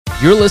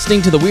You're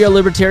listening to the We Are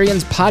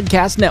Libertarians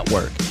Podcast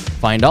Network.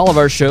 Find all of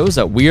our shows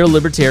at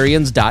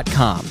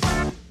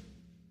wearelibertarians.com.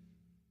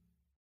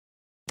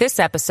 This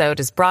episode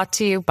is brought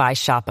to you by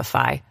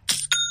Shopify.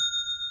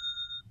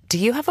 Do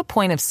you have a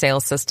point of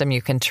sale system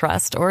you can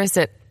trust, or is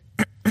it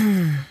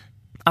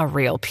a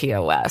real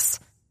POS?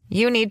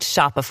 You need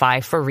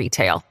Shopify for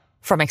retail.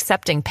 From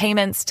accepting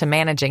payments to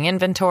managing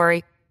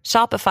inventory,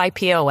 Shopify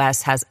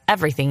POS has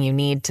everything you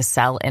need to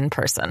sell in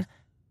person.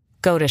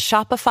 Go to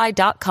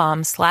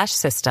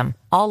shopify.com/system,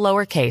 all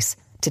lowercase,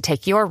 to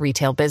take your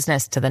retail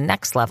business to the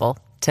next level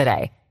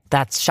today.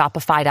 That's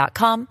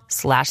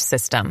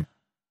shopify.com/system.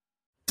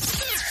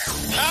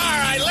 All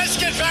right, let's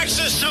get back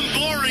to some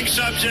boring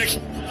subjects.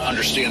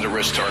 Understand the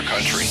risk to our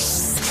country.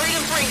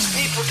 Freedom brings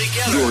people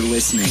together. You're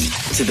listening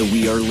to the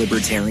We Are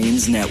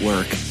Libertarians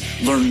Network.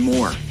 Learn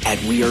more at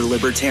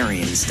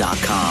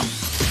wearelibertarians.com.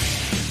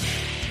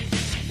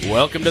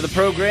 Welcome to the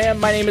program.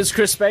 My name is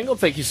Chris Spangle.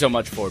 Thank you so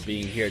much for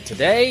being here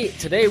today.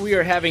 Today we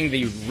are having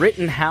the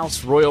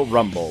Rittenhouse Royal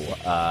Rumble.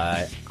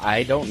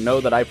 I don't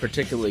know that I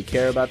particularly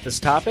care about this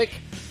topic,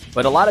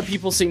 but a lot of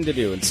people seem to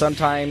do. And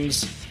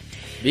sometimes,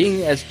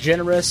 being as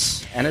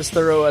generous and as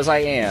thorough as I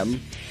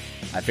am,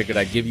 I figured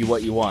I'd give you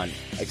what you want.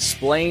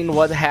 Explain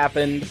what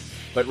happened,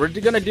 but we're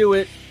going to do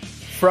it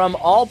from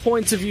all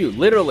points of view,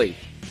 literally.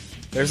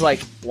 There's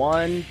like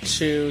 1,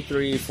 2,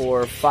 3,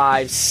 4,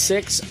 5,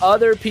 6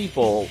 other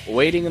people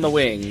waiting in the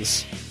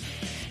wings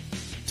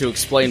to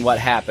explain what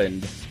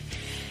happened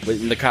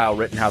in the Kyle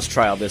Rittenhouse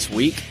trial this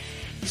week.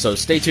 So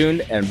stay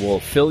tuned and we'll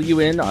fill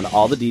you in on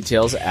all the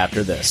details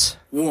after this.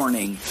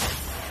 Warning.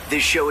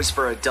 This show is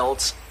for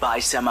adults by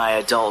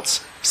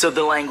semi-adults, so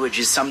the language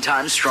is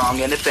sometimes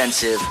strong and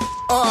offensive.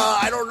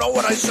 I don't know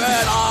what I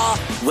said.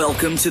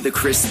 Welcome to the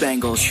Chris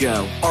Spangle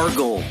Show. Our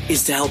goal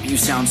is to help you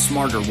sound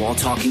smarter while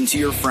talking to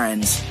your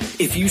friends.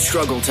 If you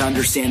struggle to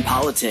understand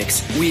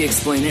politics, we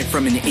explain it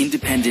from an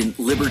independent,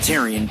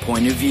 libertarian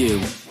point of view.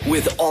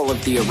 With all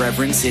of the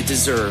irreverence it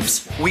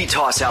deserves, we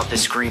toss out the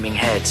screaming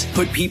heads,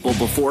 put people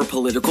before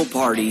political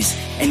parties,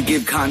 and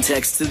give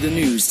context to the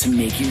news to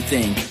make you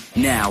think.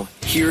 Now,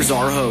 here's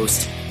our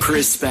host,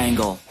 Chris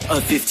Spangle,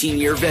 a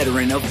 15-year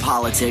veteran of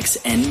politics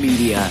and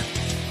media.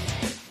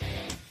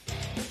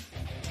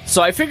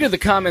 So I figured the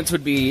comments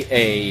would be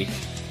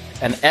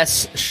an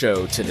S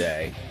show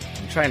today.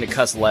 I'm trying to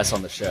cuss less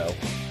on the show.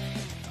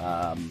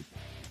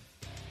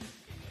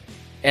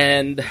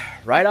 And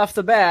right off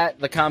the bat,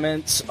 the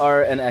comments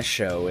are an S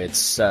show.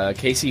 It's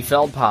Casey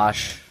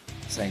Feldposh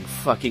saying,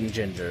 fucking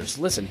gingers.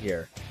 Listen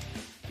here.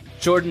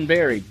 Jordan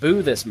Berry,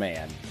 boo this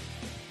man.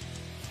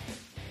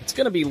 It's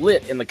going to be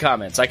lit in the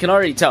comments. I can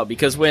already tell,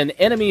 because when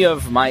Enemy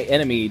of My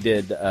Enemy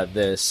did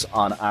this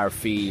on our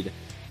feed,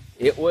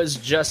 it was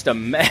just a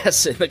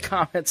mess in the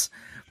comments.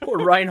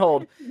 Poor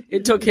Reinhold.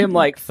 It took him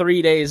like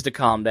 3 days to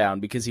calm down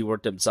because he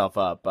worked himself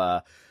up.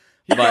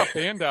 He got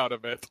banned out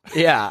of it.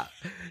 Yeah,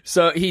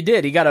 so he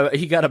did. He got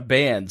a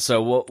ban.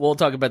 So we'll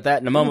talk about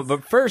that in a moment.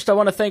 But first, I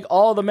want to thank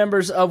all the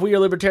members of We Are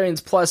Libertarians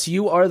Plus.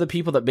 You are the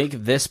people that make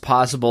this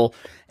possible,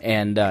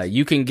 and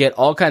you can get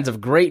all kinds of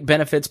great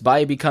benefits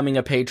by becoming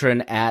a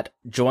patron at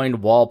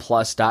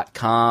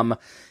joinedwallplus.com.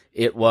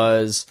 It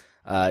was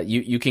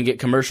you can get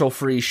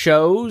commercial-free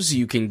shows.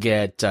 You can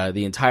get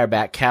the entire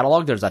back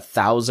catalog. There's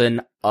 1,000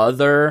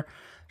 other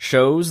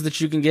shows that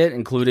you can get,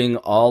 including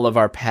all of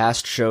our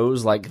past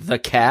shows like The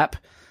Cap,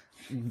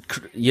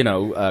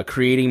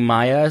 Creating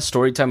Maya,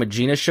 Storytime with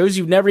Gina, shows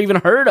you've never even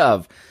heard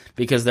of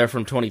because they're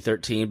from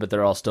 2013, but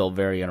they're all still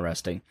very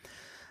interesting.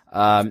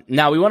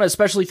 Now, we want to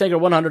especially thank our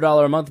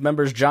 $100 a month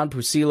members, John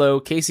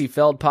Pusilo, Casey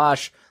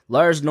Feldposh,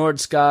 Lars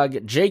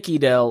Nordskog, Jake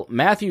Edel,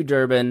 Matthew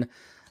Durbin,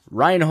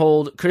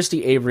 Reinhold,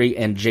 Christy Avery,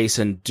 and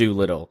Jason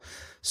Doolittle.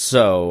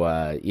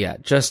 So,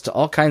 just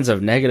all kinds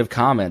of negative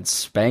comments.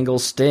 Spangle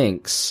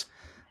stinks.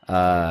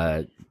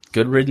 Good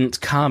riddance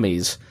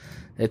commies.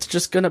 It's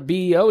just gonna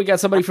be, we got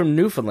somebody from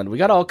Newfoundland. We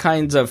got all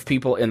kinds of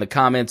people in the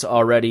comments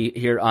already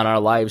here on our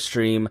live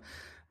stream,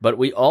 but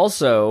we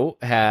also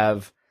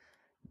have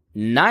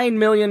 9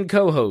 million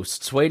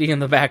co-hosts waiting in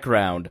the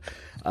background.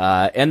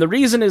 And the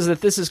reason is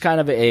that this is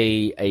kind of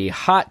a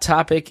hot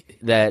topic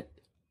that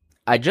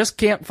I just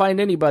can't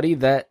find anybody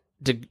that,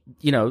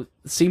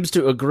 seems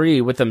to agree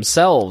with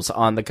themselves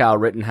on the Kyle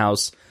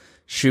Rittenhouse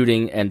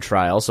shooting and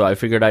trial. So I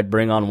figured I'd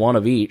bring on one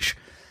of each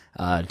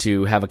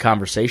to have a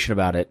conversation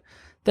about it.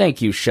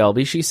 Thank you,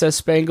 Shelby. She says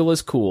Spangle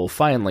is cool.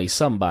 Finally,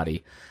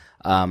 somebody.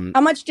 How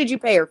much did you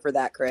pay her for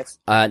that, Chris?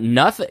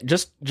 Nothing.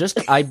 Just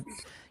I.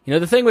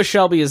 The thing with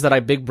Shelby is that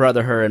I big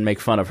brother her and make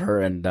fun of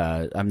her, and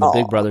I'm the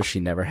big brother she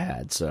never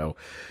had. So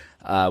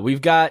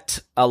we've got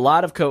a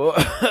lot of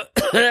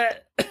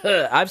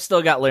I've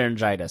still got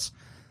laryngitis.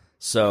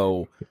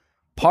 So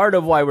part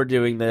of why we're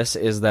doing this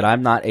is that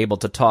I'm not able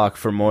to talk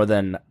for more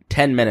than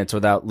 10 minutes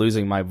without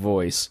losing my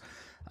voice.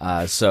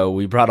 So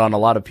we brought on a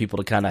lot of people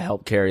to kind of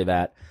help carry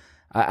that.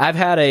 I've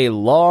had a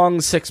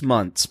long 6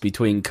 months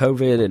between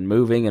COVID and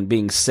moving and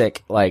being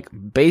sick, like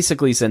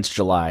basically since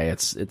July.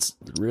 It's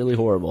really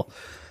horrible.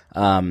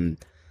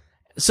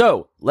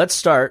 So let's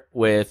start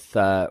with,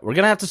 we're going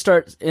to have to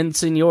start in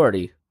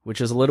seniority.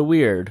 which is a little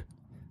weird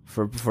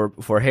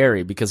for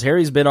Harry, because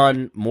Harry's been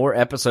on more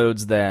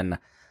episodes than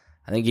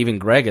I think even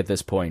Greg at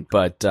this point.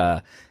 But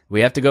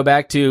we have to go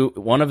back to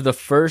one of the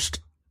first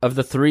of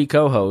the three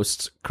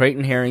co-hosts,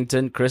 Creighton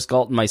Harrington, Chris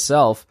Galt, and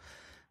myself.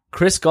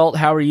 Chris Galt,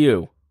 how are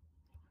you?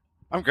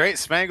 I'm great,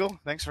 Spangle.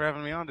 Thanks for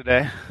having me on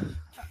today.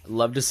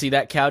 Love to see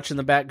that couch in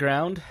the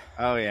background.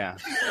 Oh, yeah.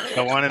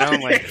 The one and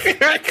only.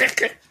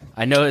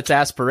 I know it's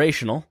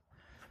aspirational.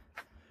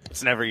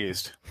 It's never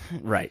used.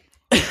 Right.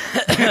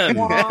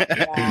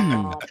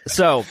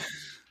 So,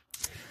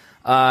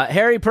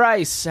 Harry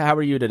Price, how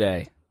are you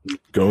today?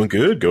 Going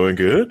good.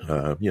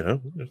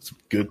 It's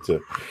good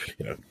to,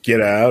 get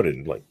out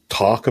and like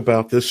talk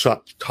about this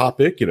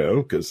topic,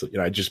 because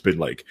I just been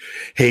like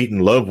hate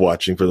and love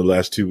watching for the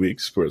last 2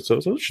 weeks.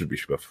 So this should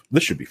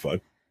be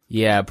fun.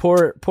 Yeah,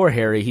 poor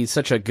Harry. He's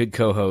such a good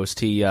co-host.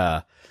 He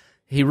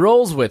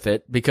rolls with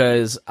it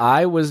because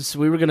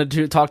we were going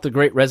to talk the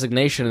Great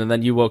Resignation, and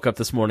then you woke up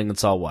this morning and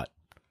saw what?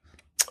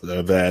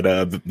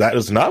 That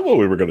is not what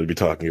we were going to be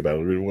talking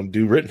about. We want to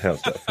do Rittenhouse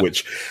stuff,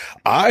 which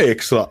I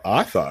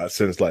thought,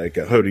 since like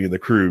Hody and the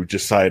crew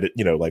decided,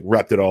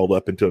 wrapped it all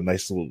up into a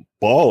nice little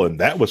ball,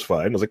 and that was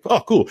fine. I was like, oh,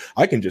 cool.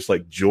 I can just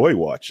like joy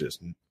watch this.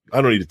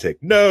 I don't need to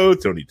take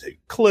notes. I don't need to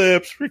take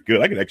clips. We're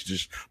good. I can actually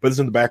just put this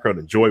in the background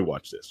and joy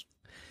watch this.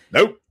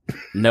 Nope.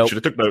 Should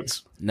have took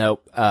notes.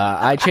 Nope.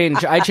 I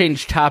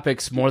change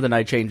topics more than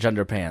I change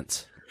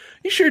underpants.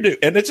 You sure do.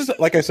 And it's just,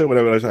 like I said, when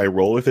I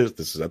roll with it,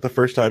 this is not the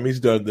first time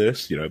he's done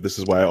this. This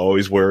is why I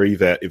always worry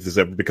that if this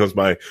ever becomes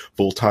my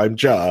full-time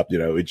job,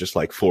 it's just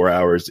like 4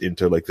 hours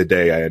into like the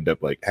day, I end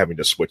up like having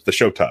to switch the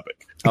show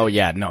topic. Oh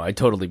yeah, no, I'd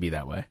totally be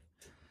that way.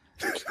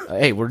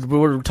 Hey,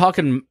 we're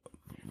talking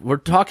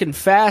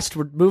fast.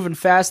 We're moving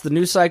fast. The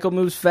news cycle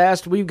moves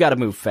fast. We've got to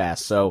move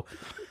fast. So,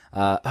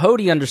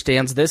 Hody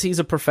understands this. He's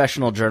a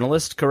professional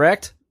journalist,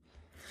 correct?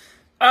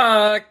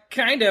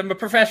 Kind of. I'm a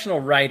professional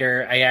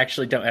writer. I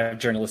actually don't have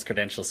journalist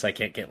credentials, so I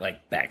can't get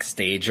like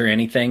backstage or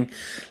anything.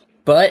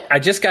 But I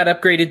just got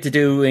upgraded to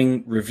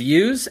doing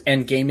reviews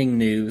and gaming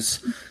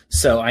news,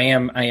 so I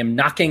am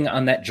knocking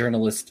on that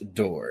journalist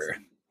door.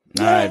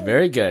 All right,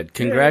 very good.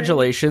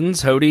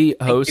 Congratulations.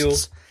 Hody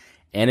hosts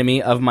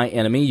Enemy of My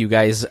Enemy. You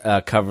guys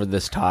cover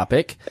this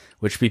topic,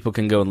 which people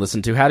can go and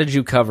listen to. How did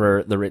you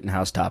cover the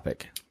Rittenhouse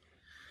topic?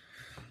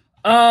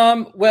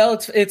 Well,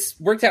 it's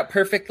worked out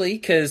perfectly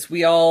because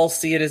we all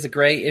see it as a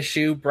gray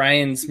issue.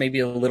 Brian's maybe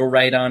a little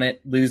right on it.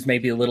 Lou's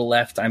maybe a little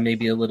left. I'm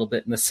maybe a little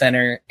bit in the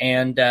center.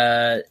 And,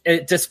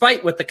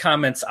 despite what the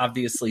comments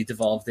obviously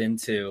devolved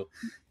into,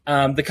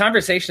 the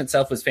conversation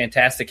itself was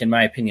fantastic. In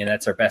my opinion,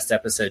 that's our best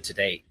episode to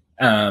date.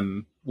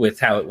 With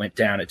how it went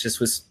down. It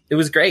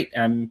was great.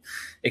 I'm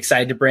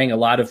excited to bring a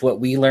lot of what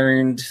we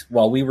learned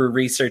while we were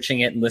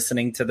researching it and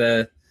listening to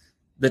the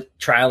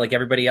trial like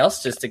everybody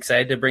else. Just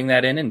excited to bring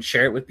that in and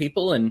share it with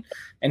people and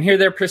hear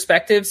their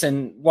perspectives.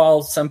 And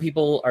while some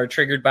people are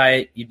triggered by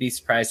it, you'd be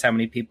surprised how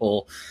many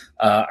people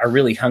are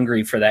really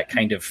hungry for that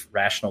kind of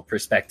rational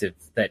perspective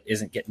that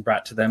isn't getting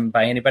brought to them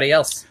by anybody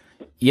else.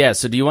 Yeah,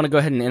 so do you want to go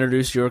ahead and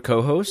introduce your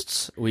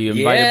co-hosts? We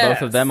invited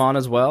both of them on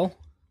as well.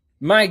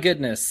 My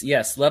goodness,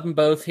 yes, love them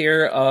both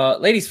here.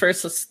 Ladies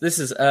first, this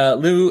is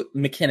Lou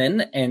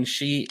McKinnon, and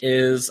she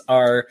is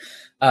our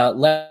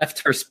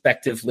left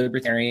perspective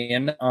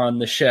libertarian on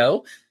the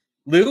show.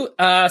 Lou,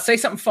 say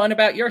something fun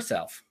about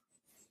yourself.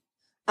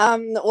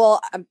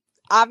 Well, I'm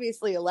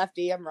obviously a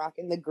lefty. I'm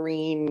rocking the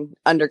green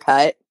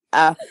undercut.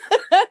 And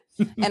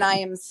I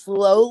am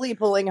slowly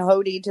pulling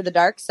Hody to the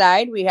dark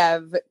side. We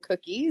have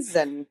cookies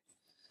and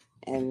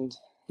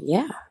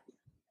yeah.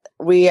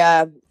 We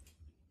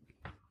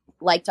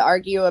like to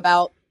argue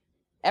about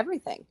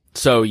everything.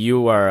 So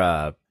you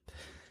are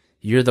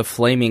you're the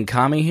flaming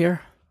commie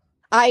here?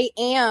 I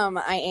am.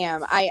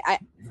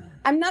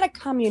 I'm not a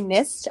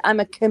communist. I'm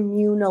a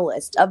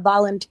communalist, a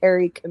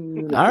voluntary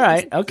communalist. All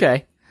right.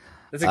 Okay.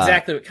 That's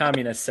exactly what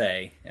communists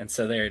say, and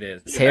so there it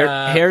is.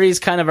 Harry's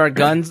kind of our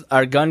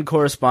gun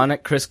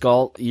correspondent. Chris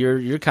Galt,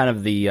 you're kind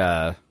of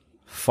the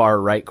far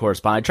right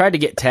correspondent. I tried to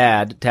get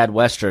Tad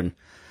Western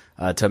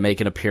to make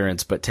an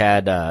appearance, but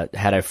Tad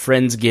had a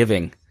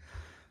Friendsgiving.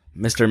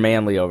 Mr.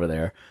 Manley over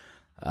there.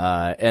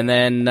 And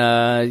then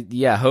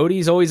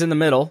Hody's always in the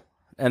middle.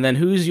 And then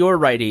who's your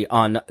righty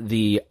on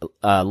the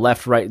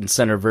left, right, and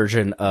center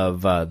version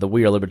of the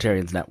We Are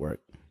Libertarians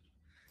Network?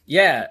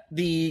 Yeah,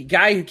 the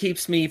guy who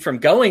keeps me from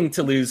going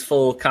to lose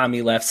full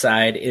commie left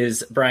side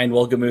is Brian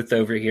Wolgamuth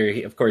over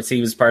here. Of course, he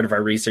was part of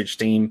our research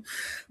team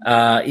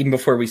even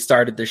before we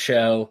started the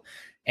show.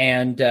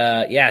 And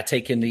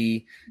taking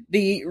the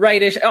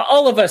rightish.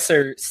 All of us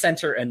are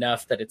center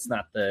enough that it's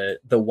not the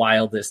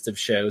wildest of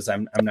shows.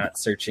 I'm not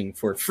searching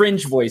for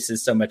fringe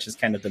voices so much as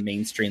kind of the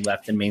mainstream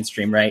left and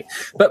mainstream right.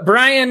 But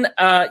Brian,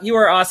 you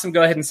are awesome.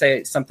 Go ahead and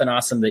say something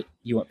awesome that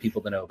you want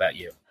people to know about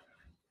you.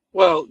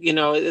 Well,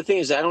 the thing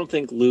is, I don't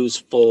think Lou's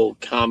full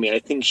commie. I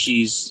think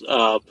she's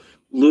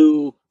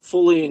Lou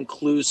fully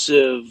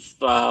inclusive.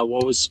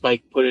 What was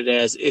Spike put it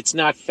as? It's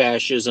not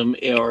fascism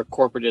or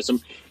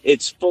corporatism.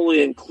 It's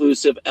fully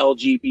inclusive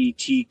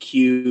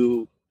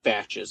LGBTQ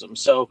fascism.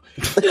 So,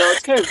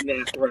 it's kind of in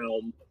that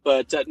realm.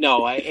 But no,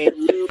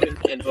 Lou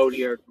and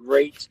Hody are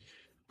great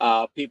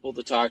people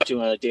to talk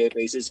to on a daily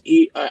basis.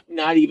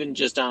 Not even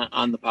just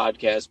on the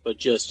podcast, but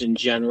just in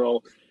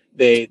general.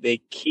 They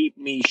keep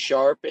me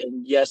sharp,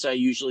 and yes, I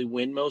usually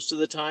win most of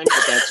the time,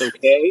 but that's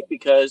okay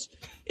because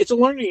it's a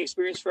learning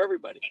experience for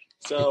everybody.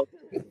 So,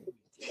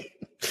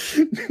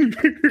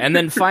 and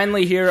then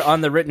finally here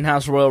on the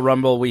Rittenhouse Royal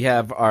Rumble, we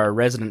have our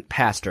resident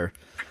pastor,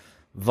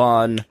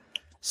 Vaughn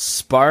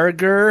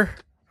Sparger,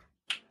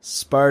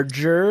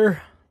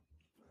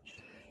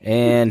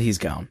 and he's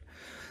gone.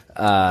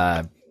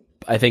 I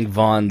think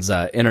Vaughn's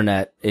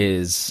internet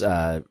is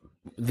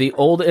the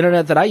old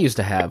internet that I used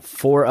to have,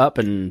 4 up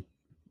and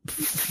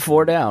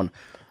 4 down.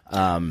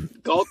 Go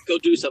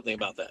do something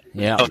about that.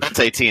 Yeah. Oh, that's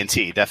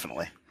AT&T,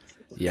 definitely.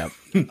 Yep.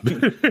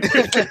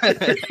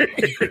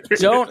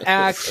 Don't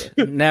act.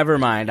 Never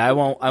mind. I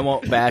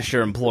won't bash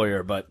your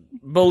employer, but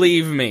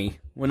believe me,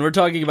 when we're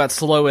talking about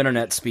slow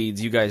internet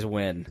speeds, you guys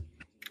win.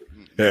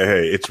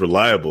 Hey, it's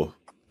reliable.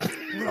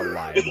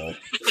 Reliable.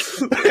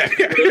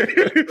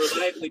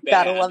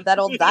 Gotta love that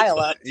old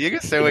dial-up. You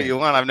can say what you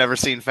want. I've never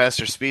seen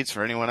faster speeds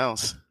for anyone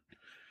else.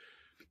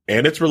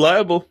 And it's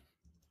reliable.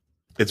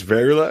 It's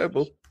very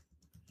reliable.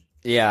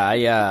 Yeah,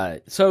 I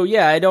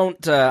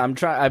don't.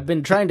 I've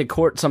been trying to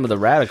court some of the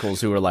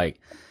radicals who are like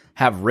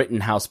have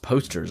Rittenhouse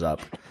posters up,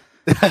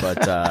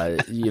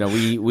 but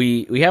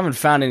we haven't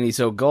found any.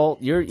 So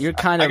Galt, you're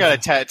kind of. I got a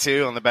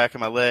tattoo on the back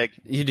of my leg.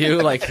 You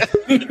do like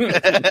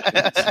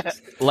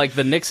like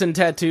the Nixon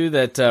tattoo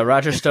that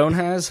Roger Stone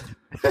has.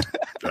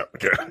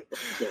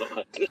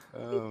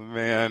 Oh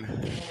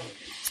man.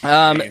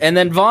 And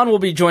then Vaughn will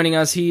be joining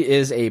us. He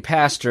is a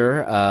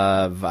pastor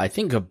of, I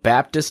think, a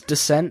Baptist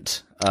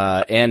descent,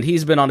 and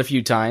he's been on a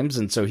few times,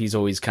 and so he's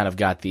always kind of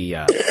got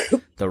the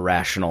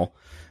rational.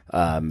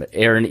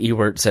 Aaron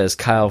Ewert says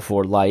Kyle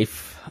for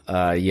life.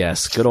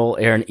 Yes, good old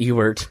Aaron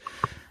Ewert.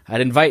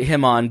 I'd invite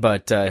him on,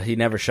 but he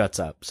never shuts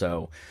up.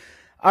 So,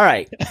 all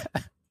right.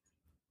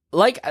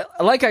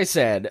 Like I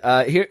said,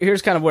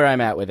 here's kind of where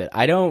I'm at with it.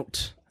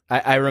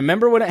 I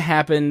remember when it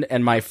happened,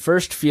 and my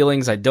first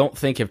feelings I don't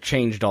think have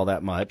changed all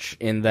that much,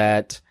 in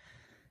that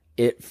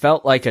it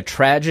felt like a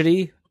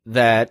tragedy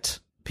that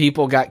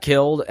people got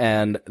killed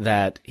and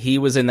that he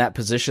was in that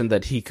position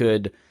that he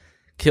could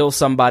kill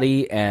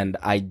somebody, and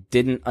I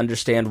didn't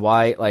understand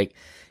why. Like,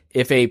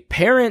 if a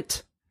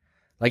parent,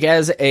 like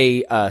as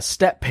a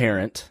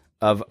step-parent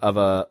of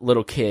a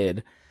little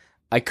kid,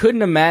 I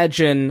couldn't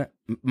imagine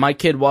my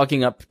kid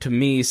walking up to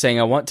me saying,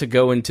 I want to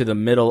go into the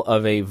middle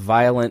of a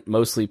violent,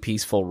 mostly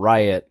peaceful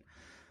riot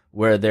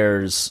where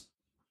there's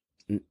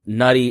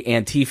nutty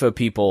Antifa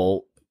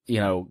people,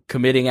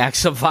 committing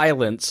acts of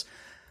violence.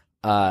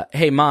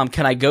 Hey, Mom,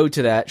 can I go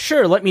to that?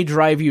 Sure, let me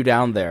drive you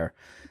down there.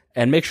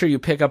 And make sure you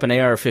pick up an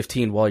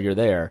AR-15 while you're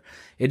there.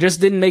 It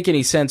just didn't make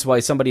any sense why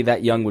somebody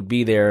that young would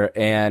be there,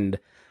 and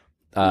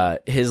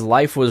his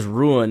life was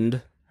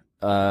ruined.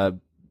 Forever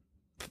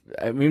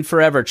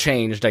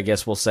changed, I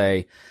guess we'll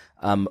say.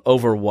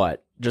 Over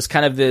what? Just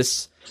kind of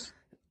this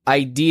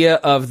idea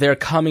of they're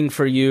coming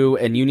for you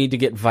and you need to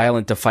get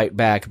violent to fight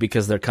back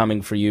because they're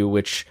coming for you,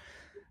 which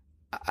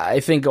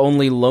I think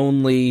only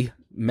lonely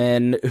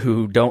men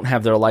who don't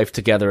have their life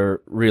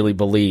together really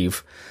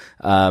believe.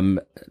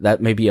 That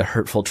may be a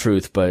hurtful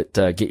truth, but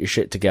get your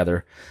shit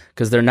together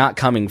because they're not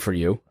coming for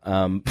you.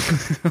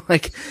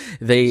 Like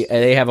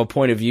they have a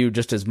point of view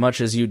just as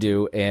much as you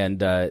do. And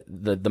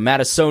the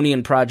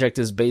Madisonian Project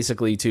is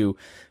basically to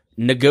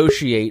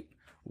negotiate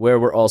where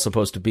we're all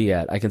supposed to be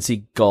at. I can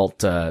see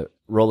Galt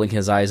rolling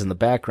his eyes in the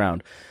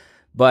background,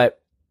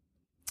 but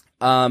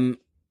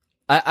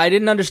I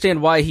didn't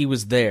understand why he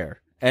was there.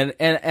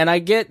 And I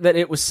get that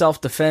it was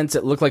self-defense.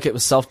 It looked like it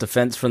was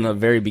self-defense from the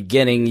very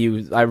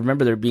beginning. I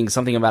remember there being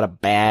something about a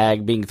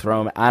bag being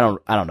thrown. I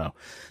don't know.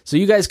 So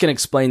you guys can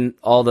explain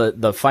all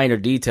the finer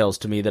details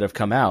to me that have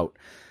come out.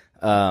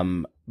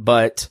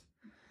 But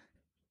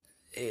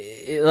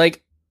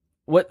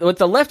what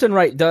the left and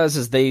right does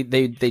is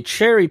they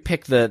cherry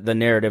pick the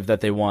narrative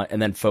that they want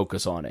and then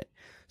focus on it.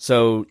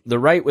 So the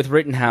right with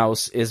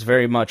Rittenhouse is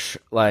very much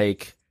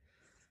like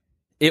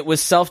it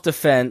was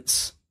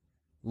self-defense.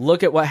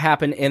 Look at what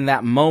happened in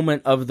that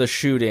moment of the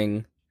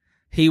shooting.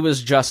 He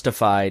was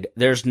justified.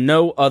 There's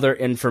no other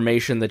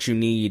information that you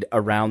need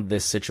around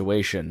this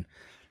situation.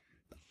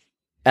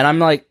 And I'm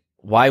like,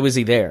 why was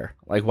he there?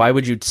 Like, why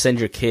would you send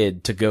your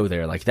kid to go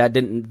there? Like, that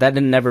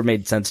never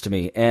made sense to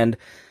me. And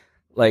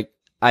like,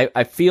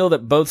 I feel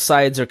that both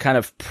sides are kind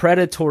of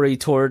predatory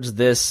towards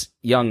this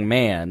young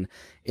man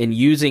in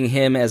using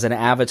him as an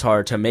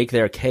avatar to make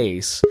their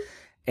case,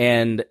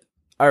 and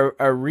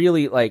are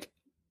really like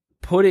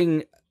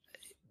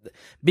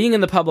being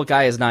in the public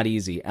eye is not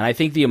easy. And I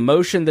think the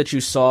emotion that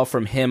you saw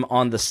from him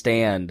on the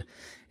stand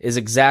is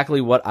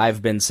exactly what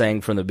I've been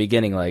saying from the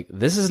beginning. Like,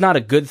 this is not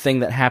a good thing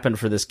that happened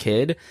for this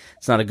kid.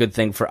 It's not a good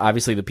thing for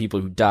obviously the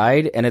people who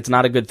died, and it's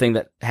not a good thing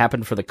that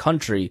happened for the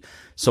country.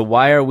 So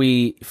why are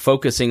we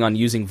focusing on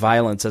using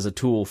violence as a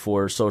tool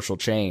for social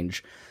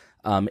change?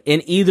 In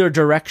either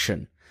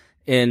direction,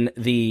 in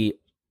the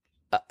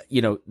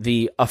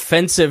the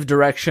offensive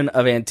direction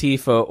of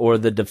Antifa or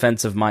the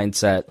defensive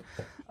mindset.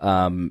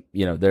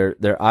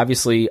 There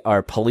obviously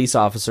are police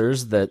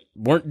officers that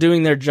weren't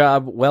doing their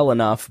job well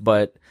enough,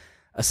 but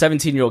a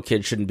 17-year-old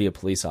kid shouldn't be a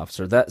police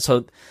officer.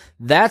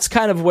 That's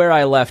kind of where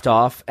I left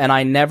off, and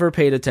I never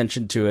paid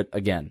attention to it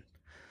again.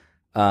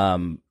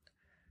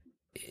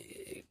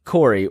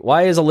 Corey,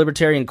 why is a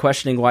libertarian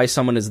questioning why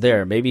someone is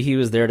there? Maybe he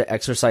was there to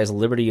exercise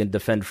liberty and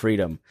defend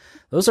freedom.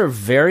 Those are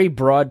very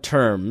broad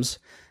terms.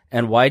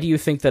 And why do you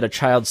think that a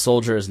child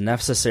soldier is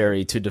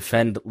necessary to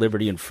defend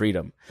liberty and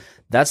freedom?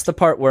 That's the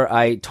part where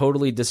I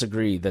totally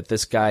disagree that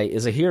this guy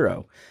is a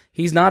hero.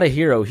 He's not a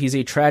hero. He's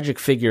a tragic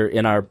figure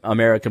in our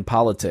American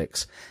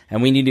politics.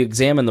 And we need to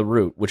examine the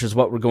root, which is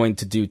what we're going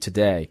to do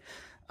today.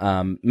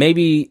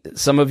 Maybe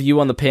some of you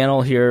on the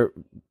panel here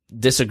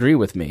disagree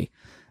with me.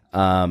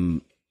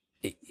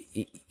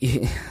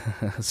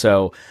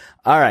 So,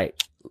 all right.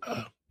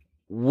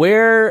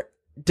 Where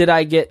did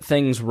I get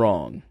things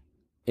wrong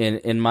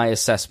in my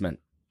assessment?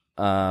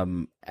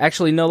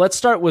 Actually, no, let's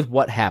start with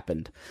what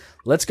happened.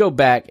 Let's go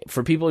back.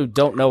 For people who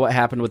don't know what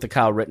happened with the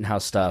Kyle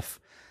Rittenhouse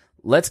stuff,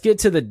 let's get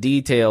to the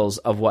details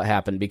of what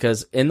happened,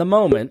 because in the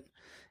moment,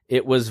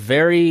 it was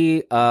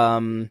very...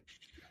 the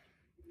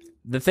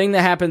thing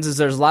that happens is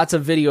there's lots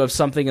of video of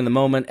something in the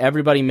moment.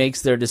 Everybody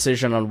makes their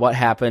decision on what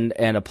happened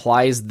and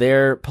applies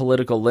their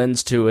political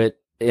lens to it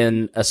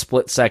in a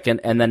split second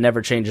and then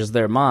never changes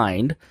their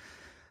mind.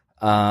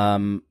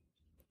 And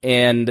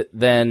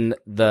then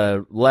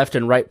the left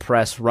and right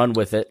press run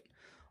with it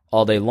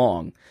all day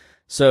long.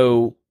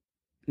 So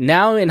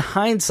now in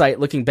hindsight,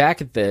 looking back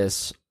at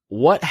this,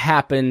 what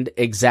happened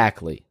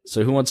exactly?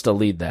 So who wants to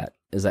lead that?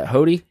 Is that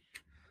Hody?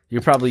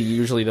 You're probably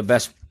usually the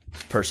best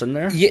person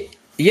there.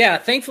 Yeah,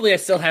 thankfully I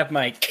still have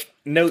my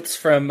notes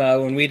from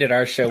when we did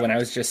our show when I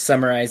was just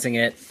summarizing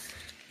it.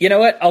 You know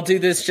what? I'll do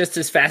this just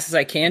as fast as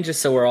I can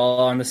just so we're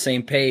all on the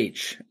same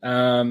page.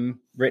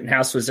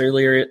 Rittenhouse was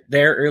earlier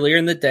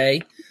in the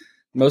day.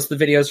 Most of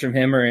the videos from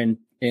him are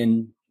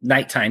in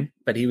nighttime,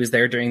 but he was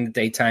there during the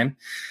daytime.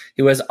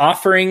 He was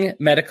offering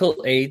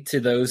medical aid to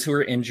those who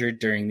were injured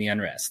during the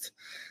unrest.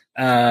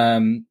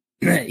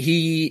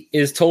 He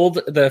is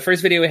told, the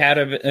first video we had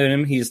of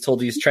him, he is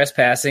told he's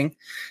trespassing.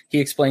 He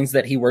explains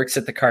that he works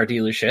at the car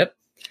dealership.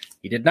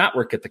 He did not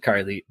work at the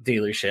car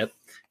dealership,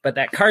 but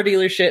that car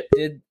dealership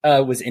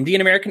was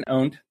Indian American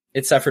owned.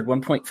 It suffered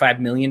 $1.5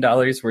 million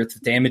worth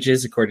of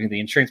damages, according to the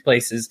insurance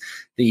places.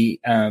 The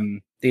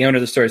owner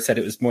of the store said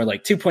it was more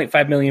like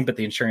 2.5 million, but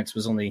the insurance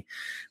was only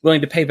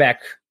willing to pay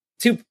back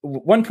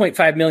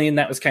 1.5 million.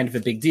 That was kind of a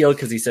big deal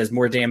because he says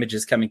more damage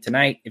is coming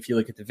tonight. If you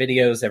look at the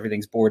videos,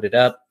 everything's boarded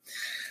up.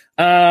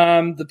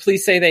 The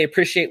police say they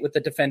appreciate what the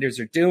defenders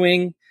are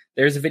doing.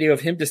 There's a video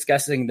of him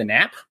discussing the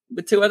nap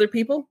with two other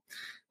people.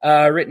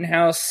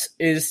 Rittenhouse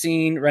is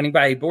seen running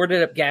by a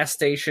boarded up gas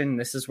station.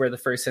 This is where the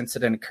first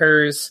incident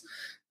occurs.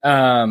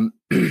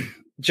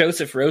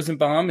 Joseph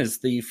Rosenbaum is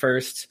the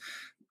first.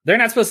 They're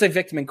not supposed to say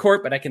victim in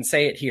court, but I can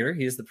say it here.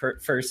 He's the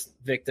first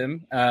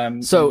victim.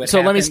 So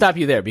let me stop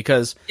you there,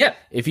 because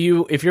if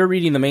you're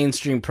reading the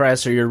mainstream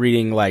press or you're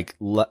reading like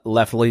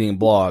left leaning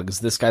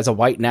blogs, this guy's a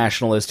white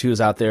nationalist who's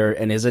out there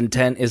and his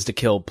intent is to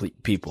kill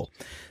people.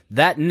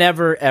 That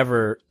never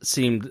ever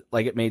seemed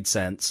like it made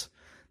sense.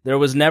 There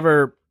was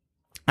never.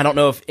 I don't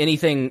know if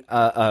anything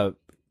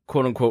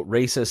quote unquote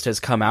racist has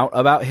come out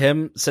about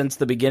him since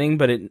the beginning,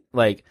 but it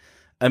like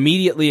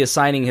immediately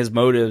assigning his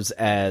motives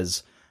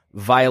as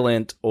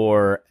violent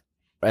or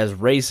as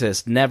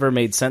racist never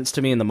made sense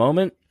to me in the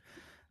moment.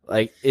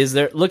 Like, is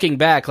there, looking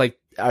back, like,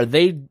 are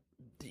they,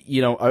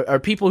 are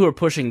people who are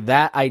pushing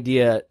that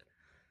idea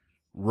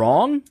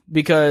wrong?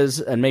 Because,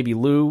 and maybe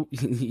Lou,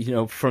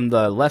 from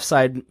the left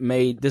side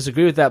may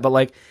disagree with that, but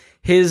like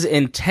his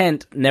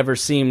intent never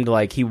seemed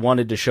like he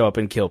wanted to show up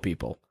and kill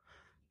people.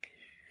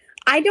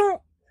 I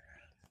don't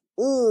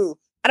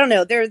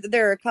know.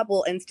 There are a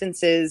couple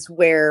instances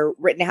where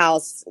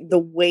Rittenhouse, the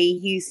way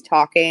he's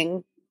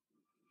talking,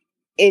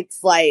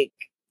 it's like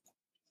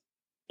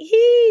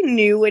he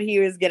knew what he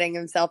was getting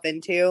himself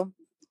into.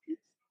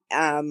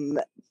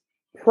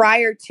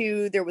 Prior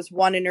to, there was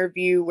one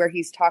interview where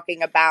he's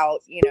talking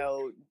about,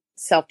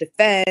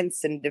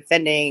 self-defense and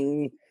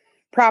defending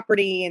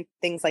property and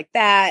things like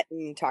that,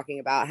 and talking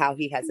about how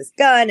he has his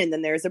gun. And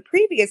then there's a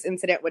previous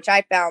incident, which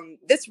I found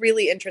this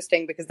really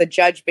interesting because the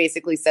judge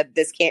basically said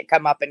this can't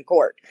come up in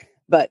court,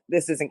 but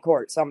this isn't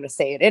court, so I'm going to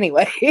say it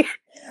anyway.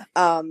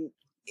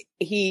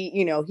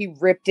 He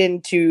ripped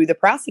into the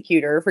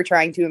prosecutor for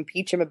trying to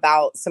impeach him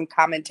about some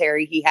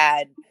commentary he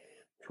had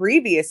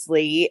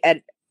previously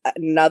at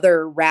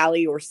another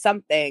rally or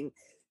something,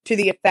 to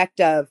the effect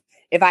of,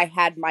 if I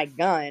had my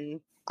gun,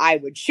 I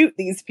would shoot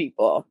these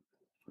people.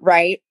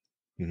 Right.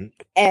 Mm-hmm.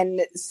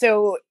 And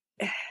so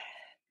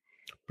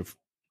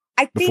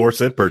I think, before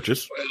said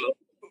purchase.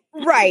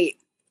 Right.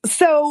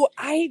 So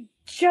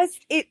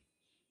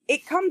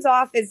it comes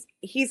off as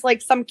he's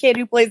like some kid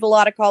who plays a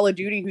lot of Call of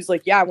Duty who's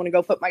like, yeah, I want to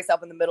go put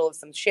myself in the middle of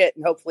some shit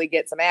and hopefully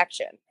get some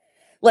action.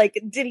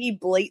 Like, did he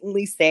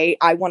blatantly say,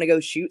 I want to go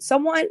shoot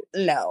someone?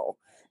 No.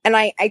 And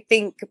I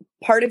think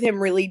part of him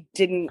really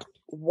didn't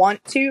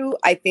want to.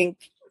 I think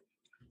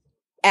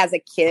as a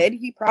kid,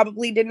 he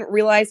probably didn't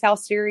realize how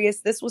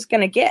serious this was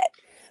going to get.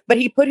 But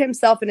he put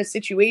himself in a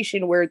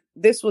situation where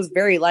this was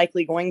very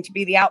likely going to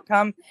be the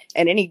outcome.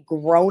 And any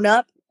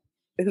grown-up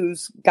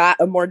who's got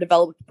a more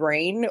developed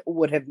brain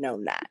would have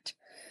known that.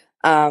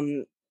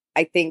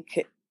 I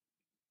think...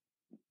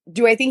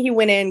 Do I think he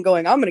went in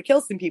going, I'm going to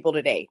kill some people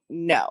today?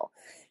 No.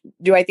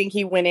 Do I think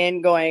he went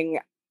in going,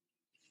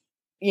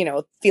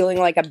 feeling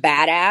like a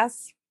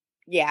badass?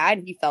 Yeah,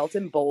 and he felt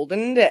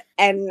emboldened.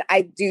 And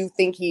I do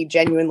think he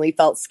genuinely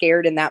felt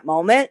scared in that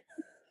moment.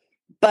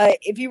 But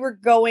if you were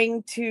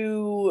going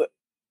to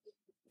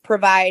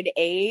provide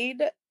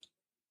aid,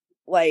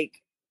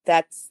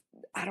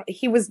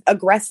 he was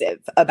aggressive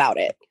about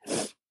it.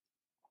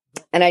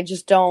 And I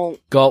just don't...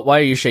 Galt, why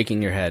are you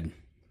shaking your head?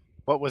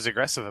 What was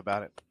aggressive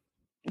about it?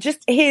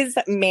 Just his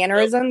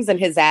mannerisms and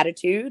his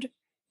attitude.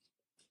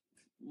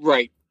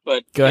 Right,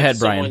 but go ahead,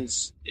 Brian.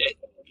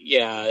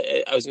 Yeah,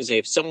 I was going to say,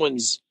 if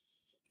someone's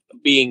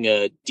being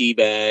a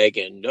D-bag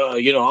and,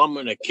 I'm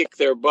going to kick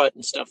their butt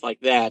and stuff like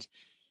that,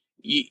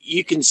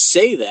 you can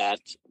say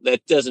that.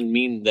 That doesn't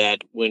mean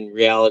that when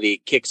reality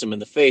kicks them in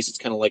the face, it's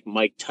kind of like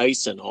Mike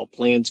Tyson. All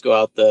plans go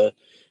out the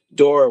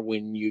door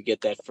when you get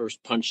that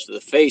first punch to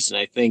the face. And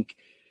I think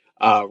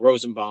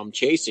Rosenbaum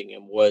chasing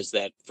him was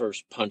that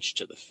first punch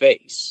to the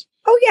face.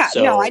 Oh yeah,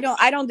 so, no, I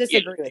don't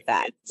disagree with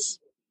that.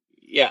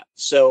 Yeah,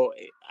 so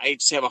I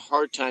just have a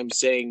hard time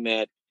saying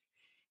that,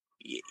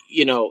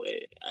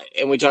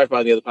 and we talked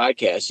about in the other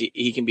podcast,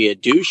 he can be a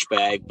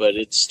douchebag, but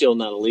it's still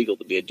not illegal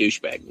to be a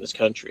douchebag in this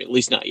country, at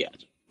least not yet.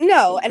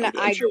 No, and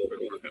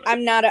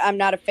I'm not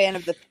a fan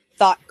of the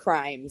thought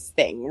crimes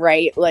thing,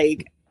 right?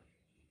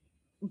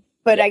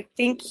 But I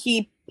think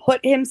he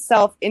put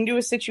himself into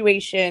a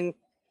situation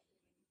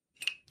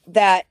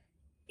that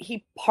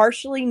he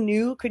partially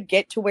knew could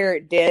get to where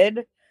it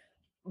did,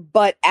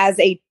 but as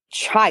a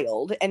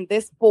child, and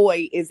this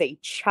boy is a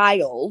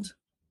child,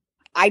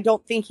 I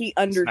don't think he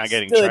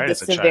understood the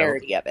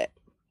severity of it.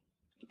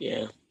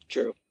 Yeah,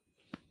 true.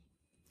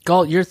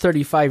 Galt, you're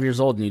 35 years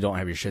old and you don't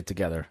have your shit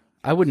together.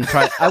 I wouldn't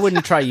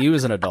try you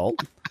as an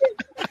adult.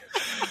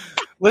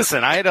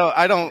 Listen, I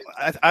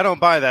don't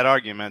buy that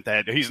argument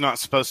that he's not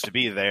supposed to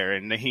be there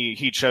and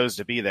he chose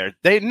to be there.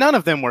 None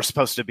of them were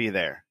supposed to be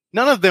there.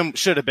 None of them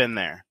should have been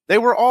there. They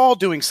were all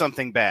doing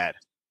something bad.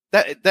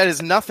 That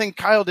is nothing.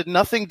 Kyle did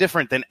nothing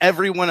different than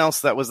everyone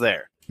else that was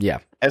there. Yeah.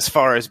 As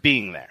far as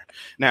being there.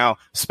 Now,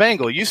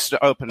 Spangle used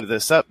to open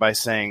this up by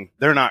saying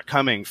they're not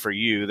coming for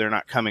you. They're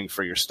not coming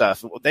for your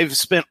stuff. They've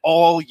spent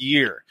all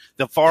year.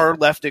 The far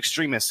left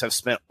extremists have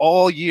spent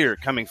all year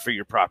coming for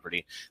your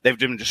property. They've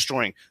been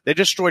destroying. They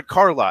destroyed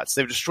car lots.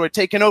 They've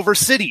taken over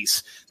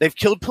cities. They've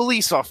killed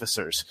police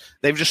officers.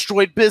 They've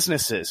destroyed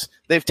businesses.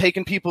 They've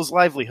taken people's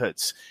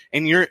livelihoods.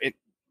 And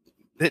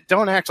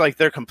don't act like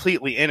they're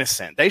completely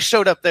innocent. They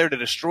showed up there to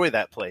destroy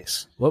that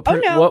place. As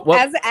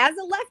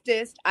a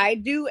leftist, I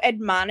do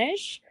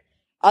admonish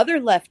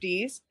other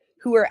lefties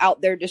who are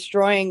out there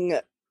destroying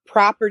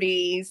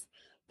properties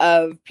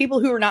of people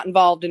who are not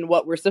involved in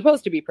what we're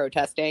supposed to be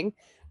protesting,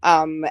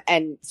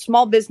 and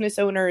small business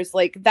owners.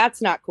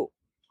 That's not cool.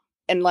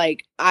 And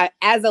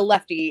as a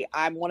lefty,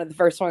 I'm one of the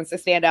first ones to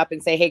stand up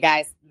and say, hey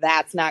guys,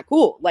 that's not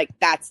cool.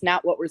 That's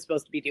not what we're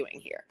supposed to be doing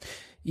here.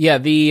 Yeah,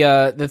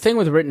 the thing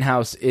with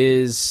Rittenhouse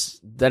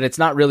is that it's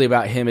not really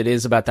about him. It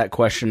is about that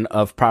question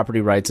of property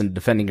rights and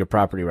defending your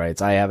property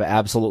rights. I have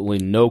absolutely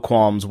no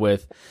qualms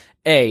with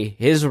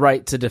his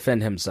right to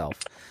defend himself.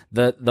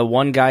 The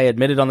one guy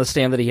admitted on the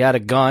stand that he had a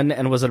gun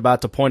and was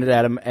about to point it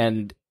at him,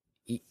 and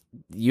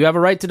you have a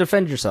right to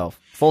defend yourself.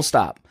 Full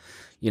stop.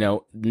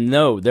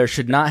 No, there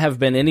should not have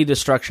been any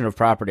destruction of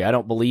property. I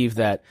don't believe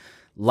that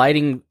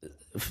lighting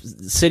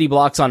city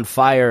blocks on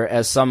fire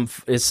is some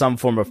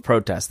form of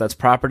protest. That's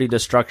property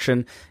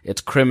destruction.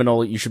 It's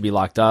criminal. You should be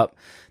locked up.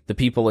 The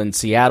people in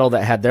Seattle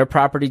that had their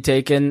property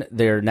taken,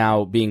 they're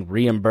now being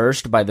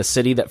reimbursed by the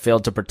city that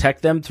failed to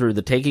protect them through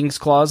the takings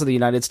clause of the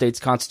United States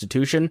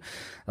Constitution.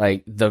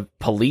 The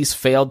police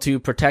failed to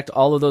protect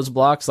all of those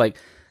blocks.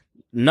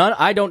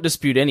 I don't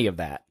dispute any of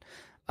that.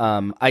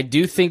 I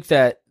do think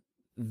that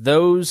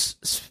those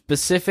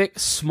specific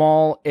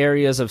small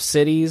areas of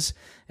cities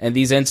and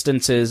these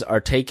instances are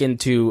taken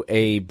to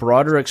a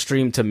broader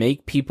extreme to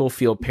make people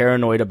feel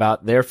paranoid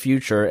about their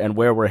future and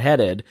where we're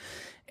headed.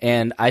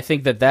 And I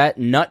think that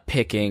nut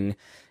picking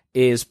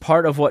is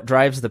part of what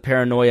drives the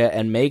paranoia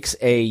and makes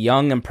a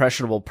young,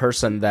 impressionable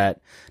person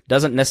that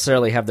doesn't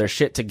necessarily have their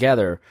shit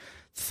together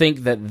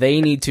think that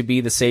they need to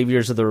be the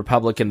saviors of the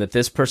Republic and that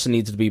this person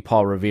needs to be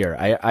Paul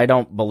Revere. I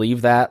don't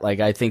believe that.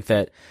 I think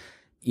that,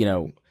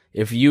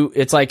 if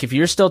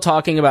you're still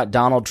talking about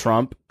Donald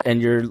Trump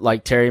and you're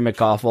like Terry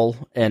McAuliffe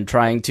and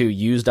trying to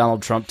use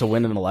Donald Trump to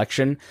win an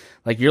election,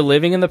 you're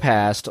living in the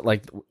past.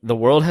 The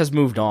world has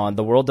moved on.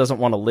 The world doesn't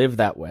want to live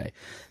that way.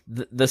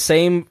 The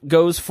same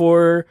goes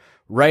for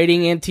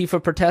writing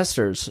Antifa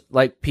protesters.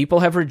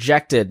 People have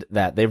rejected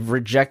that. They've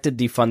rejected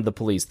defund the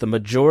police. The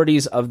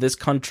majorities of this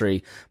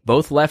country,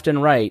 both left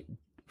and right,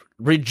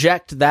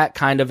 reject that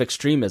kind of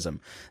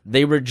extremism.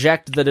 They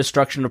reject the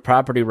destruction of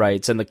property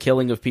rights and the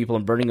killing of people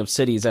and burning of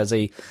cities as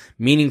a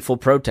meaningful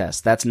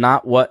protest. That's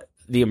not what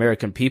the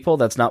American people,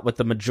 that's not what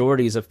the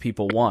majorities of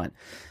people want.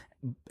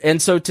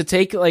 And so to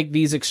take like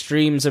these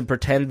extremes and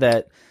pretend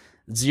that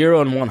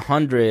 0 and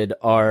 100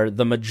 are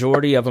the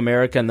majority of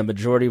America and the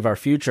majority of our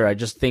future, I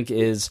just think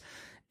is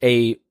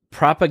a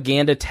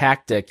propaganda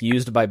tactic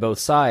used by both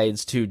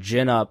sides to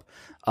gin up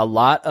a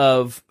lot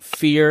of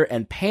fear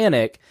and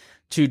panic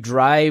to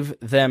drive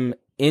them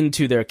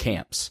into their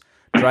camps,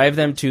 drive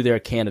them to their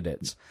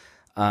candidates.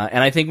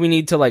 And I think we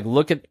need to like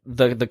look at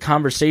the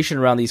conversation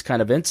around these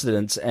kind of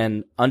incidents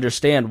and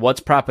understand what's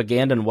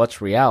propaganda and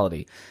what's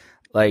reality.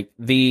 Like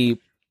you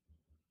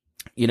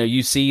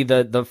see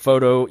the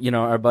photo,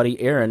 our buddy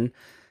Aaron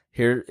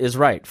here is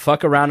right.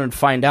 Fuck around and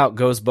find out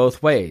goes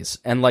both ways.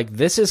 And like,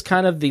 this is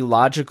kind of the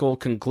logical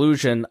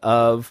conclusion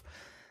of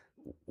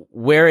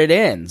where it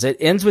ends. It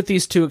ends with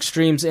these two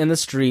extremes in the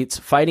streets,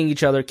 fighting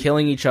each other,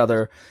 killing each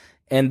other.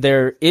 And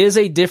there is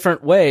a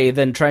different way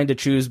than trying to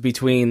choose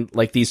between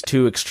like these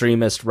two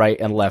extremist right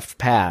and left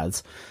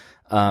paths.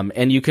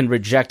 And you can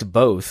reject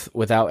both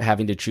without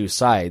having to choose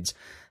sides.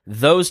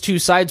 Those two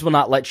sides will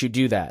not let you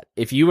do that.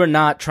 If you are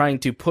not trying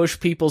to push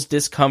people's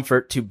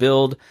discomfort to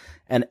build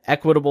an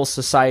equitable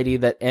society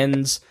that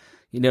ends,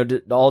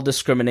 all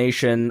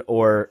discrimination,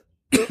 or,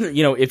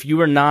 if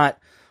you are not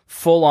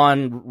full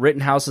on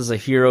Rittenhouse as a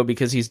hero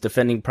because he's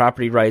defending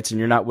property rights and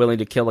you're not willing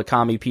to kill a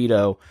commie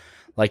pedo,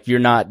 like you're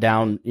not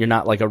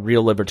like a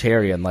real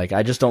libertarian. Like,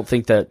 I just don't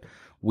think that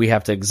we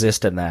have to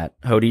exist in that.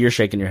 Hody, you're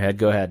shaking your head.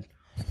 Go ahead.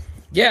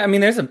 Yeah, I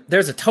mean, there's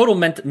a total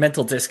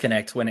mental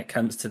disconnect when it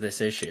comes to this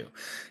issue.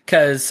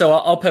 So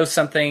I'll post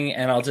something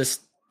and I'll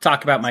just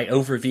talk about my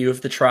overview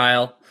of the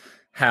trial,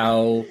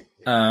 how,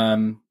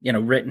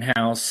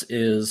 Rittenhouse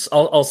is,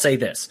 I'll say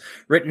this,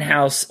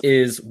 Rittenhouse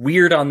is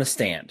weird on the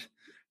stand,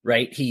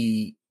 right?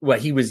 He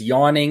was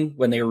yawning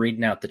when they were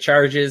reading out the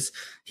charges.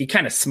 He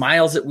kind of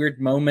smiles at weird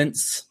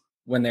moments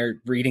when they're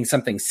reading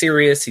something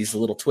serious. He's a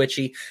little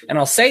twitchy. And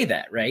I'll say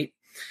that, right?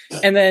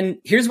 And then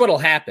here's what'll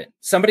happen.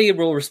 Somebody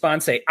will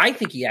respond, say, I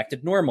think he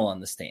acted normal on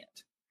the stand.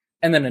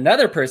 And then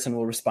another person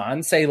will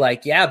respond, say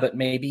like, yeah, but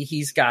maybe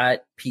he's got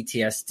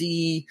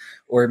PTSD,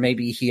 or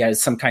maybe he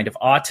has some kind of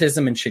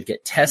autism and should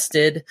get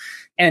tested.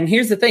 And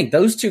here's the thing.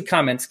 Those two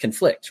comments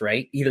conflict,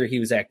 right? Either he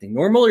was acting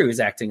normal or he was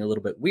acting a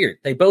little bit weird.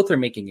 They both are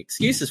making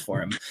excuses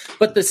for him,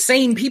 but the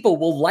same people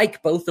will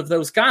like both of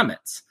those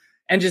comments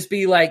and just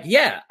be like,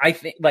 yeah, I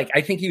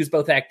think he was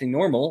both acting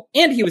normal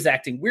and he was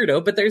acting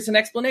weirdo, but there's an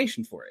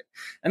explanation for it.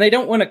 And they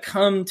don't want to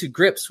come to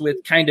grips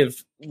with kind of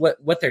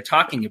what they're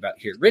talking about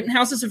here.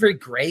 Rittenhouse is a very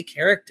gray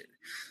character.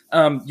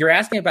 You're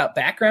asking about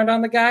background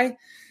on the guy.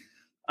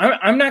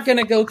 I'm not going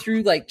to go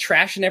through like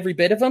trashing every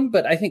bit of him,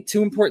 but I think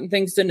two important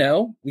things to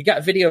know. We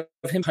got video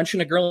of him punching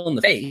a girl in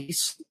the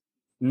face,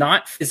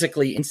 not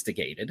physically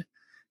instigated.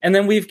 And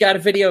then we've got a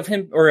video of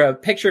him, or a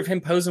picture of him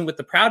posing with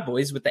the Proud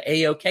Boys with the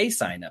AOK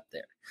sign up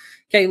there.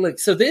 Okay, look,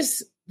 so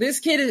this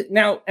kid is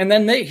now, and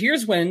then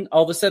here's when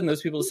all of a sudden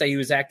those people who say he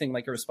was acting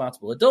like a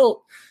responsible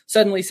adult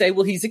suddenly say,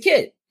 well, he's a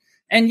kid.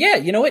 And yeah,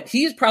 you know what?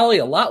 He's probably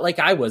a lot like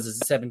I was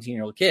as a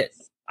 17-year-old kid.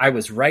 I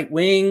was right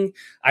wing.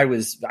 I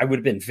would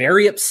have been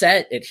very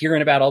upset at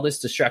hearing about all this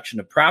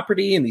destruction of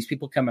property and these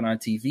people coming on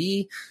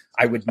TV.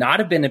 I would not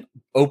have been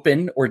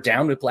open or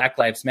down with Black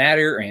Lives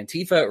Matter or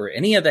Antifa or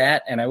any of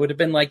that. And I would have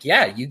been like,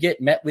 yeah, you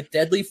get met with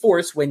deadly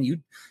force when you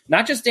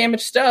not just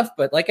damage stuff,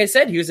 but like I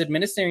said, he was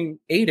administering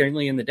aid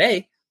early in the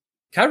day.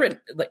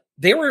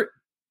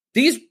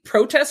 These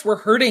protests were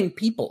hurting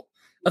people,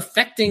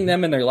 affecting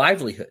them and their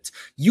livelihoods.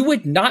 You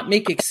would not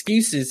make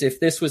excuses if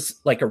this was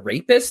like a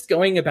rapist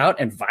going about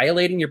and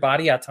violating your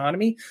body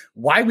autonomy.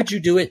 Why would you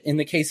do it in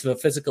the case of a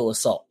physical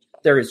assault?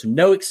 There is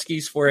no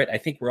excuse for it. I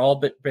think we're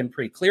all been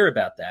pretty clear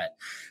about that.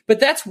 But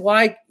that's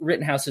why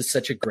Rittenhouse is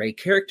such a gray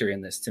character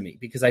in this to me,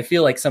 because I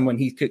feel like someone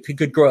he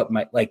could grow up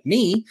like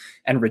me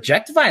and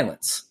reject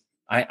violence.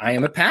 I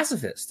am a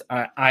pacifist.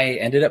 I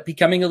ended up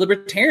becoming a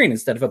libertarian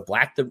instead of a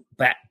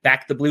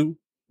back the blue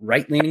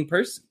right-leaning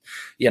person,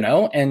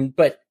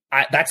 but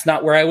that's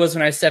not where I was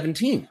when I was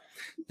 17.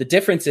 The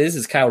difference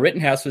is Kyle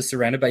Rittenhouse was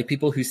surrounded by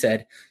people who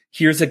said,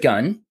 here's a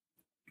gun.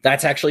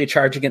 That's actually a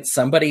charge against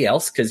somebody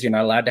else because you're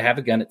not allowed to have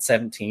a gun at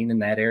 17 in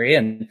that area.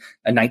 And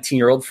a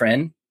 19-year-old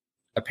friend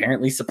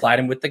apparently supplied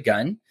him with the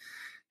gun.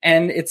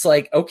 And it's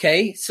like,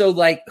 okay, so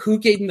like who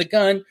gave him the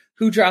gun?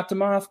 Who dropped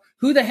him off?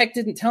 Who the heck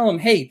didn't tell him,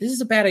 hey, this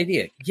is a bad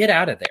idea. Get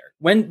out of there.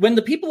 When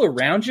the people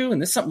around you,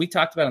 and this is something we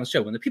talked about on the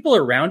show, when the people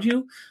around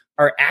you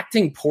are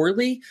acting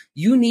poorly,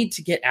 you need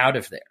to get out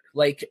of there.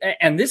 Like,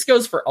 and this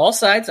goes for all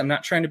sides. I'm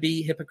not trying to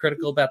be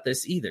hypocritical about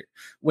this either.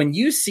 When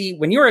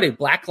you're at a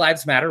Black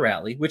Lives Matter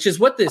rally, which is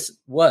what this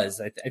was,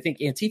 I think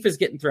Antifa's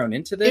getting thrown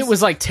into this. It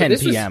was like 10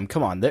 p.m.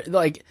 Come on.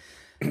 Like,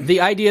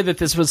 the idea that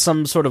this was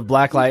some sort of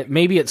Black Lives,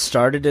 maybe it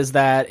started as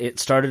that. It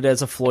started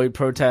as a Floyd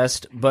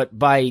protest, but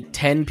by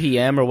 10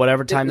 p.m. or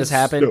whatever time this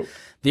happened,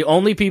 the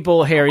only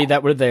people, Harry,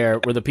 that were there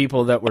were the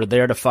people that were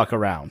there to fuck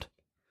around.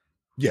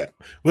 Yeah.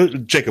 Well,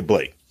 Jacob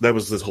Blake.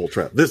 this whole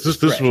trap. This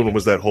Right. one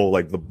was that whole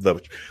like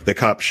the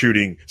cop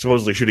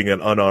supposedly shooting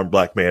an unarmed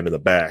black man in the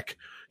back.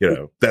 You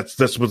know, that's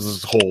what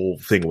this whole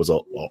thing was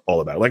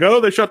all about. Like, oh,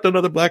 they shot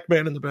another black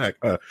man in the back.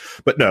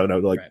 But no.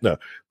 No.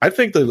 I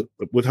think that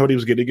what he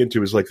was getting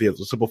into is like the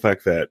simple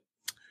fact that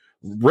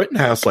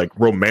Rittenhouse like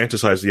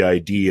romanticized the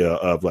idea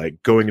of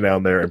like going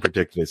down there and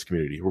protecting his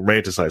community,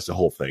 romanticized the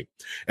whole thing.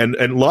 And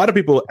a lot of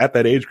people at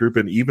that age group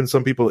and even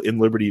some people in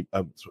Liberty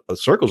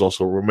circles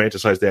also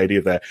romanticize the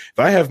idea that if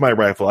I have my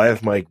rifle, I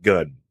have my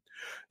gun,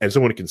 and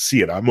someone can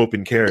see it, I'm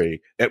open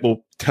carry, it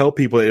will tell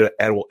people it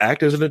will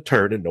act as a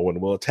deterrent and no one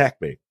will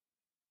attack me.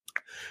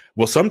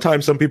 Well,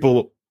 sometimes some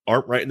people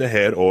aren't right in the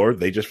head, or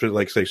they just feel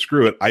like say,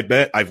 screw it. I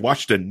bet I've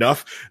watched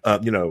enough,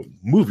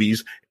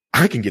 movies.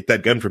 I can get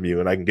that gun from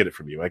you and I can get it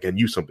from you. I can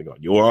use something on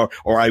you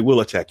or I will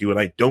attack you and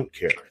I don't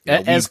care.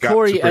 As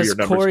Corey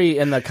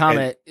in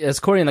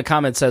the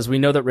comment says, we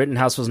know that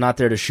Rittenhouse was not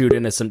there to shoot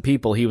innocent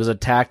people. He was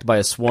attacked by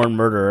a sworn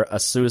murderer, a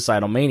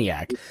suicidal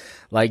maniac.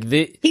 Like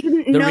he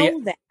didn't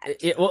know that.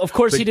 Well, of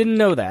course he didn't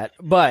know that,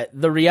 but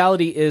the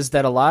reality is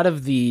that a lot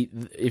of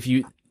if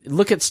you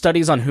look at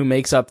studies on who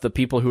makes up the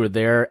people who are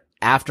there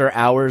after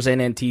hours in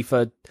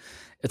Antifa,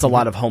 it's a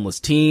lot of homeless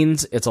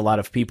teens. It's a lot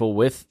of people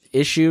with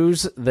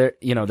issues. There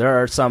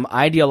are some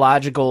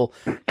ideological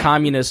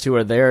communists who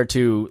are there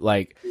to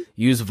like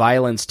use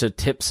violence to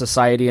tip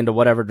society into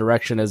whatever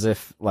direction, as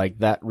if like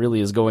that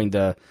really is going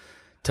to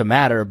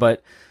matter.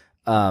 But,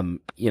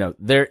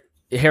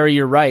 Harry,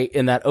 you're right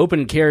in that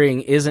open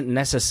carrying isn't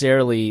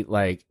necessarily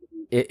like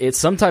it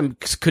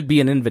sometimes could be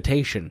an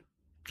invitation.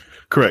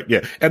 Correct.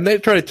 Yeah. And they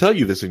try to tell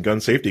you this in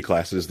gun safety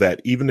classes that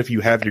even if you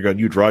have your gun,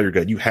 you draw your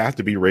gun, you have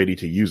to be ready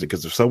to use it.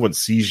 Because if someone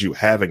sees you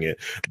having it,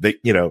 they,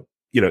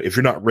 if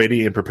you're not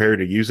ready and prepared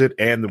to use it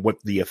and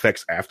what the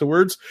effects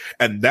afterwards.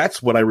 And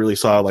that's what I really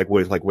saw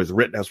with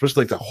Rittenhouse,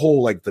 especially like the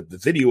whole, like the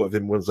video of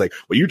him was like,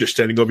 well, you're just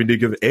standing over and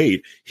didn't give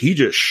aid. He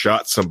just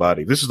shot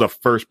somebody. This is the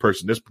first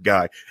person this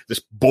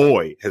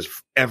boy has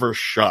ever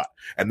shot,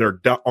 and they're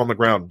on the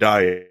ground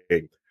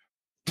dying.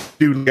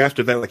 Dude,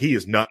 after that, like he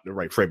is not in the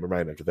right frame of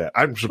mind after that.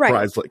 I'm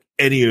surprised like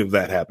any of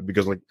that happened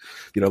because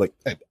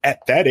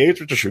at that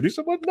age, just shooting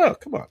someone? No,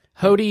 come on.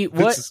 Hody,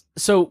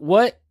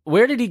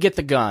 where did he get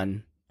the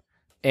gun?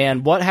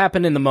 And what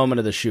happened in the moment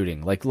of the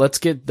shooting? Like, let's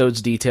get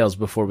those details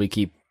before we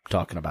keep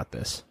talking about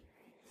this.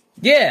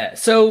 Yeah,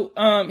 so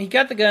he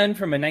got the gun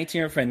from a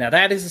 19-year-old friend. Now,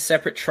 that is a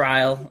separate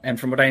trial, and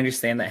from what I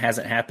understand, that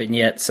hasn't happened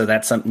yet, so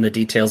that's something the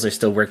details are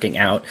still working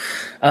out.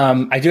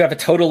 I do have a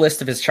total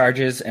list of his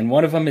charges, and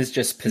one of them is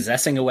just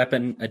possessing a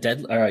weapon,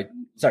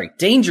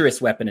 dangerous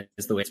weapon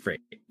is the way it's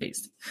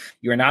phrased.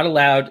 You are not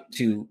allowed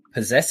to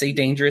possess a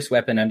dangerous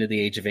weapon under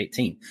the age of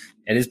 18.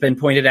 It has been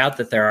pointed out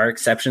that there are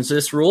exceptions to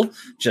this rule,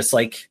 just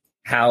like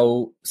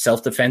how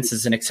self-defense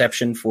is an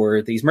exception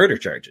for these murder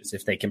charges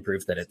if they can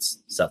prove that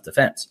it's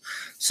self-defense.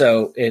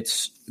 So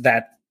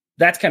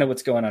that's kind of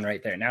what's going on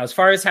right there. Now, as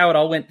far as how it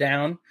all went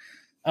down,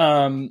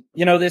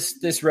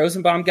 this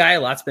Rosenbaum guy, a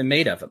lot's been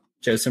made of him,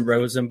 Joseph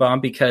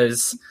Rosenbaum,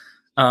 because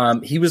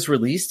he was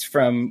released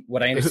from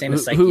what I understand.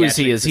 Who is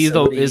he? Is he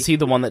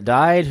the one that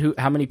died?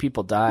 How many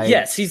people died?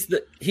 Yes, he's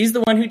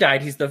the one who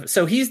died. He's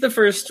the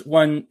first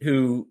one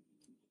who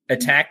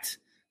attacked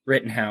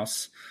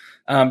Rittenhouse.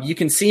 You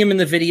can see him in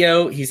the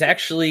video. He's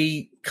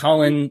actually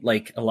calling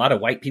like a lot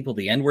of white people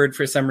the N-word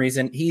for some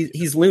reason.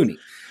 He's loony.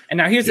 And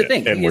now here's the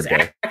thing. He is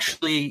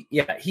actually,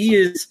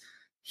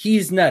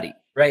 he's nutty,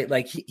 right?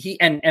 Like he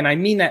and I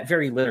mean that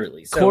very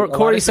literally. So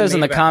Corey says in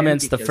the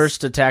comments, the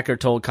first attacker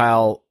told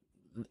Kyle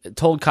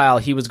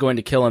he was going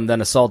to kill him, then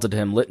assaulted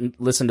him.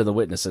 Listen to the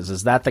witnesses.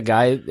 Is that the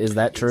guy? Is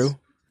that true?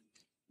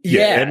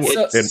 Yeah. And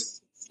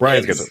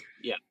Brian's got it.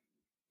 Yeah.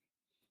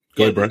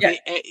 Go ahead, Brian. Yeah,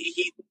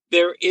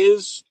 there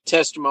is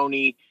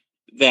testimony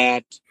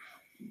that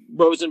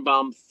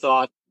Rosenbaum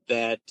thought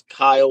that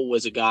Kyle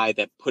was a guy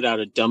that put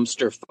out a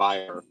dumpster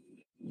fire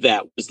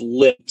that was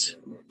lit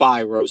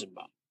by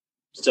Rosenbaum.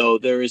 So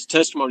there is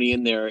testimony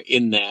in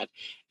that,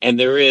 and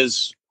there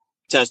is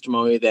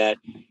testimony that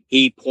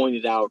he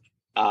pointed out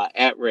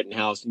at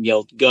Rittenhouse and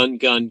yelled "gun,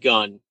 gun,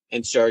 gun"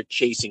 and started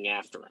chasing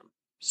after him.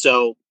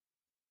 So,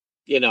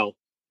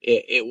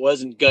 it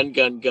wasn't gun,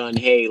 gun, gun.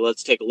 Hey,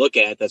 let's take a look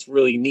at it. That's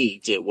really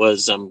neat. It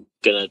was, I'm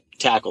going to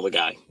tackle the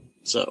guy.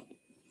 So.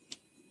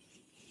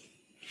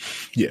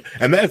 Yeah.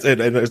 And it's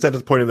at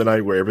the point of the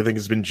night where everything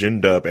has been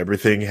ginned up.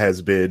 Everything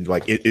has been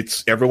like,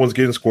 everyone's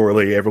getting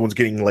squirrely. Everyone's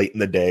getting late in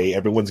the day.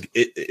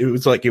 It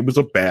was like, it was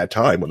a bad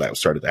time when that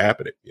started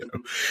happening,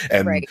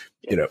 and, right.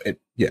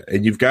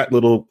 And you've got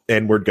little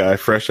N-word guy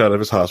fresh out of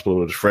his hospital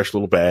with his fresh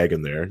little bag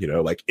in there,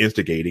 like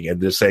instigating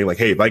and just saying like,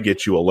 hey, if I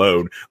get you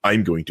alone,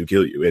 I'm going to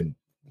kill you. And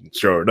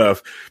sure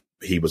enough,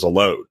 he was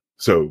alone.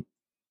 So,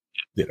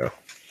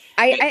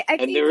 I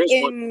think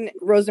in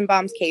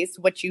Rosenbaum's case,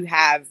 what you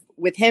have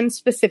with him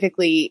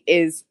specifically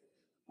is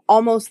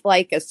almost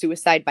like a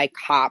suicide by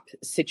cop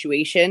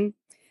situation.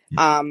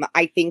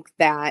 I think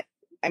that,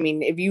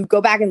 if you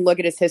go back and look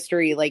at his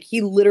history, like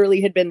he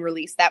literally had been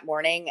released that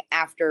morning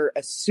after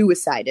a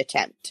suicide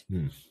attempt.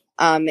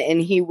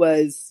 And he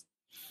was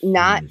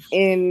not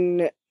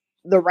in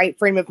the right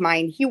frame of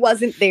mind. He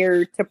wasn't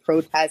there to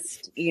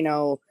protest,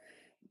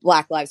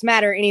 Black Lives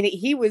Matter, anything.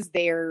 He was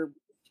there.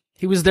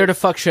 He was there to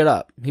fuck shit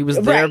up. He was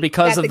there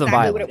because of the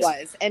violence. What it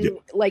was. And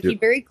he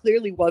very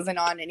clearly wasn't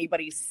on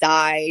anybody's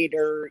side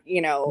or,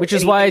 which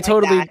is why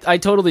I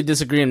totally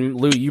disagree. And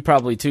Lou, you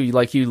probably too.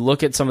 You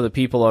look at some of the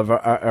people of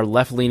our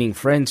left leaning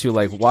friends who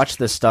watch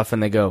this stuff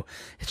and they go,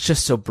 it's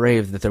just so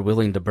brave that they're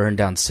willing to burn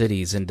down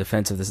cities in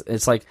defense of this.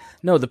 It's like,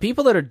 no, the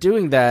people that are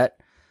doing that,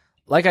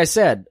 like I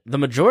said, the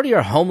majority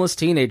are homeless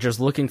teenagers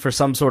looking for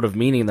some sort of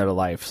meaning in their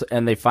life,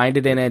 and they find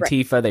it in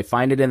Antifa, right. They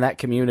find it in that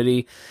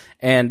community,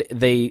 and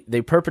they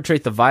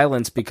perpetrate the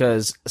violence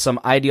because some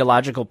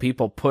ideological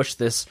people push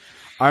this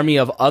army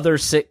of other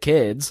sick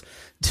kids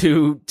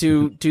to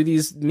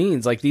these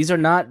means. These are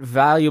not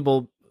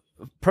valuable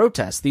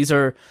protests. These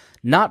are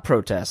not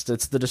protests.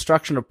 It's the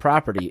destruction of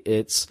property.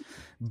 It's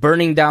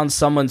burning down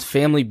someone's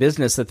family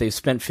business that they've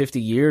spent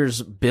 50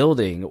 years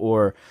building,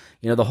 or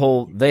the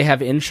whole they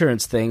have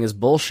insurance thing is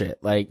bullshit.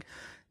 Right.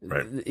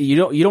 You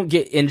don't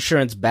get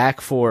insurance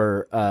back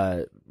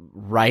for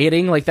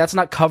rioting. That's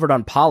not covered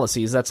on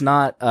policies. That's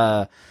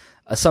not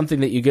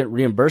something that you get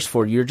reimbursed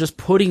for. You're just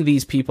putting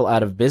these people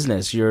out of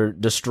business. You're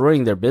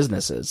destroying their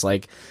businesses.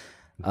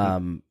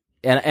 And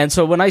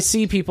so when I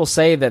see people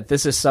say that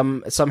this is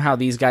somehow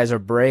these guys are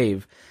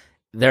brave,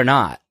 they're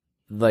not.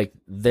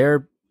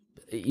 They're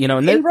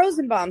in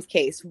Rosenbaum's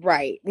case,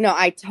 right? No,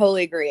 I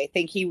totally agree. I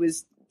think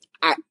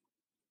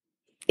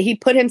he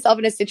put himself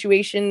in a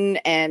situation,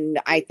 and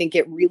I think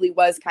it really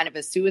was kind of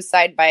a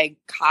suicide by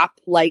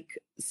cop-like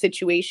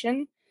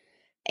situation.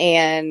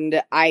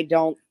 And I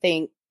don't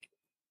think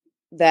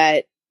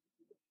that,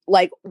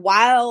 none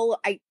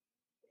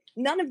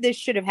of this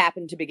should have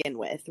happened to begin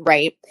with,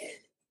 right?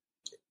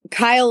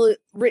 Kyle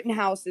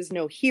Rittenhouse is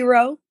no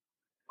hero.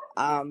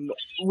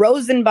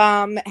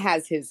 Rosenbaum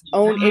has his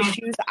own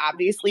issues.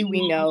 Obviously,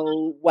 we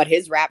know what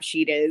his rap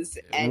sheet is.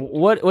 And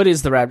what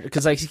is the rap?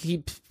 Because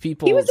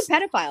people. He was a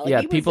pedophile.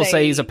 Yeah, people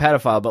say he's a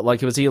pedophile, but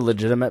was he a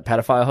legitimate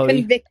pedophile? Hody?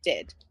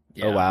 Convicted.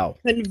 Yeah. Oh wow,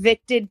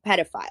 convicted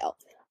pedophile.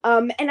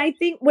 And I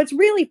think what's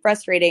really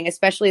frustrating,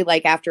 especially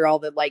after all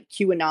the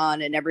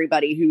QAnon and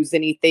everybody who's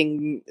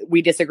anything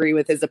we disagree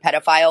with is a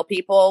pedophile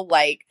people,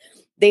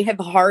 they have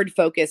hard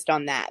focused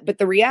on that. But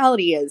the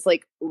reality is,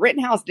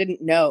 Rittenhouse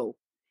didn't know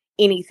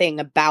anything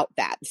about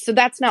that. So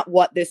that's not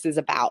what this is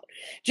about.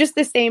 Just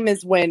the same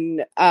as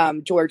when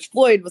George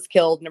Floyd was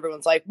killed and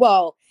everyone's like,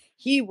 well,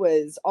 he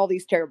was all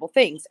these terrible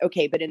things.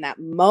 Okay, but in that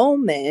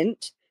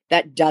moment,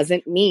 that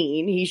doesn't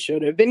mean he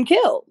should have been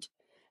killed.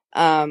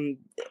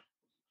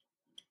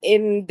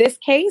 In this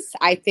case,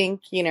 I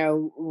think,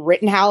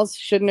 Rittenhouse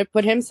shouldn't have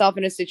put himself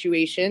in a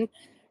situation.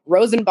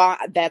 Rosenbaum,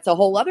 that's a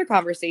whole other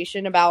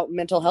conversation about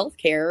mental health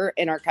care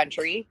in our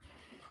country.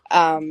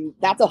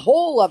 That's a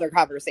whole other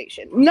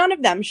conversation. None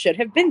of them should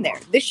have been there.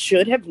 This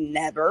should have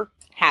never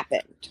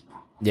happened.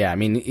 Yeah, I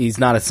mean, he's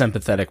not a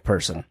sympathetic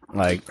person.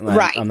 Right.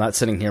 I'm not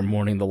sitting here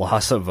mourning the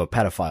loss of a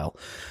pedophile.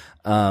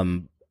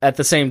 At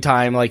the same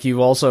time,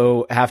 you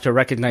also have to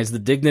recognize the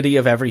dignity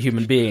of every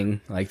human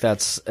being.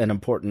 That's an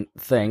important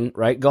thing,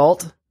 right,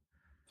 Galt?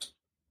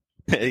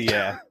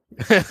 Yeah.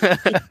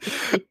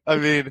 I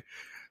mean,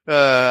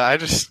 I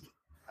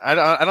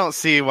don't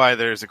see why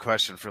there's a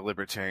question for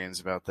libertarians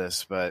about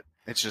this, but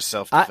it's just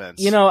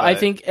self-defense. I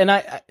think, and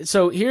I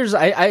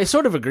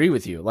sort of agree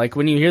with you.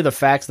 When you hear the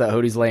facts that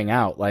Hody's laying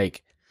out,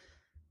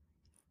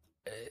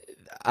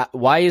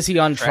 why is he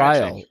on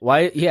trial?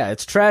 Why? Yeah,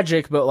 it's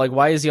tragic, but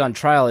why is he on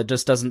trial? It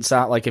just doesn't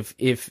sound like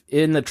if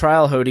in the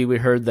trial, Hody, we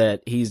heard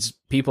that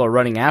people are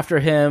running after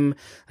him,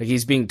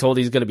 he's being told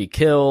he's going to be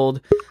killed.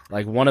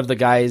 One of the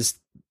guys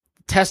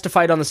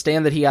testified on the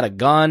stand that he had a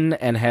gun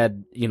and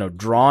had,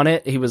 drawn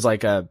it. He was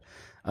a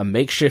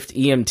makeshift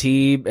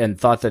EMT and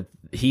thought that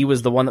he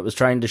was the one that was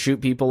trying to shoot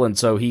people. And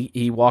so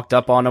he walked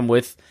up on him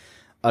with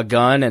a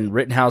gun, and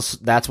Rittenhouse,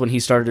 that's when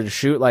he started to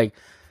shoot.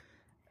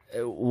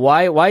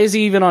 Why is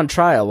he even on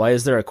trial? Why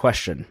is there a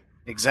question?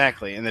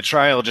 Exactly. And the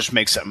trial just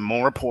makes it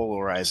more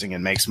polarizing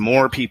and makes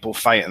more people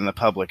fight in the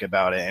public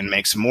about it and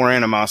makes more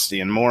animosity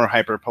and more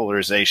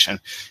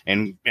hyperpolarization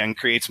and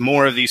creates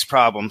more of these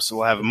problems. So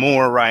we'll have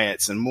more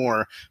riots and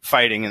more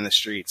fighting in the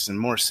streets and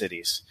more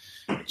cities.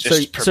 So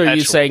are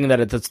you saying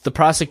that it's the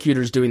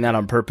prosecutors doing that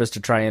on purpose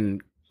to try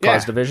and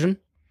cause division?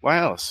 Why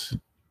else?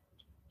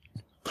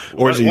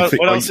 Or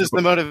what else is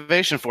the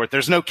motivation for it?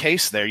 There's no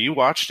case there. You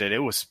watched it. It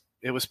was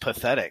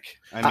pathetic.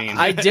 I mean,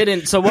 I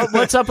didn't. So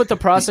what's up with the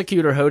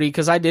prosecutor, Hody?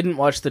 Because I didn't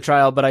watch the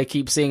trial, but I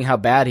keep seeing how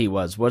bad he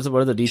was. What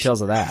are the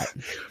details of that?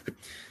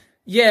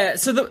 Yeah,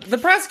 so the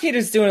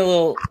prosecutor's doing a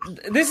little.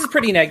 This is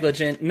pretty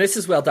negligent, and this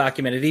is well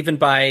documented, even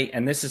by.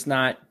 And this is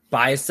not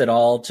biased at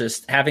all.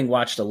 Just having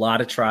watched a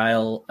lot of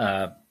trials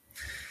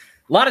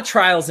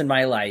in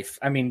my life.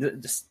 I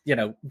mean, just,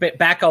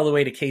 back all the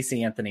way to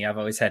Casey Anthony, I've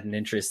always had an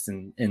interest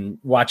in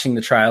watching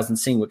the trials and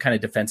seeing what kind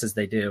of defenses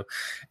they do.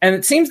 And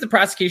it seems the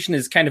prosecution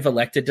is kind of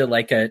elected to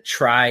a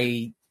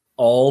try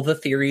all the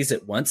theories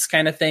at once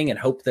kind of thing and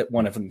hope that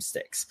one of them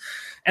sticks.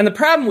 And the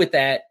problem with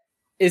that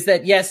is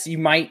that, yes, you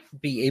might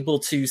be able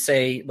to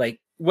say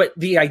what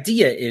the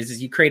idea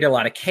is you create a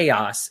lot of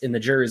chaos in the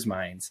jurors'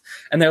 minds.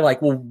 And they're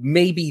like, well,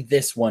 maybe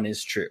this one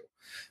is true.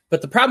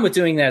 But the problem with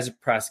doing that as a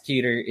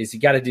prosecutor is you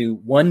got to do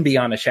one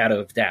beyond a shadow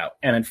of doubt.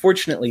 And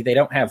unfortunately, they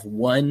don't have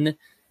one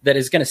that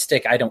is going to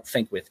stick, I don't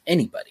think, with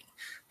anybody,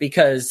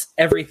 because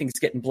everything's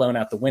getting blown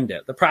out the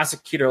window. The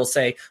prosecutor will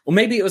say, well,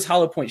 maybe it was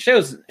hollow point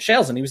shells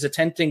and he was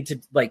attempting to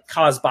like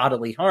cause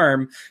bodily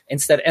harm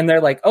instead. And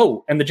they're like,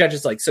 oh, and the judge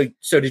is like, so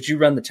did you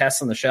run the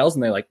tests on the shells?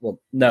 And they're like, well,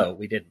 no,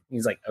 we didn't.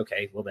 He's like,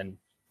 okay, well then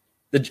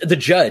the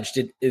judge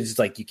is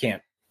like, you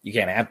can't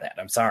have that.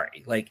 I'm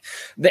sorry. Like,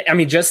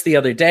 just the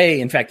other day,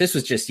 in fact, this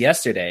was just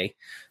yesterday.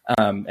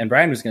 And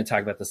Brian was going to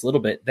talk about this a little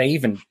bit.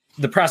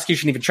 The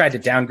prosecution even tried to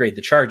downgrade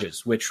the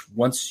charges, which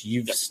once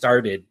you've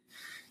started,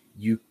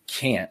 you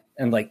can't.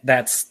 And like,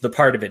 that's the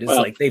part of it is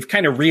like, they've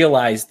kind of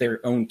realized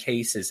their own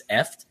case is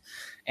effed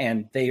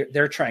and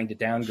they're trying to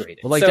downgrade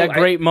it. Well, like that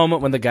great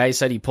moment when the guy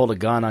said he pulled a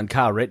gun on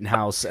Kyle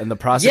Rittenhouse and the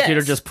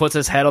prosecutor just puts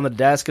his head on the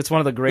desk. It's one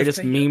of the greatest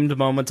memed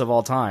moments of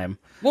all time.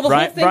 Well, the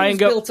whole thing was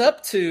built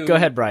up to... Go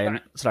ahead, Brian.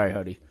 Sorry,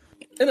 Hody.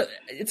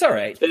 It's all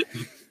right.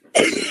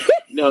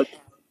 No,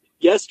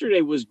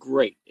 yesterday was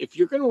great. If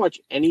you're going to watch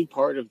any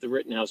part of the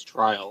Rittenhouse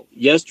trial,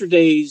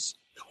 yesterday's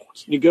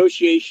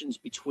negotiations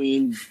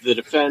between the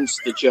defense,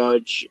 the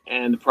judge,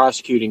 and the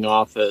prosecuting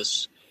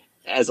office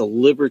as a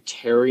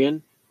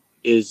libertarian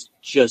is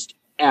just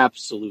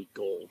absolute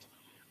gold.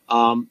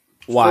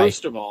 Why?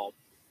 First of all,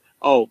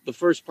 the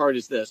first part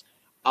is this.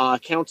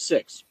 Count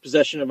 6,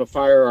 possession of a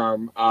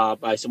firearm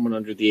by someone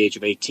under the age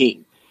of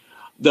 18.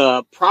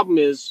 The problem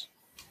is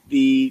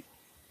the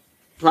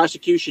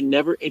prosecution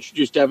never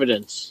introduced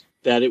evidence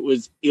that it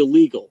was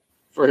illegal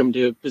for him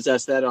to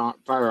possess that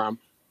firearm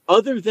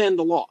other than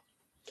the law.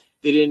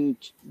 They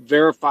didn't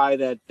verify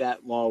that that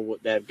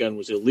gun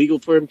was illegal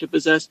for him to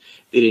possess.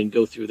 They didn't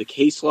go through the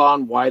case law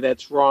on why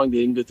that's wrong.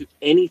 They didn't go through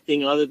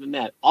anything other than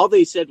that. All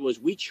they said was,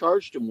 we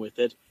charged him with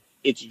it.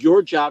 It's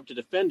your job to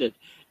defend it.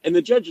 And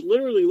the judge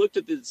literally looked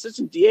at the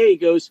assistant DA and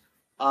goes,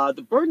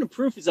 the burden of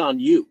proof is on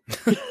you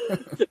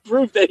to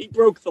prove that he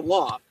broke the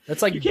law.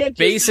 That's like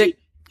basic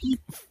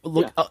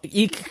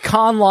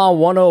Econ Law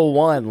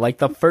 101, like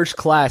the first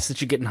class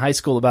that you get in high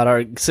school about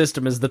our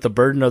system is that the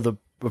burden of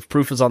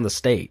proof is on the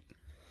state.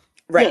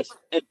 Right.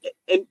 Yes.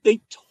 And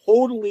they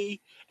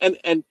totally and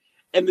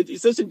the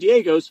assistant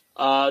DA goes,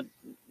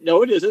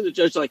 no, it isn't. The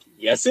judge's like,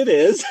 yes, it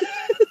is.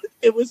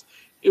 It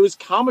was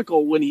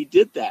comical when he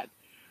did that.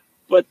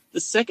 But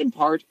the second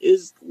part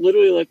is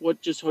literally like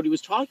what just Hody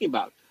was talking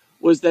about,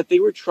 was that they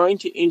were trying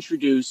to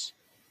introduce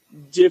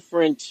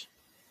different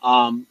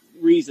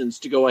reasons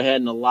to go ahead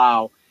and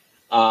allow,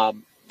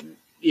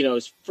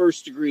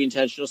 first degree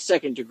intentional,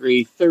 second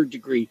degree, third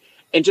degree,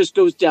 and just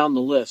goes down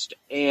the list.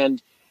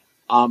 And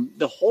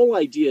the whole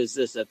idea is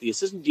this, that the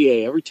assistant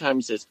DA every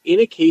time says, in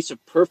a case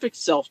of perfect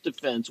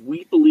self-defense,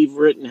 we believe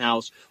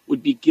Rittenhouse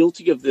would be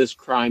guilty of this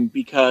crime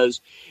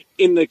because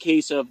in the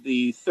case of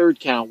the third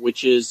count,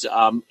 which is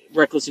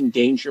reckless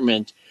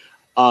endangerment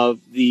of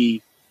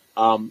the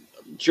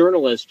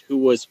journalist who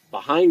was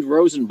behind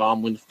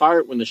Rosenbaum when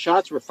the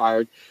shots were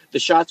fired, the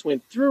shots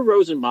went through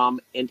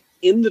Rosenbaum and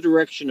in the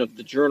direction of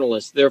the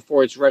journalist.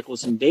 Therefore, it's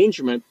reckless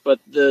endangerment, but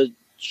the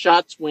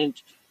shots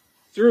went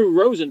through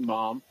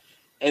Rosenbaum.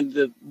 And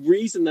the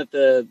reason that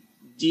the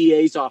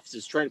DA's office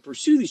is trying to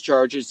pursue these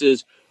charges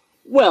is,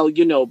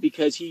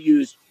 because he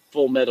used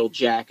full metal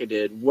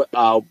jacketed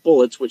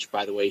bullets, which,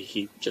 by the way,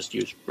 he just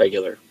used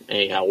regular.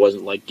 Anyhow, it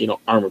wasn't like,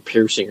 armor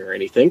piercing or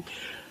anything.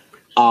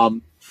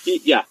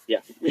 Yeah.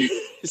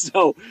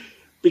 So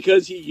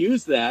because he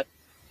used that,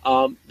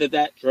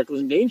 that's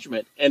reckless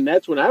endangerment. And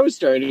that's when I was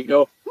starting to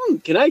go,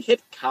 can I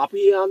hit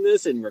copy on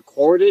this and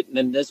record it? And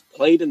then this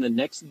played in the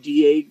next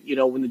DA,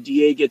 when the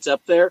DA gets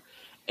up there.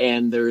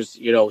 And there's,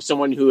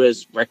 someone who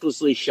has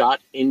recklessly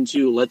shot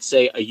into, let's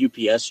say, a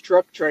UPS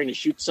truck trying to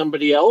shoot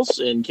somebody else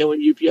and kill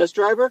a UPS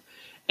driver.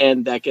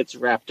 And that gets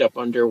wrapped up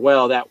under,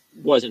 well, that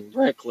wasn't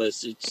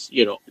reckless. It's,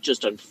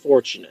 just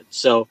unfortunate.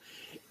 So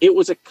it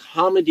was a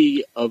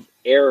comedy of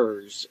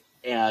errors,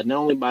 not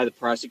only by the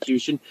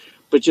prosecution,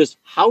 but just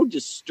how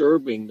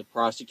disturbing the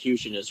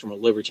prosecution is from a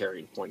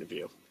libertarian point of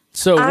view.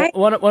 So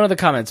one of the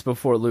comments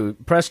before Lou,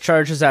 pressed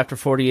charges after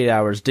 48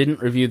 hours, didn't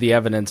review the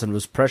evidence, and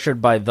was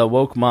pressured by the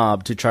woke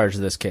mob to charge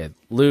this kid.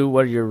 Lou,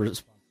 what are your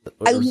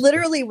I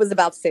literally was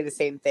about to say the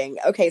same thing.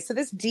 Okay, so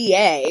this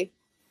DA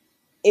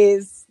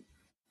is,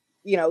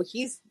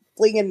 he's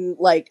flinging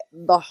like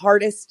the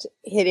hardest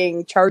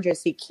hitting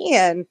charges he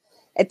can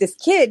at this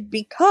kid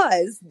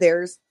because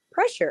there's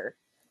pressure.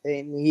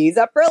 And he's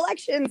up for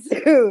election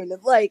soon.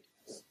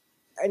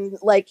 And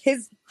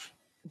his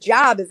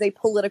job is a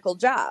political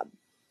job.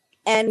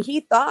 And he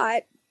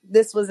thought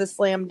this was a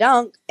slam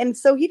dunk, and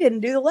so he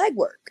didn't do the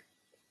legwork.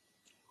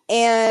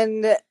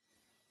 And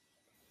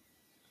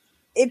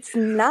it's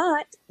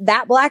not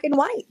that black and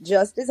white,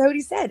 just as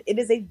Hody said. It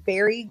is a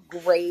very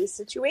gray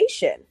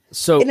situation.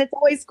 And it's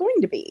always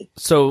going to be.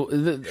 So,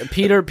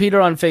 Peter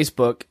on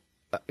Facebook,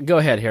 go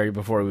ahead, Harry,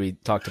 before we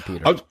talk to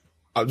Peter.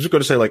 I was just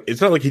going to say,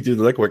 it's not like he did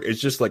the legwork. It's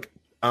just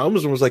I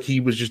almost was like he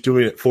was just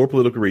doing it for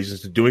political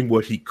reasons, to doing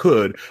what he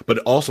could, but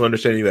also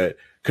understanding that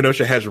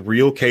Kenosha has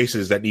real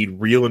cases that need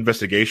real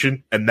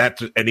investigation, and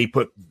he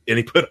put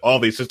all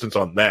the assistance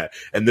on that.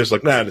 And there's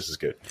like, nah, this is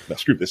good. No,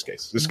 screw this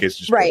case. This case is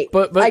just right.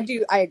 Good. But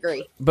I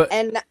agree.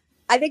 And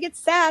I think it's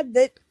sad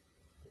that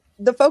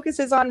the focus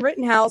is on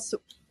Rittenhouse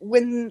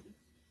when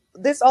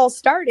this all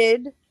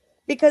started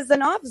because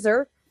an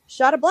officer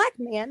shot a black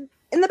man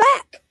in the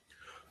back.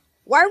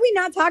 Why are we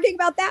not talking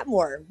about that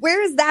more?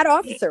 Where is that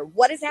officer?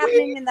 What is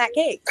happening in that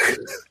case?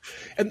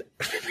 And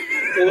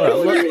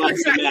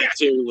that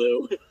too,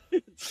 Lou.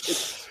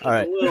 All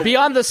right.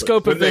 Beyond the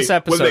scope of this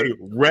episode, when they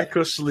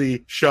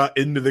recklessly shot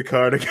into the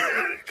car to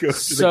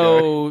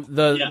go to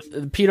the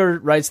guy. Peter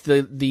writes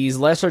these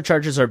lesser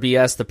charges are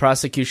BS. The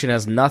prosecution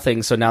has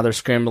nothing, so now they're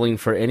scrambling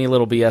for any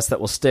little BS that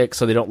will stick,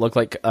 so they don't look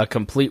like a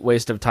complete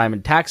waste of time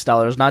and tax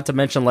dollars. Not to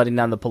mention letting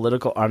down the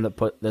political arm that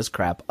put this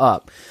crap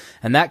up,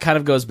 and that kind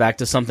of goes back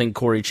to something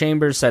Corey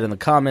Chambers said in the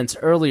comments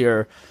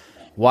earlier.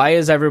 Why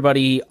is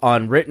everybody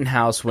on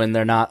Rittenhouse when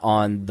they're not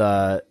on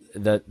the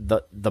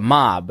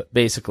mob,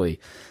 basically?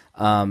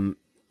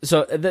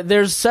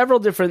 There's several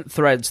different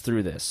threads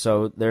through this.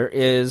 So there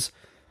is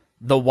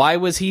the why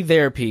was he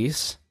there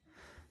piece,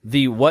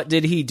 the what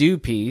did he do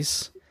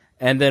piece,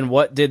 and then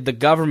what did the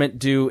government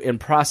do in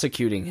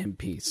prosecuting him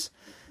piece.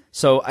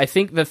 So I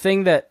think the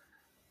thing that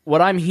what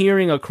I'm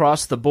hearing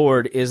across the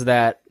board is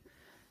that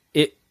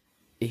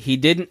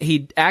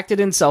he acted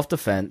in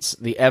self-defense.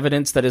 The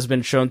evidence that has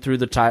been shown through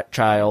the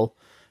trial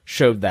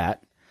showed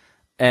that.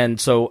 And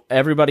so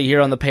everybody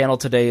here on the panel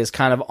today is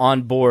kind of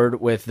on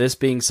board with this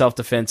being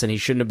self-defense and he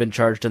shouldn't have been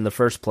charged in the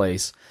first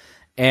place,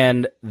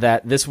 and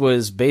that this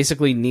was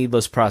basically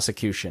needless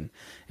prosecution.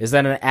 Is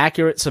that an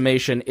accurate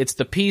summation? It's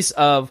the piece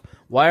of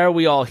why are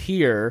we all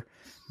here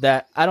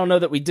that I don't know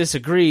that we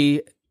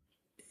disagree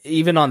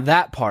even on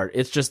that part.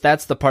 It's just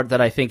that's the part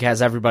that I think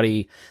has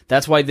everybody.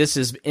 That's why this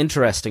is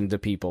interesting to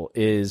people,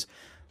 is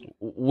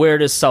where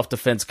does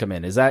self-defense come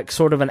in? Is that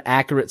sort of an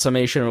accurate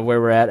summation of where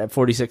we're at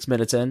 46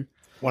 minutes in?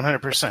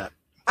 100%.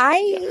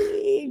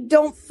 I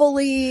don't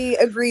fully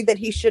agree that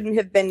he shouldn't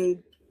have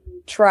been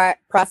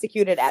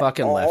prosecuted at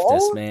fucking all.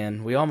 Leftist,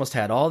 man. We almost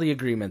had all the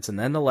agreements, and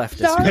then the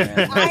leftist,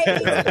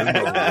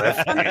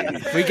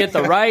 man. We get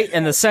the right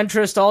and the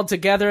centrist all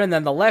together, and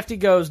then the lefty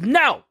goes,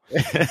 no!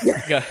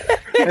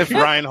 If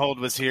Reinhold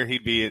was here,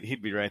 he'd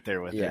be right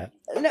there with you.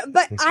 No,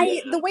 but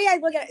the way I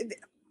look at it,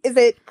 is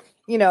it,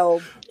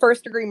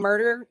 first degree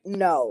murder?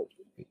 No.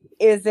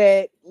 Is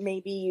it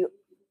maybe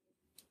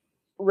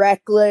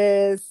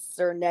reckless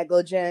or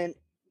negligent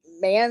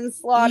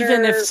manslaughter?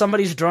 Even if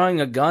somebody's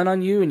drawing a gun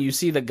on you and you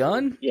see the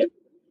gun? Yeah,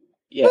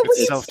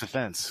 it's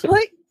self-defense.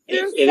 Put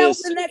yourself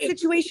in that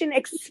situation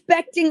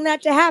expecting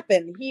that to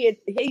happen.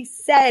 He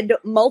said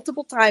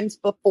multiple times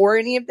before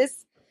any of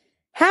this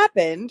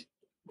happened,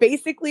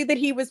 basically that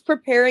he was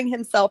preparing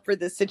himself for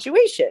this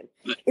situation.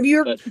 If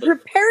you're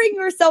preparing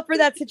yourself for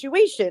that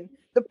situation,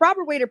 the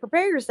proper way to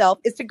prepare yourself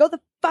is to go the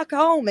fuck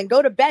home and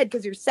go to bed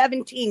because you're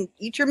 17.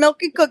 Eat your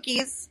milk and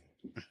cookies.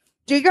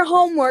 Do your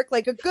homework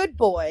like a good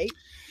boy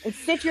and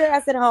sit your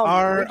ass at home.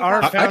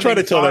 I try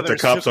to tell that to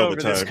cops all the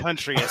time. This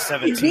country at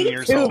 17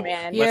 years old.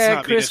 Man.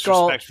 Yeah, Chris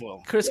Galt.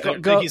 Chris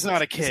he's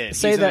not a kid.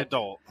 He's an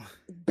adult.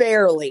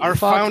 Barely. Our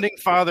founding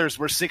fathers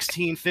were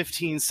 16,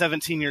 15,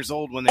 17 years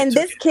old when they and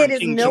took this kid is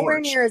King nowhere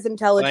George. near as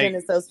intelligent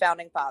as those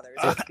founding fathers.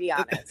 Let's be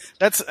honest.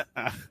 That's.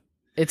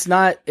 It's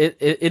not. It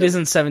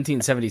isn't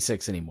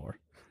 1776 anymore.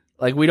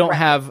 Like we don't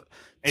have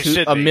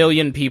a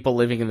million people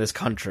living in this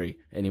country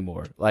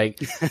anymore. Like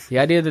the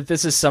idea that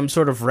this is some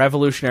sort of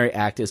revolutionary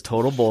act is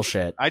total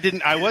bullshit. I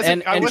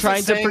wasn't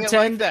trying to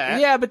pretend like that.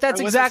 Yeah, but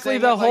that's exactly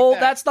the whole.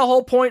 That's the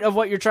whole point of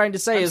what you're trying to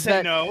say is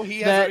that no,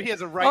 he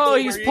has a right. Oh,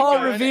 to he's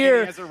Paul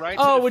Revere.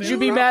 Oh, would you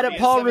be mad at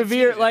Paul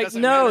Revere? Like,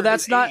 no,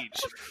 that's not.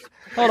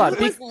 Hold on.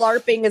 He was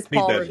LARPing as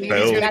Paul Revere.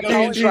 He's going to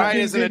go and try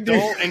as an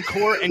adult in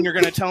court, and you're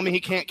going to tell me he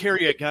can't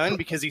carry a gun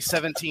because he's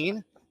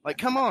 17? Like,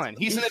 come on.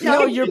 He's an adult.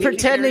 No, you're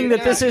pretending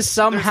that this is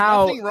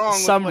somehow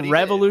some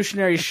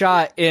revolutionary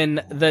shot in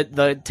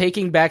the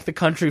taking back the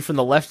country from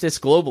the leftist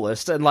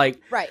globalists. And,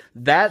 like,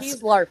 that's...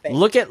 He's LARPing.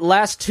 Look at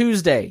last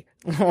Tuesday.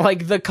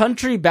 Like, the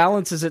country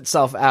balances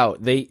itself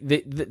out.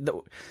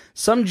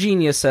 Some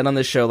genius said on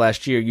this show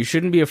last year, you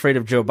shouldn't be afraid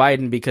of Joe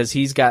Biden because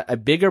he's got a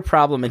bigger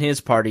problem in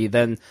his party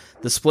than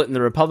the split in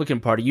the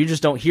Republican Party. You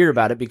just don't hear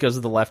about it because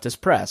of the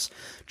leftist press.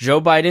 Joe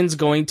Biden's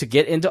going to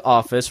get into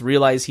office,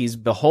 realize he's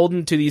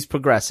beholden to these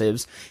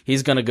progressives,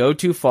 he's going to go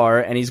too far,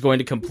 and he's going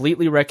to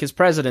completely wreck his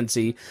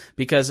presidency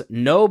because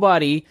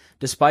nobody,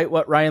 despite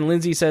what Ryan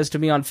Lindsay says to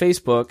me on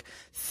Facebook,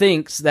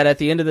 thinks that at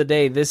the end of the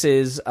day, this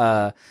is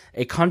a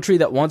country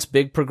that wants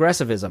big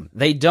progressivism.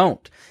 They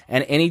don't.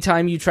 And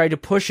anytime you try to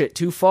push it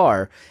too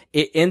far,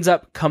 it ends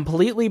up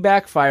completely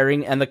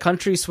backfiring and the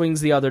country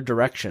swings the other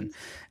direction.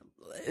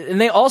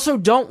 And they also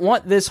don't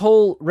want this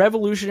whole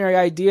revolutionary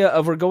idea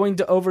of we're going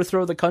to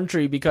overthrow the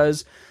country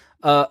because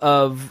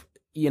of,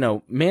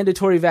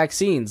 mandatory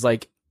vaccines.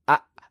 Like,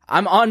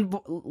 I'm on,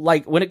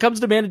 like, when it comes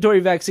to mandatory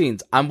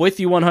vaccines, I'm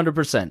with you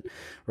 100%,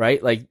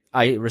 right? Like,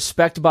 I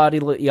respect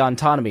bodily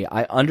autonomy.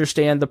 I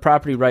understand the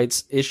property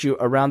rights issue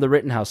around the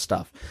Rittenhouse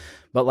stuff.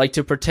 But, like,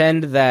 to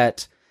pretend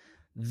that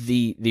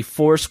the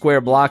 4 square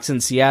blocks in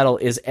Seattle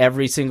is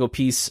every single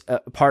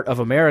part of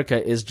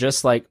America is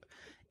just like,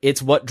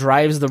 it's what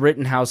drives the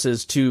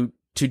Rittenhouses to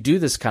do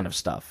this kind of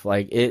stuff.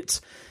 Like,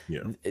 it's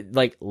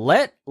like,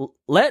 let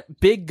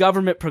big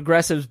government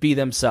progressives be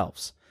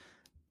themselves.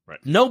 Right.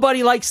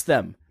 Nobody likes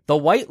them. The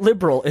white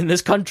liberal in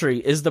this country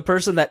is the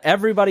person that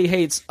everybody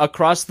hates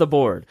across the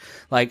board.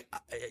 Like,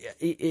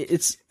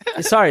 it's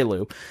sorry,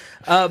 Lou,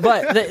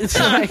 but it's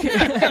like, no,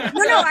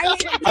 I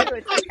hate it too.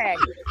 It's okay.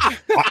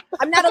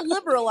 I'm not a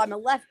liberal. I'm a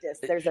leftist.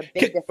 There's a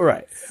big difference.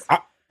 Right.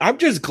 I'm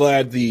just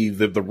glad the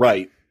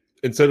right,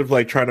 instead of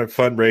like trying to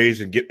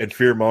fundraise and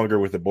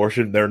fearmonger with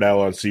abortion, they're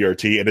now on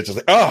CRT, and it's just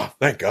like, oh,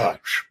 thank God,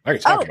 I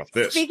can talk about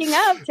this. Speaking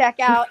of,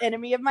 check out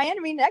Enemy of My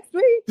Enemy next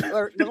week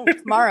or no,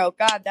 tomorrow.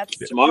 God, that's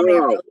Tomorrow.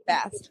 really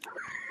fast.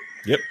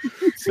 Yep.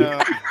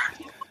 So,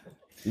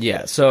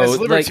 yeah. So as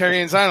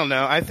libertarians, I don't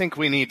know. I think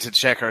we need to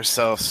check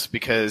ourselves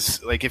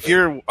because, like, if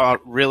you're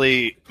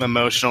really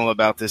emotional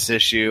about this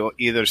issue,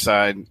 either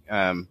side,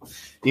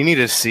 you need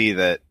to see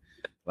that,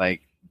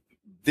 like,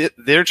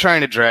 they're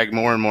trying to drag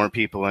more and more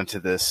people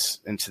into these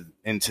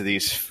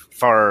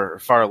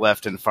far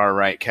left and far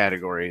right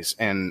categories,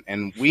 and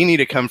we need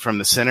to come from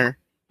the center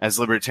as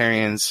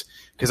libertarians,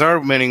 because our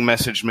winning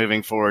message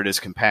moving forward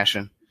is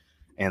compassion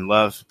and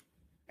love,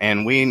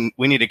 and we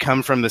need to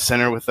come from the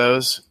center with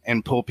those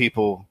and pull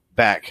people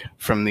back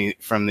from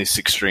these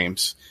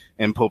extremes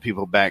and pull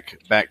people back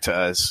to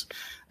us.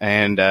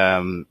 And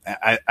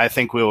I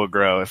think we will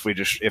grow if we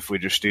just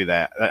do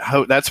that.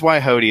 That's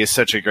why Hody is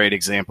such a great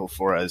example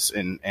for us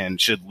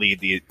and should lead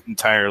the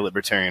entire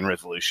libertarian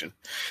revolution.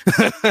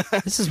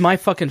 This is my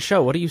fucking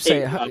show. What do you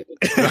say?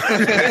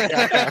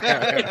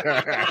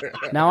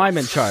 Now I'm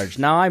in charge.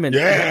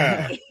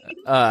 Yeah.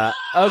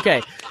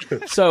 Okay.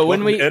 So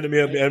when we Enemy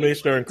of the Enemy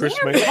starring Chris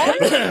Spangle.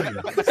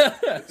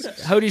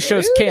 Hody's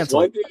show's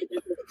canceled.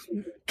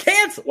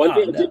 Cancel. One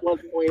thing I did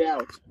want to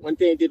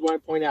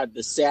point out,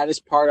 the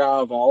saddest part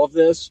of all of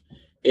this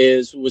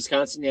is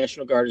Wisconsin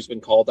National Guard has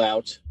been called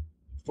out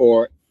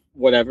for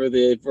whatever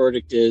the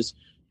verdict is.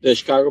 The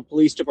Chicago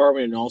Police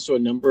Department and also a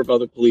number of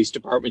other police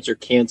departments are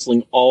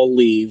canceling all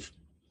leave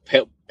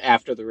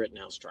after the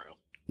Rittenhouse trial.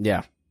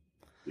 Yeah.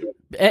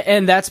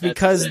 And that's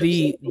because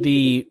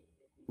the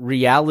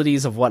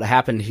realities of what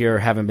happened here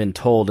haven't been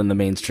told in the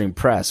mainstream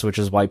press, which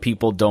is why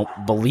people don't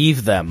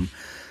believe them.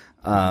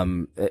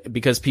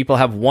 Because people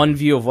have one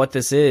view of what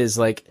this is.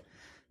 Like,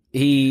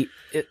 one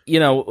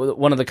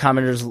of the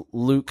commenters,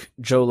 Luke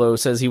Jolo,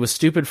 says he was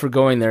stupid for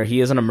going there. He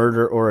isn't a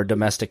murderer or a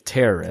domestic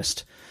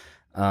terrorist.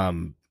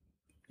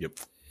 Yep.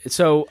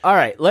 So, all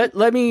right,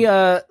 let me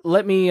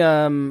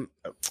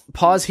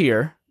pause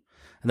here,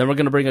 and then we're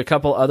going to bring a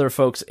couple other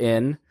folks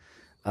in.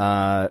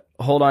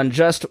 Hold on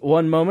just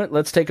one moment.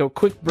 Let's take a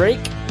quick break,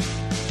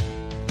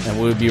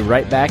 and we'll be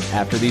right back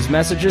after these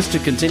messages to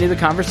continue the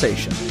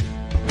conversation.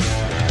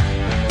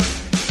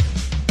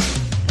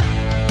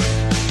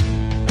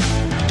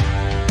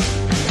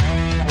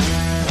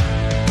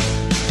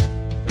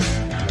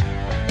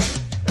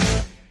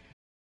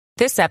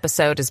 This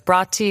episode is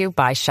brought to you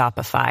by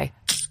Shopify.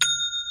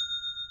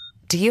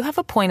 Do you have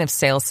a point of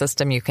sale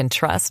system you can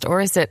trust, or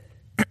is it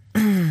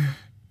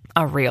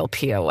a real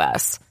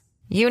POS?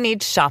 You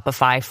need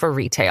Shopify for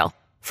retail.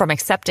 From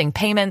accepting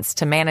payments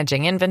to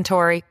managing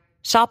inventory,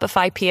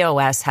 Shopify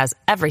POS has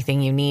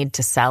everything you need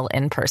to sell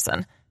in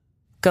person.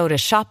 Go to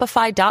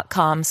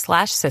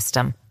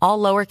shopify.com/system, all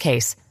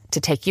lowercase, to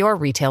take your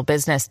retail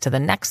business to the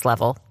next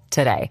level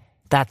today.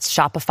 That's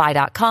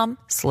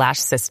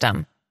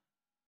shopify.com/system.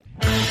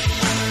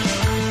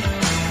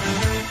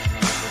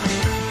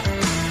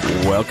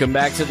 Welcome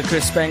back to the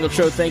Chris Spangle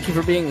Show. Thank you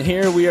for being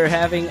here. We are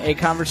having a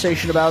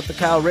conversation about the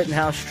Kyle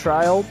Rittenhouse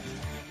trial,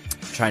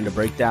 trying to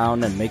break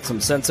down and make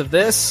some sense of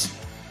this.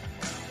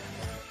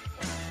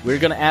 We're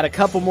going to add a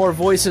couple more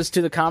voices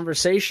to the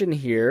conversation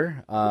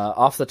here.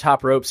 Off the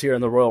top ropes here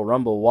in the Royal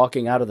Rumble,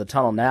 walking out of the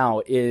tunnel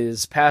now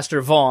is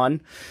Pastor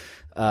Vaughn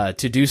to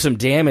do some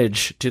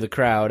damage to the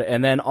crowd.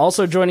 And then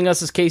also joining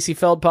us is Casey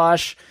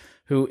Feldposh,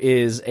 who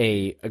is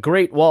a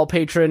great wall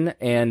patron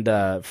and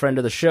friend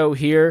of the show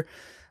here.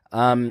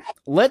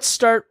 Let's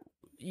start.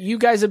 You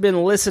guys have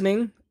been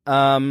listening.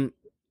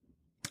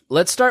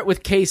 Let's start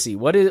with Casey.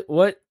 What do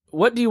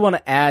you want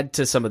to add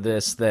to some of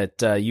this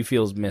that you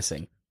feel is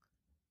missing?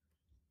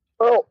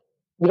 Well,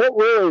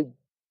 you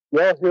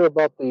all hear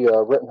about the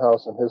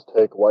Rittenhouse and his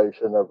take, why he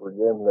should never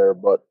get in there,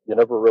 but you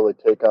never really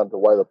take on to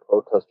why the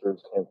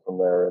protesters came from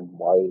there and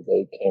why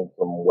they came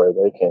from where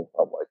they came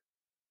from. Like,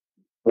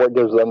 what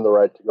gives them the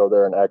right to go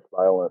there and act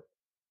violent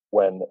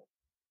when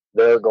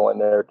they're going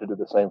there to do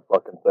the same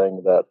fucking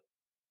thing that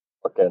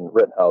fucking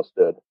Rittenhouse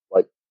did?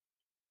 Like,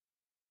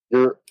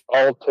 you're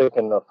all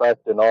taking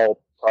effect and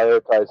all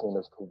prioritizing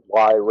as to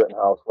why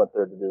Rittenhouse went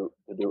there to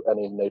do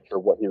any nature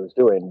of what he was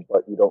doing,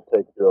 but you don't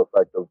take into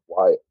effect of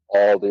why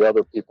all the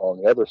other people on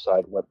the other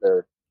side went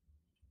there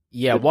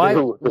Yeah, to why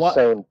do the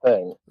same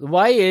thing?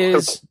 Why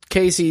is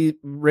Casey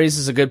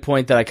raises a good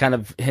point that I kind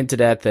of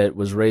hinted at that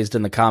was raised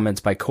in the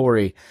comments by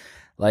Corey.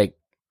 Like,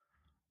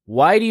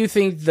 why do you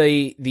think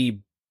the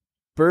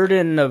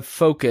burden of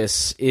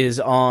focus is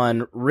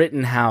on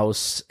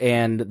Rittenhouse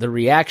and the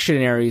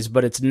reactionaries,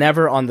 but it's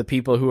never on the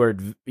people who are,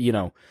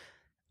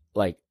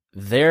 like,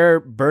 they're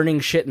burning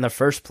shit in the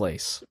first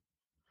place?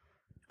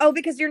 Oh,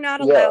 because you're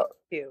not allowed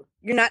to.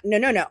 You're not.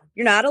 No.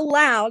 You're not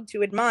allowed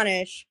to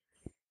admonish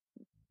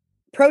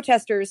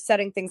protesters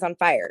setting things on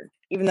fire,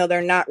 even though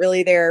they're not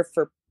really there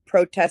for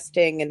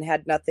protesting and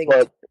had nothing.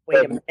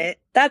 Wait a minute,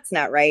 that's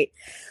not right.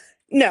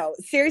 No,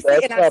 seriously,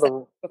 and I've said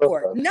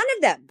before, none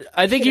of them.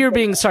 I think you're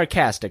being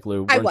sarcastic,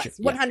 Lou. I was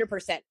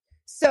 100%.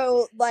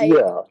 So,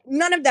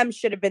 none of them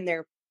should have been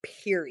there.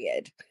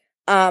 Period.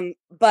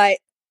 But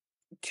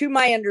to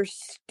my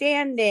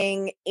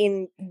understanding,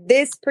 in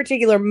this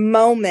particular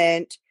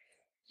moment,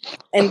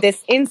 in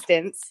this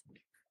instance,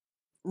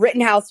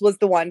 Rittenhouse was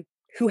the one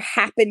who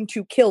happened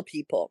to kill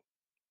people.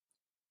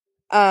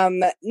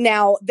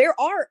 Now there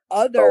are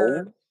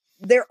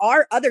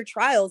other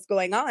trials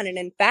going on, and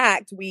in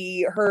fact,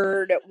 we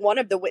heard one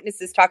of the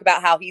witnesses talk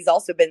about how he's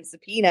also been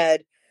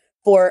subpoenaed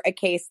for a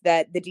case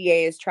that the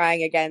DA is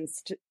trying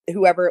against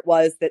whoever it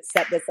was that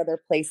set this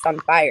other place on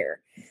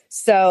fire.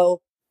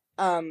 So,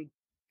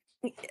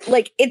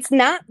 it's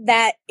not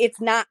that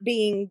it's not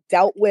being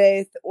dealt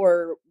with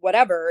or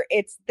whatever.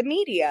 It's the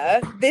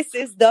media. This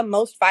is the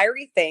most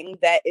fiery thing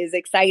that is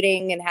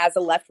exciting and has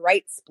a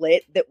left-right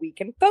split that we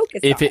can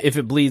focus on. If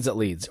it bleeds, it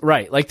leads.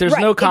 Right. Like, there's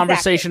no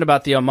conversation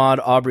about the Ahmaud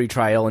Arbery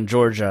trial in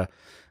Georgia,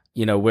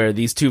 where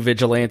these two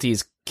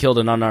vigilantes killed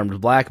an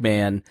unarmed black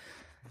man.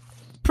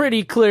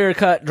 Pretty clear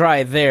cut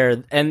dry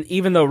there. And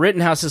even though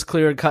Rittenhouse is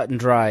clear cut and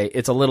dry,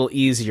 it's a little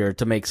easier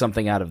to make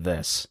something out of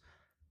this.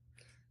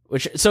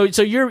 So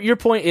your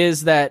point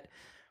is that,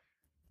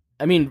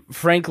 I mean,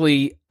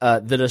 frankly, the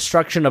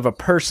destruction of a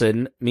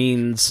person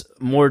means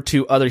more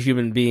to other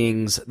human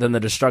beings than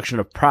the destruction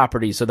of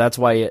property. So that's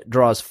why it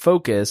draws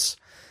focus.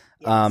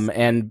 Yes.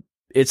 And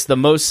it's the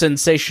most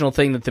sensational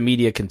thing that the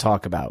media can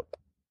talk about.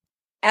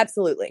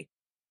 Absolutely.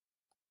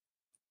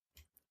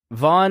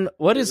 Vaughn,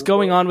 what is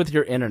going on with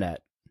your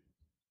internet?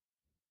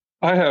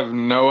 I have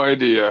no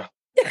idea.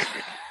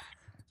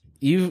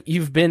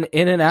 You've been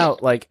in and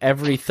out like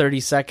every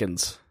 30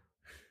 seconds.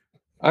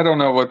 I don't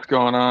know what's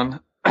going on.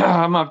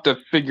 I'm going to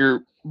have to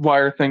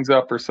wire things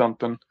up or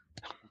something.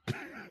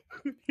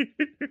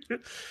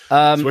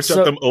 Switch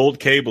up them old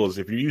cables.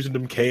 If you're using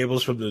them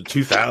cables from the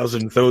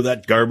 2000, throw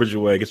that garbage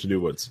away. Get some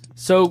new ones.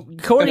 So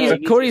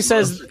Corey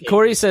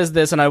says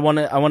this, and I want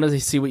to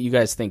see what you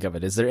guys think of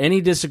it. Is there any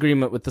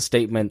disagreement with the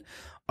statement?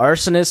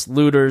 Arsonists,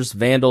 looters,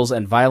 vandals,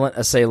 and violent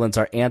assailants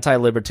are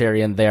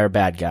anti-libertarian. They are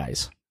bad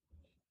guys.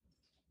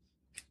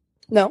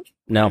 No.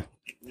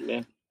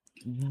 Yeah.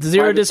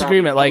 Zero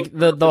disagreement. Like,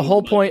 the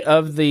whole point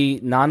of the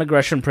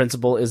non-aggression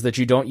principle is that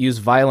you don't use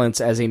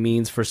violence as a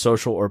means for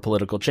social or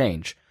political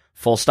change.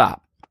 Full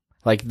stop.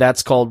 Like,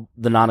 that's called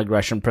the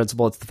non-aggression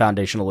principle. It's the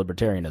foundation of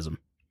libertarianism.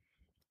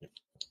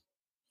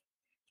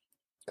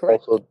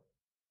 Correct. Also,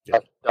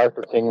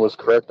 Dr. King was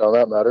correct on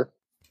that matter.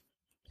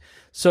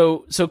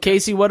 So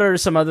Casey, what are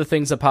some other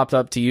things that popped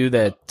up to you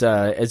that,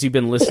 as you've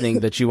been listening,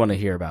 that you want to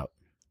hear about?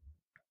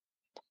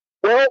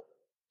 Well,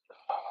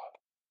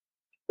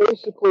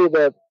 basically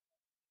that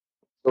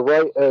the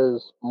right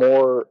is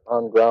more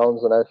on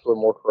grounds and actually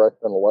more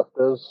correct than the left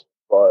is,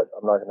 but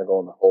I'm not going to go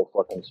in the whole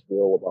fucking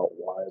spiel about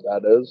why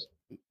that is,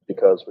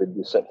 because we'd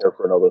be sitting here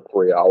for another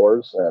 3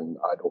 hours, and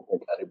I don't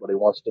think anybody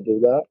wants to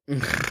do that.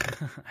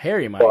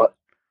 Harry might.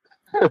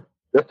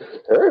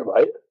 Harry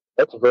might.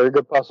 That's a very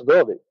good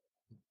possibility.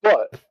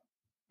 But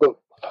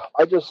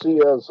I just see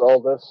as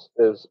all this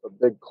is a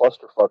big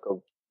clusterfuck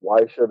of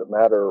why should it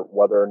matter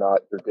whether or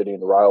not you're getting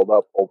riled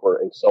up over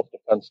a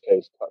self-defense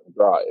case cut and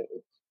dry.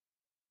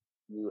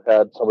 You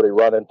had somebody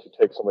run in to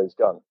take somebody's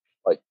gun.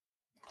 Like,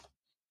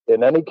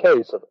 in any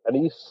case of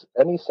any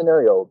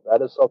scenario,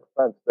 that is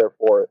self-defense.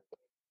 Therefore,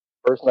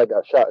 the person that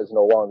got shot is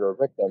no longer a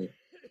victim.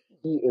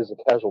 He is a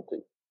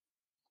casualty.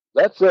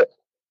 That's it.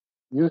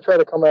 You try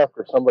to come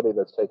after somebody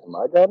that's taking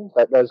my gun,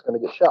 that guy's going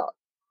to get shot.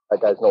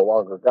 That guy's no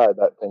longer a guy.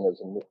 That thing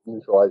is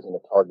neutralizing a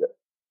target.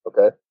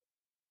 Okay?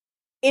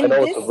 I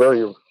know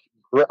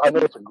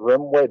it's a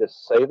grim way to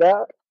say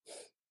that,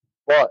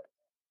 but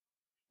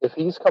if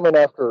he's coming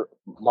after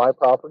my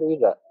property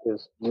that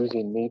is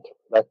using me to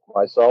protect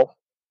myself,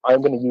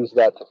 I'm going to use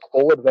that to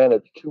full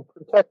advantage to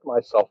protect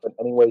myself in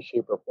any way,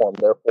 shape, or form.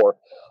 Therefore,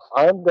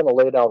 I'm going to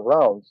lay down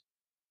rounds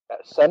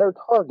at center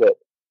target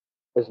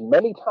as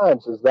many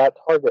times as that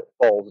target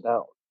falls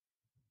down.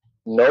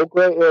 No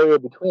gray area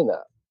between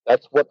that.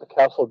 That's what the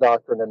Castle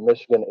Doctrine in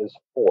Michigan is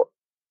for,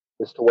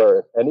 is to where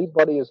if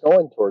anybody is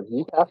going towards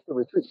you, have to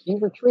retreat. He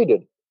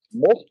retreated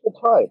multiple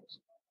times.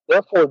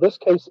 Therefore, this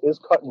case is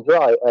cut and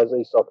dry as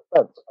a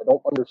self-defense. I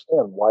don't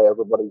understand why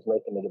everybody's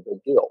making it a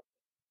big deal.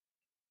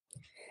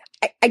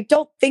 I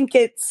don't think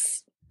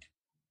it's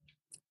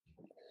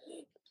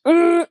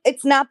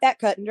not that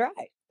cut and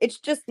dry. It's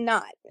just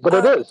not. But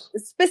it is.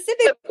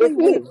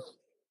 Specifically,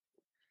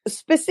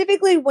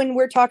 specifically when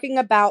we're talking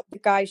about the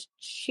guys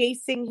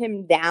chasing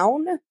him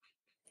down,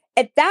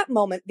 at that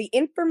moment, the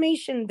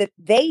information that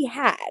they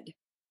had,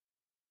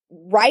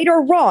 right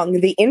or wrong,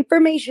 the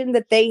information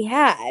that they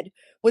had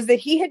was that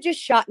he had just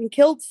shot and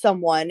killed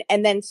someone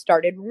and then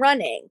started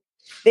running.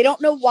 They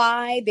don't know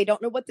why. They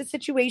don't know what the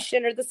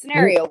situation or the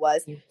scenario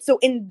was. So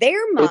in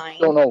their mind,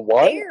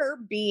 they're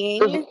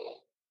being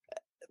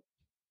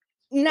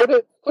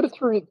put it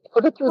through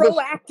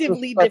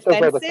proactively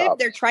defensive.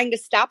 They're trying to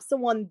stop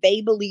someone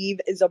they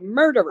believe is a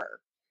murderer.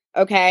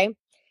 Okay.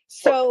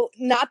 So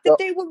not that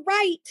they were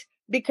right,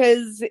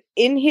 because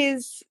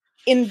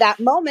in that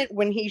moment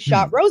when he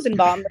shot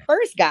Rosenbaum, the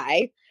first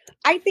guy,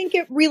 I think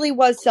it really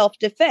was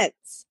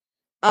self-defense.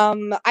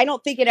 I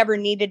don't think it ever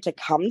needed to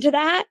come to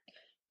that,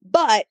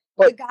 but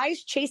the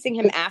guys chasing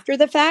him after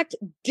the fact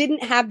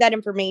didn't have that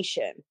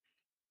information.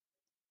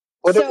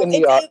 So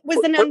it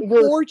was an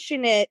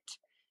unfortunate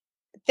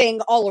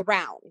thing all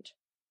around.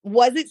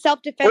 Was it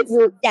self-defense?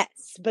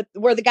 Yes. But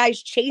were the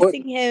guys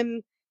chasing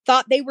him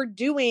thought they were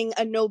doing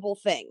a noble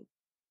thing?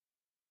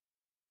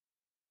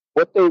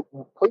 Put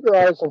your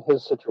eyes on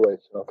his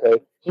situation,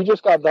 okay? He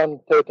just got done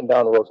taking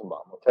down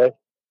Rosenbaum, okay?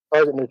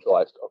 Target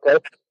neutralized, okay?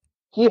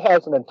 He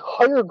has an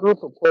entire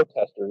group of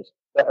protesters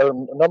that are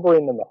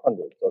numbering in the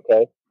hundreds,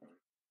 okay?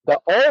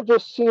 That all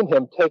just seen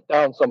him take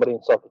down somebody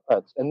in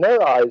self-defense. In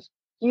their eyes,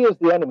 he is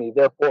the enemy,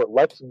 therefore,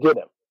 let's get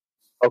him,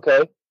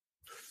 okay?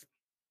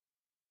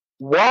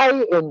 Why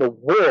in the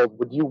world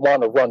would you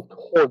want to run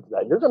towards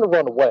that? You're going to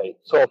run away.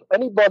 So if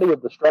anybody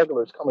of the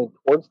stragglers coming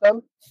towards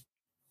them,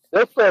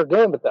 they're fair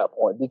game at that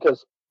point,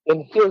 because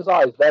in his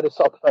eyes, that is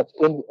self-defense.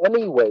 In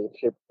any way,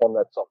 shape, or form,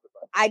 that's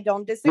self-defense. I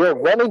don't disagree. You're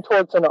running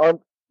towards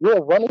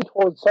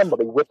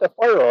somebody with a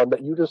firearm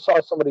that you just saw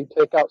somebody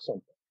take out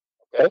something,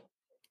 okay?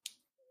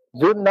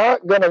 You're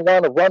not going to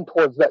want to run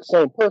towards that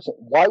same person.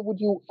 Why would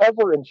you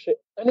ever, in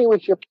any way,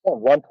 shape, or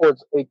form, run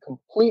towards a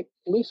complete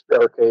police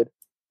barricade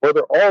where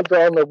they're all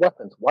drawing their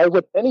weapons? Why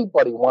would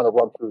anybody want to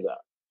run through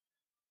that?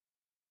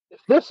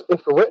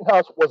 If the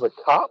Rittenhouse was a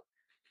cop,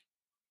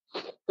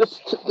 this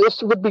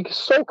would be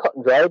so cut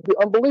and dry, it would be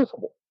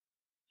unbelievable.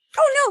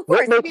 Oh no, of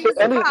course. What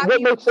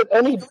makes it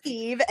any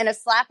leave and a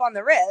slap on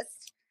the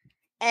wrist?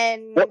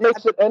 And what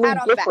makes it any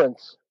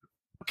difference?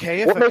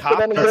 Okay, if what a makes cop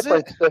it any does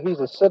difference that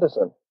he's a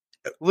citizen?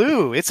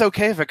 Lou, it's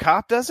okay if a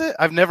cop does it?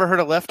 I've never heard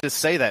a leftist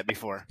say that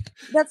before.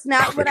 That's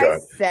not what I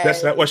said.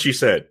 That's not what she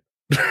said.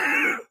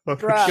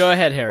 Go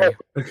ahead, Harry.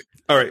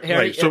 All right,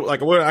 Harry, so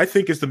what I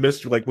think is the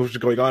mystery, like what's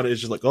going on, is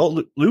just like,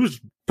 oh,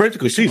 Lou's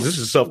practically sees this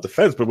is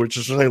self-defense, but we're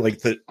just saying like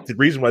the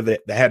reason why they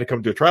had to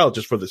come to a trial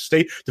just for the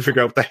state to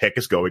figure out what the heck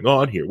is going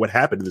on here, what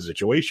happened in the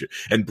situation,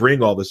 and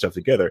bring all this stuff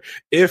together.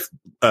 If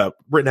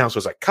Rittenhouse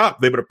was a cop,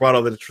 they would have brought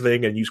all this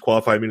thing and used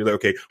qualified immunity. Like,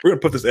 okay, we're going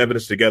to put this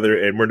evidence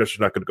together, and we're just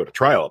not going to go to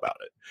trial about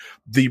it.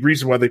 The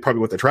reason why they probably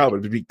went to trial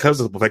would be because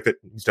of the fact that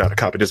he's not a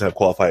cop; he doesn't have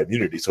qualified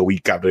immunity, so we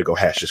got to go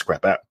hash this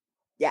crap out.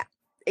 Yeah,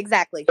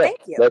 exactly. Thank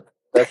you.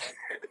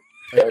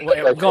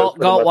 Galt,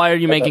 why are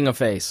you making a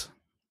face?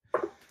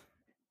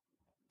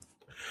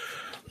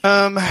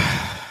 I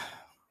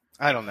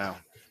don't know.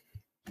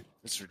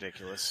 It's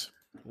ridiculous.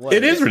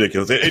 It is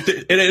ridiculous.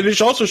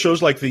 It also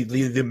shows like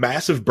the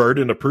massive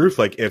burden of proof.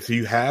 Like if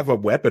you have a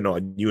weapon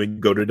on you and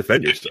you go to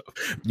defend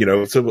yourself, you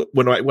know. So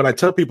when I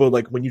tell people,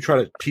 like when you try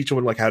to teach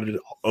someone like how to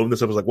own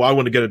this up, it's like, well, I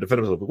want to get a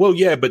defend myself. Well,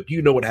 yeah, but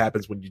you know what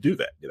happens when you do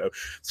that. You know,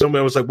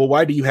 someone was like, well,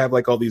 why do you have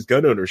like all these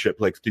gun ownership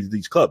like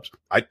these clubs?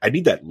 I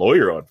need that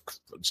lawyer on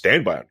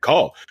standby on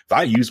call. If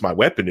I use my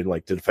weapon and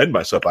like to defend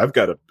myself,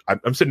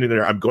 I'm sitting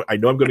there. I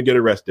know I'm going to get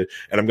arrested,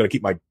 and I'm going to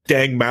keep my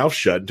dang mouth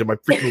shut until my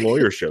freaking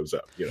lawyer shows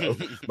up. You know,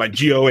 my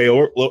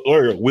GOA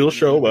lawyer will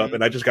show up,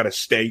 and I just got to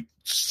stay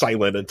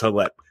silent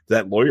until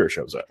that lawyer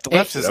shows up. The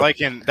left is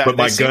like in that.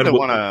 They seem to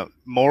want to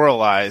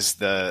moralize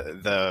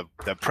the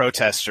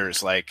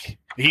protesters. Like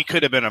he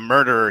could have been a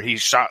murderer. He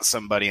shot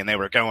somebody, and they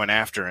were going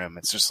after him.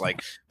 It's just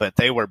like, but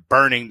they were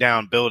burning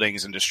down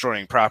buildings and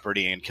destroying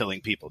property and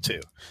killing people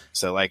too.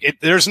 So like,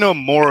 there's no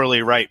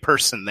morally right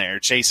person there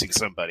chasing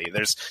somebody.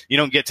 You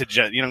don't get to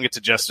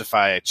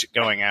justify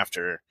going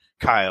after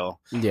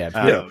Kyle. Yeah.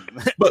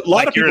 But a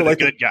lot of people you're the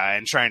good guy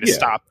and trying to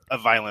stop a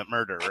violent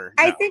murderer.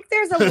 I think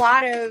there's a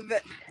lot of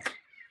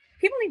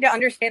people need to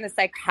understand the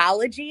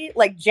psychology,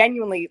 like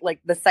genuinely,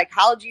 like the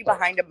psychology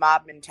behind a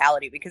mob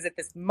mentality. Because at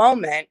this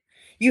moment,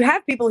 you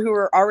have people who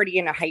are already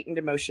in a heightened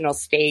emotional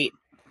state,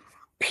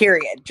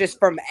 period, just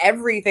from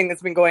everything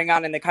that's been going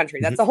on in the country.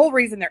 That's the whole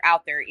reason they're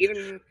out there,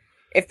 even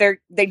if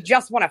they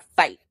just want to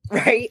fight,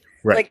 right?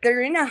 Like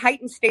they're in a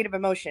heightened state of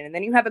emotion. And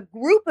then you have a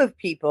group of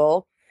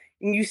people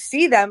and you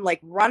see them like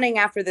running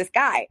after this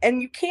guy.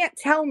 And you can't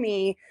tell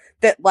me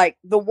that like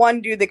the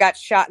one dude that got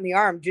shot in the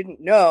arm didn't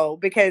know,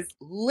 because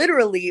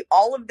literally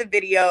all of the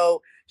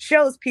video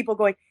shows people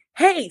going,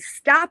 hey,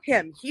 stop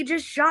him. He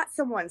just shot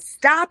someone.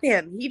 Stop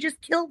him. He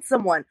just killed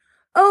someone,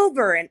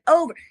 over and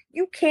over.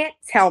 You can't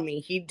tell me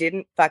he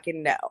didn't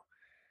fucking know.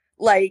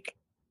 Like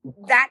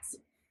that's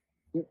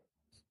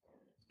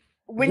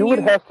when you would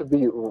have to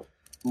be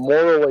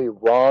morally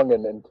wrong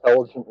and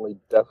intelligently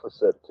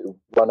deficit to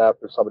run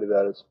after somebody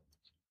that is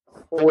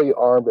fully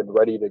armed and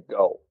ready to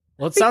go.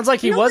 Well, it sounds like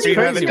he was He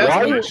had a crazy. death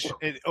wasn't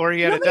wish. Or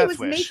he had a Nobody death was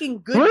wish.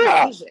 making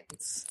good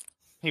decisions.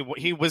 He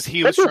was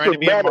That's trying to just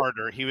be a bad.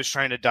 martyr. He was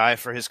trying to die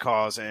for his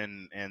cause,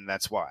 and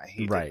that's why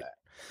he Right. did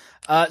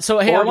that. So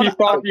hey, Or he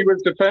thought he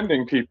was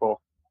defending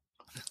people.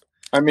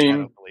 I I mean,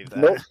 don't believe that.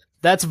 Nope.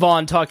 that's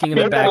Vaughn talking in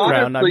the Yeah,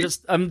 background.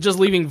 honestly- I'm just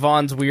leaving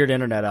Vaughn's weird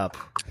internet up.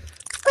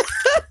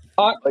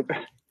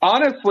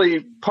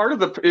 honestly, part of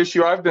the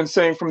issue I've been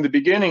saying from the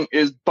beginning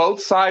is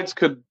both sides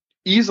could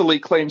easily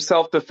claim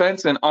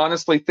self-defense and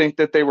honestly think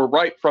that they were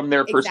right from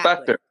their Exactly.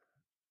 perspective.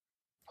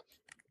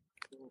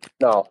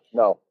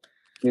 No.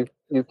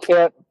 You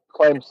can't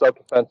claim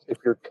self-defense if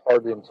you're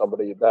targeting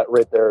somebody. That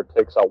right there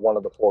takes out one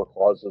of the 4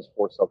 clauses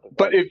for self-defense.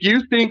 But if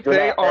you think You're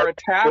they not- are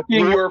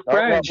attacking no, your no,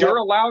 friends, no. you're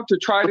allowed to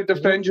try to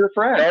defend your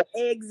friend.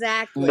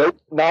 Exactly. Nope,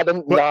 not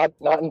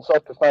in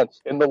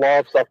self-defense. In the law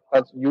of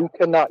self-defense, you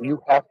cannot.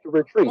 You have to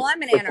retreat. Well,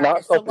 I'm an It's not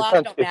anarchist, so laws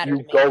self-defense don't if matter you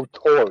to me. go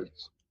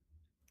towards.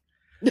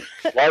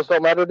 Laws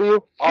don't matter to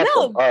you? Awesome.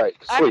 No, All right,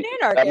 I'm an sweet.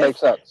 anarchist. That makes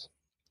sense.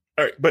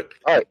 All right, but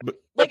All right.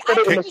 Like, Let's I put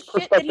it in don't this give a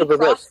shit that he perspective of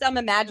crossed this. some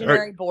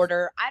imaginary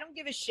border. I don't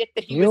give a shit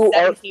that he You was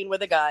are- 17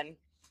 with a gun.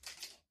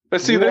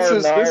 But see, You this are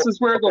is not-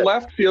 where the okay.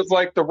 left feels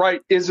like the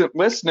right isn't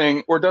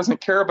listening or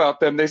doesn't care about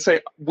them. They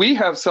say we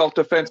have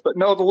self-defense, but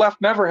no, the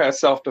left never has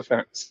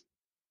self-defense.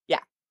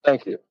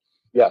 Thank you.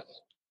 Yes.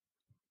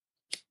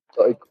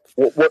 Like,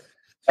 what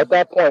at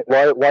that point,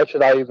 why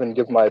should I even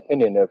give my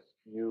opinion if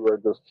you are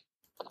just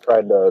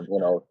trying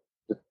to,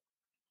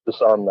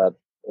 disarm that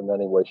in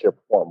any way, shape,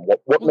 or form?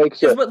 What makes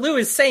Because it? what Lou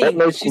is What saying,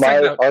 makes she's my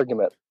talking about,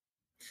 argument?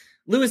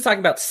 Lou is talking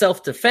about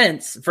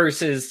self-defense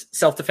versus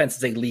self-defense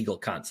is a legal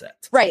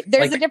concept. Right.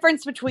 There's Like- a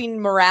difference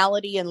between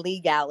morality and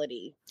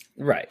legality.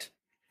 Right.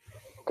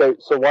 Okay,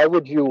 so why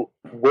would you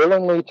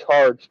willingly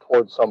charge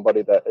towards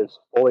somebody that is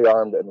fully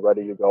armed and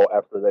ready to go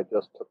after they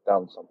just took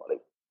down somebody?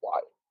 Why?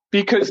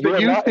 Because But you're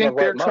you not in think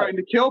the they're right mind. trying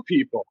to kill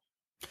people.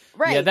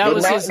 Right. Yeah, that You're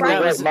was not his. in the That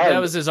right was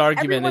mind. his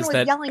argument. Everyone Is was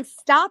that yelling,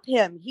 "Stop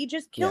him! He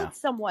just killed Yeah.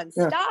 someone!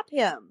 Yeah. Stop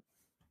him!"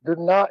 You're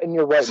not in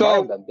your right So,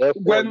 mind then.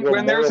 Therefore, when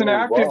you're there's an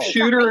morally active wrong. It's a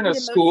shooter in a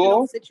heightened school,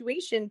 emotional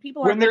situation.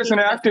 People when are there's an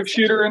making active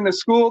shooter in the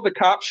school, the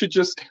cops should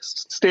just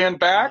stand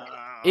back.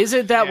 Is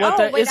it that Yeah. what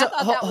Oh, the wait, is I it? thought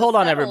that was Hold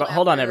on, settled everybody.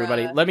 Hold on, after,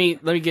 everybody. Let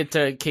me get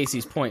to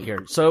Casey's point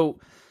here. So,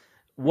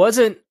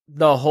 wasn't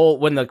the whole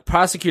when the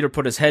prosecutor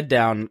put his head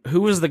down?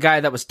 Who was the guy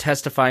that was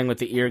testifying with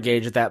the ear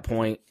gauge at that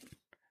point?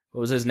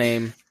 What was his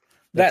name?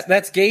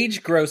 That's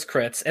Gage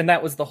Grosskreutz, and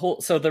that was the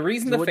whole. So the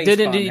reason the face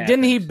Didn't bomb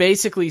didn't he happened-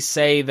 basically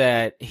say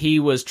that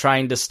he was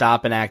trying to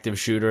stop an active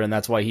shooter and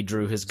that's why he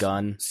drew his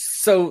gun?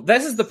 So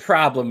this is the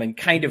problem, and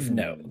kind of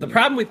no. The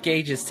problem with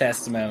Gage's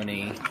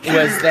testimony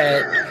was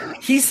that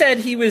he said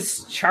he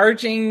was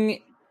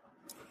charging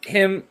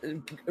him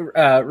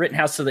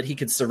Rittenhouse so that he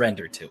could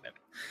surrender to him,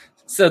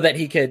 so that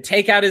he could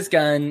take out his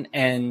gun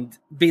and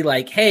be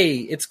like, "Hey,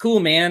 it's cool,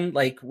 man.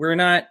 Like we're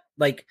not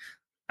like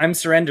I'm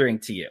surrendering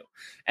to you."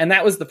 And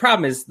that was the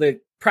problem. Is the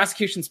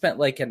prosecution spent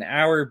like an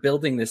hour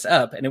building this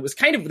up, and it was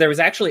kind of there was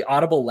actually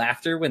audible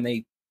laughter when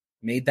they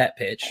made that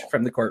pitch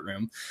from the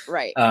courtroom.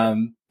 Right.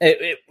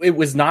 It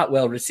was not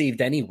well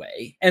received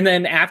anyway. And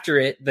then after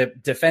it, the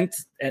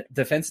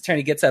defense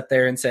attorney gets up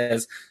there and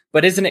says,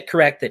 "But isn't it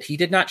correct that he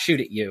did not shoot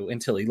at you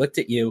until he looked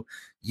at you?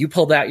 You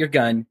pulled out your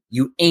gun,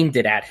 you aimed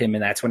it at him,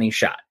 and that's when he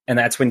shot." And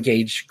that's when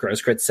Gage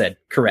Grosskreutz said,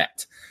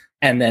 "Correct."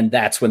 And then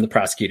that's when the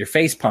prosecutor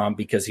facepalmed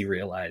because he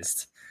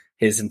realized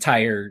his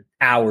entire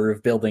hour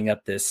of building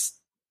up this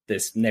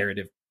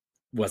narrative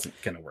wasn't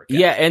going to work out.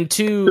 Yeah, and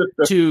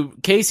to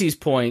Casey's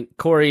point,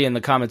 Corey in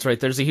the comments, right?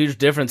 There's a huge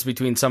difference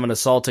between someone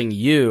assaulting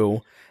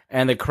you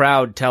and the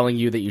crowd telling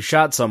you that you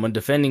shot someone,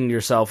 defending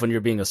yourself when you're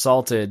being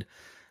assaulted.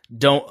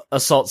 Don't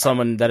assault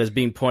someone that is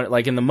being pointed.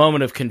 Like in the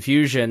moment of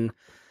confusion,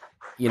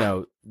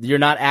 you're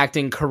not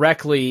acting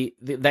correctly.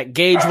 That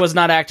Gage was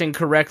not acting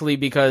correctly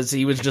because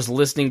he was just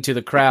listening to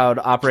the crowd,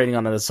 operating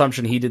on an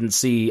assumption he didn't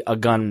see a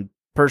gun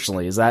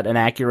personally. Is that an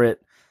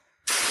accurate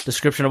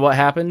description of what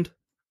happened?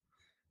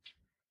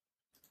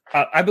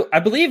 I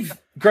believe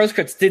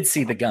Grosskreutz did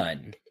see the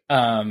gun.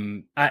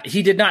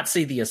 He did not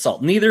see the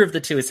assault. Neither of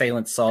the two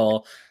assailants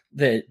saw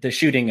the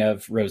shooting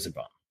of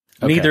Rosenbaum.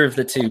 Okay. Neither of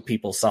the two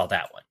people saw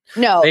that one.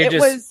 No, They it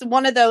just- was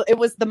one of the. It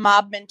was the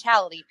mob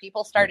mentality.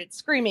 People started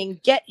screaming,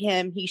 "Get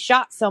him! He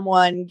shot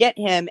someone! Get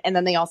him!" And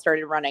then they all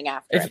started running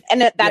after him.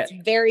 And that's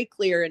very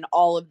clear in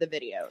all of the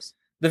videos.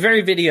 The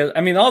very video,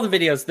 I mean, all the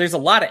videos, there's a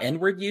lot of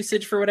N-word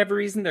usage for whatever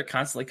reason. They're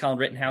constantly calling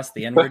Rittenhouse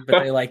the N-word,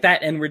 but they're like,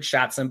 that N-word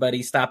shot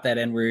somebody, stop that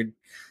N-word,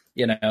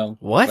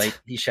 What? Like,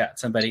 he shot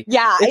somebody.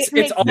 Yeah,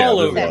 It's all Yeah,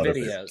 over there's a the lot of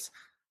videos.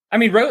 I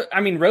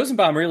mean,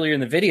 Rosenbaum earlier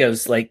in the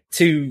videos, like,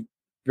 to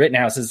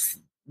Rittenhouse is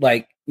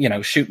like,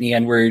 shoot me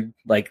N-word,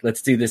 like,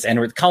 let's do this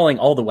N-word, calling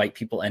all the white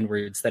people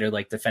N-words that are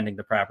like defending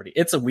the property.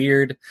 It's a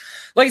weird,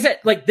 like I said,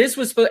 like this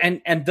was,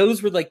 and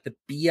those were like the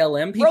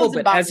BLM people,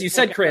 Rosenbaum but as is you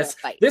said, looking for a Chris,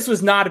 fight. this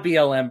was not a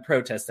BLM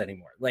protest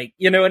anymore. Like,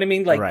 you know what I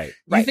mean? Like, Right.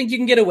 you think you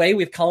can get away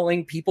with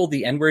calling people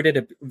the N-word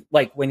at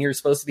like when you're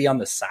supposed to be on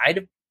the side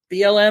of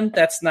BLM.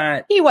 That's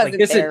not. He wasn't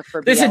this there is,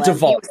 for this BLM. is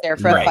devolved. He was there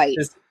for a fight.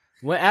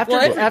 Well,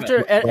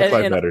 after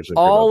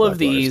all of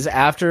these,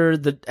 after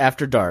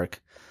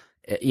dark,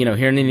 you know,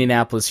 here in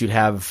Indianapolis, you'd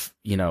have,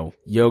 you know,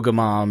 yoga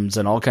moms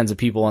and all kinds of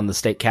people in the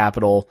state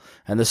capitol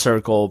and the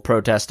circle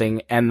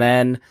protesting. And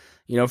then,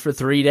 you know, for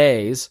 3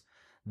 days,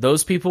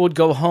 those people would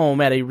go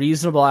home at a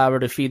reasonable hour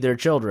to feed their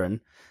children,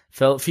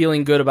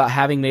 feeling good about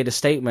having made a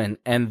statement.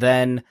 And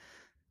then,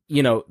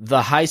 you know,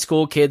 the high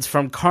school kids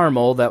from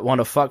Carmel that want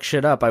to fuck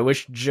shit up. I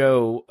wish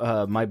Joe,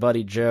 my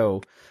buddy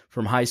Joe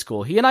from high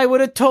school, he and I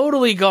would have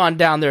totally gone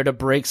down there to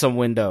break some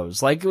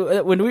windows. Like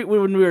when we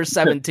were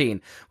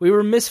 17, we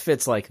were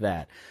misfits like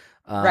that.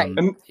 Right.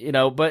 You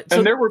know,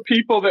 and there were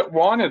people that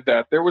wanted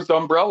that. There was the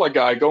umbrella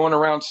guy going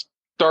around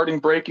starting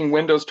breaking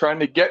windows, trying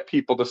to get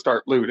people to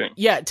start looting.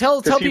 Yeah.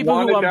 Tell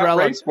people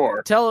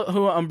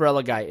who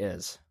Umbrella Guy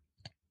is.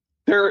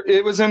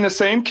 It was in the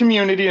same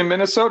community in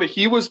Minnesota.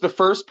 He was the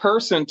first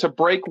person to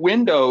break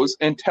windows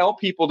and tell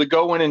people to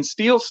go in and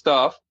steal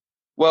stuff.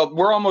 Well,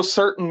 we're almost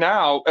certain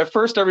now. At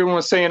first, everyone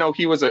was saying, oh,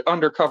 he was an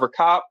undercover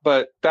cop,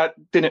 but that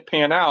didn't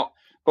pan out.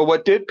 But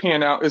what did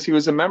pan out is he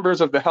was a member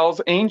of the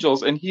Hells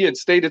Angels, and he had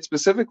stated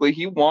specifically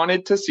he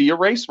wanted to see a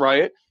race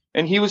riot,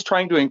 and he was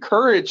trying to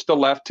encourage the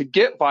left to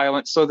get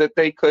violent so that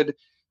they could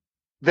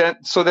then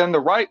the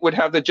right would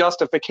have the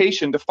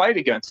justification to fight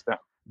against them.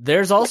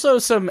 There's also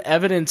some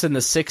evidence in the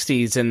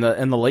 60s, in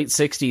the late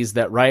 60s,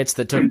 that riots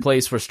that took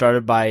place were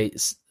started by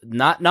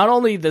not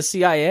only the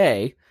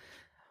CIA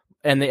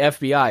and the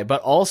FBI,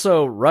 but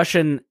also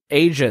Russian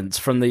agents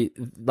from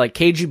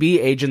KGB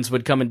agents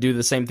would come and do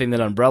the same thing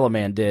that Umbrella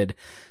Man did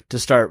to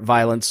start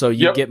violence. So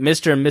you get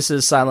Mr. and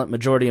Mrs. Silent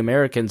Majority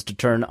Americans to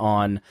turn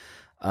on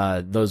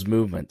those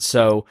movements.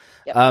 So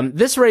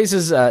this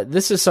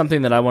is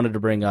something that I wanted to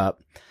bring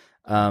up.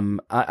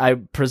 I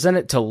present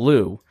it to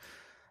Lou.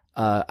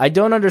 I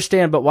don't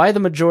understand, but why the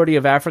majority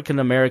of African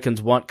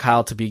Americans want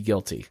Kyle to be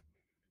guilty?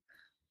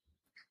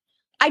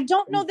 I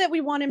don't know that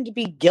we want him to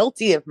be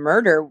guilty of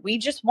murder. We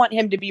just want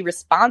him to be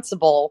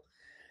responsible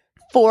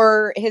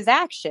for his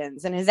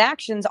actions. And his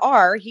actions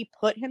are he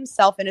put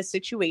himself in a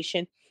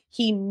situation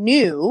he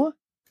knew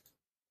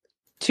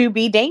to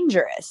be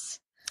dangerous.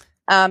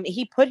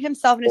 He put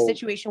himself in a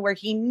situation where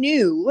he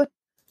knew,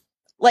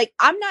 like,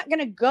 I'm not going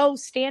to go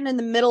stand in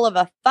the middle of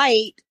a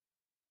fight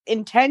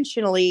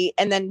intentionally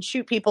and then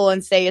shoot people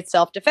and say it's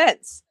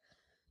self-defense.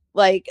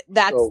 Like,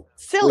 that's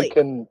silly.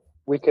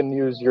 We can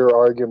use your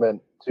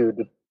argument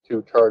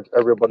to charge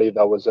everybody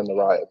that was in the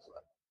riots.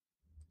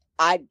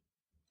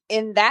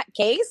 In that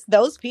case,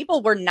 those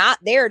people were not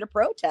there to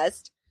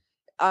protest.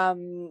 That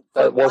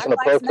wasn't a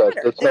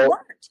protest. They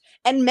weren't.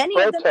 And many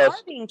of them are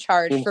being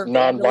charged for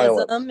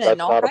vandalism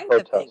and all kinds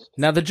of things.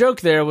 Now, the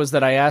joke there was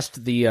that I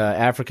asked the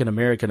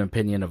African-American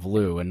opinion of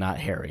Lou and not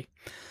Harry.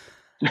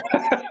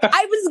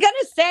 I was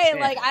gonna say,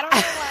 like, I don't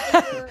know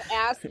why you're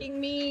asking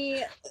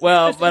me.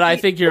 Well, but I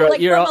think you're from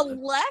a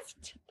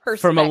left perspective.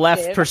 From a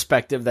left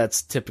perspective,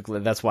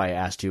 that's why I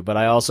asked you. But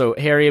I also,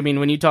 Harry, I mean,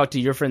 when you talk to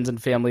your friends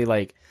and family,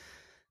 like,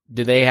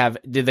 did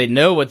they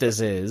know what this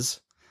is?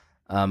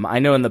 I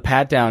know in the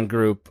Pat Down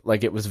group,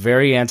 like, it was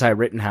very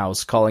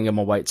anti-Rittenhouse, calling him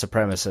a white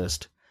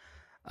supremacist.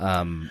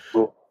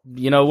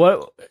 You know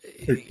what?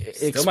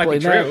 Explain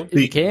that if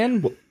you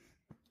can.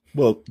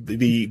 Well,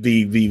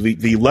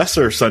 the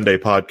lesser Sunday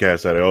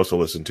podcast that I also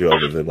listen to,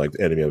 other than like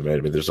the Enemy of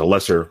Enemy, there's a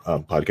lesser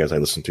podcast I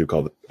listen to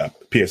called the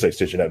PSA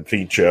Station and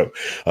Feed Show.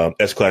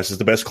 S Class is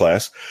the best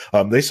class.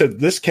 They said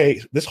this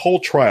whole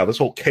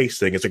case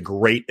thing is a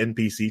great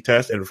NPC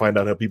test and find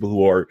out how people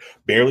who are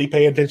barely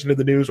paying attention to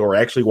the news or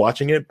actually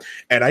watching it.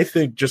 And I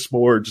think just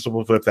with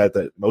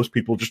that most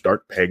people just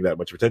aren't paying that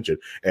much attention,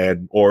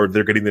 or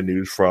they're getting the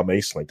news from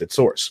a slanted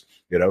source.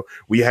 You know,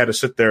 we had to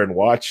sit there and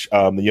watch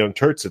the Young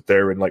Turks sit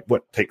there and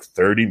take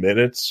 30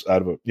 minutes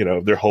out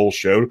of their whole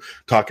show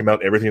talking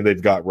about everything they've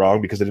got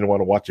wrong because they didn't want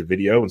to watch a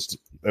video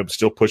and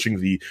still pushing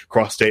the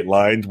cross state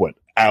lines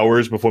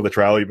hours before the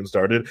trial even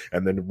started,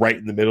 and then right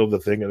in the middle of the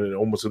thing and then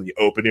almost in the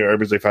opening,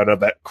 they found out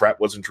that crap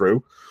wasn't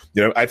true.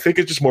 You know, I think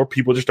it's just more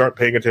people just aren't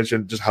paying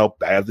attention to just how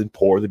bad and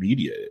poor the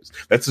media is.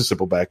 That's a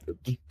simple fact.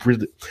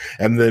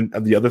 And then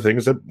the other thing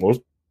is that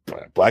most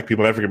Black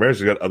people and African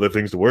Americans got other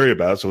things to worry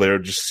about, so they'll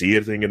just see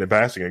a thing in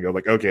passing and go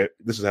like, "Okay,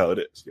 this is how it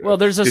is." You know? Well,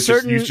 there's a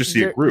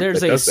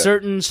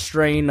certain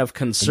strain of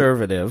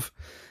conservative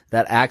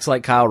that acts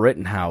like Kyle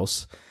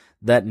Rittenhouse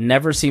that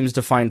never seems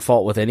to find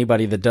fault with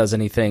anybody that does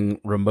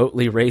anything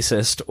remotely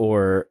racist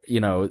or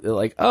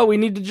like, oh, we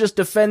need to just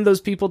defend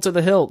those people to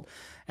the hilt.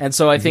 And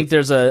so I think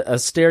there's a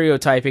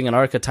stereotyping and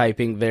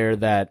archetyping there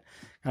that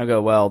I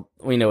go, well,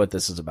 we know what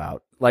this is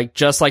about. Like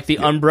just like the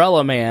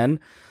Umbrella Man,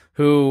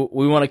 who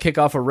we want to kick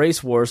off a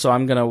race war, so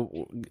I'm going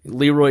to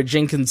Leroy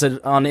Jenkins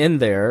on in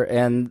there,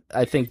 and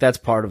I think that's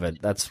part of it.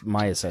 That's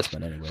my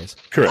assessment anyways.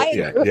 Correct,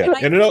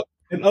 yeah.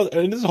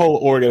 And this whole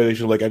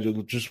organization, like I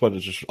just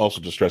wanted to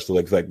also stress the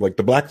like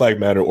the Black Lives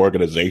Matter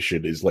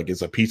organization is like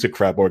it's a piece of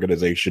crap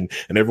organization,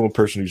 and everyone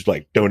person who's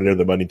like donated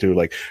the money to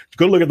like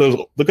go look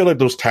at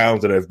those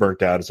towns that have burnt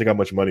down and see how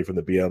much money from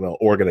the BLM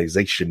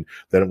organization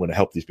that want to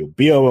help these people.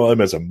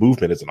 BLM as a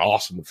movement is an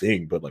awesome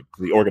thing, but like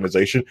the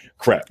organization,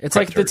 crap. It's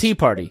like the Tea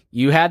Party.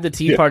 You had the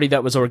Tea Party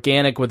that was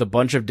organic with a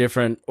bunch of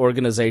different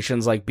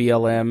organizations like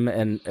BLM,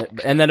 and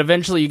then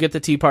eventually you get the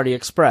Tea Party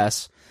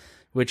Express,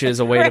 which is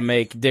a way to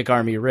make Dick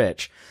Armey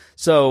rich.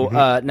 So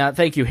now,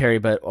 thank you, Harry,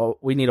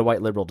 but we need a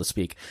white liberal to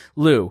speak.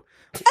 Lou,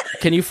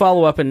 can you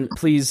follow up and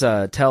please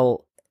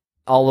tell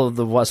all of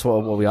the West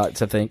what we ought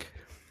to think?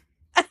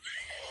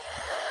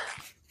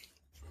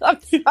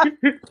 I'm sorry.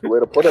 Way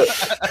to put it.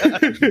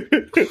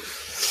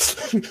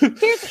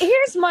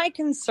 Here's my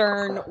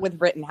concern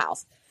with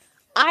Rittenhouse.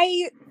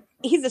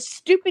 He's a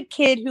stupid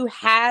kid who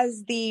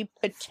has the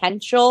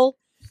potential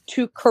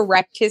to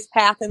correct his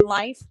path in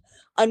life.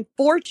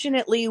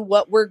 Unfortunately,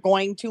 what we're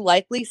going to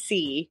likely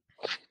see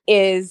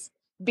is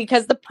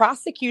because the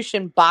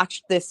prosecution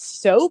botched this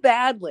so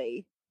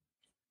badly,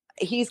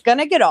 he's going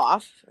to get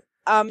off.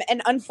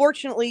 And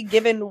unfortunately,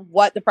 given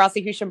what the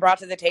prosecution brought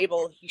to the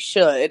table, he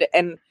should.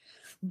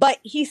 But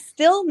he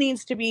still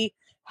needs to be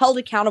held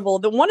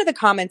accountable. One of the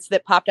comments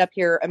that popped up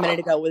here a minute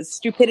ago was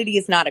stupidity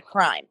is not a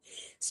crime.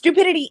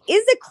 Stupidity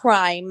is a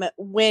crime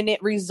when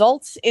it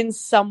results in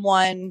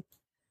someone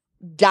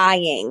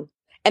dying.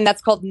 And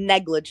that's called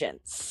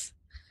negligence.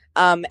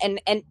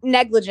 And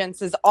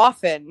negligence is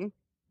often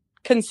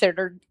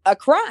considered a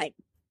crime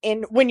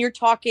when you're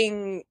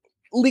talking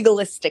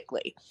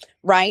legalistically,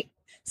 right?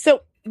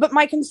 So, but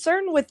my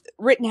concern with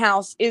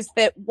Rittenhouse is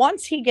that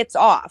once he gets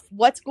off,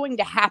 what's going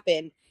to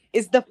happen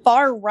is the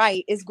far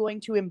right is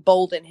going to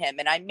embolden him.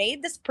 And I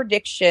made this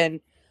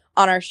prediction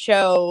on our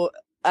show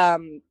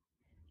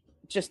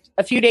just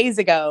a few days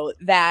ago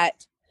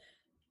that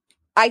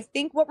I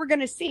think what we're going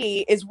to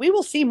see is we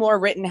will see more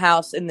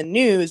Rittenhouse in the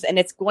news, and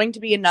it's going to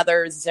be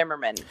another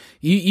Zimmerman.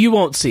 You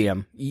won't see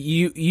him.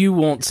 You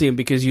won't see him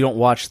because you don't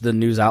watch the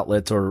news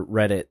outlets or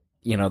Reddit.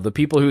 You know, the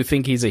people who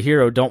think he's a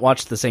hero don't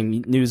watch the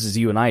same news as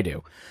you and I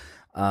do.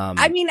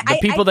 I mean, the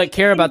people that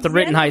care about the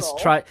Rittenhouse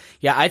Rittenhouse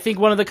I think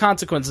one of the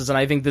consequences, and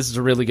I think this is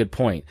a really good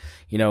point.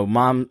 You know,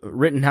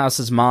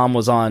 Rittenhouse's mom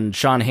was on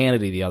Sean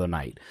Hannity the other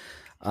night.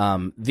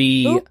 And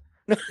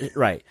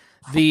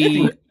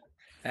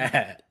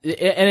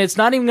it's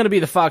not even going to be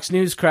the Fox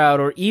News crowd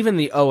or even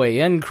the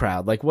OAN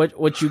crowd. Like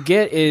what you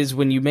get is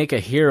when you make a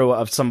hero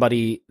of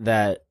somebody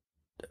that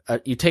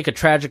you take a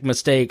tragic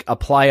mistake,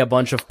 apply a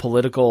bunch of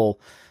political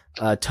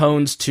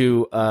tones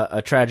to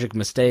a tragic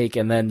mistake,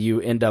 and then you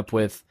end up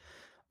with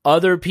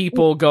other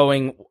people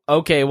going,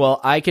 okay, well,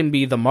 I can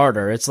be the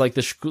martyr. It's like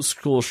the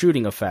school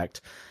shooting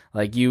effect.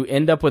 Like you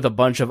end up with a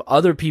bunch of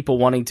other people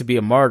wanting to be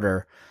a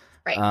martyr.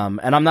 Right.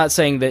 And I'm not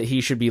saying that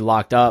he should be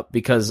locked up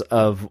because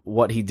of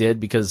what he did,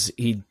 because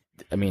he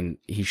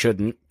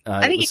shouldn't.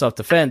 It was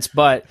self-defense.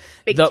 But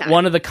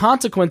one of the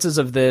consequences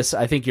of this,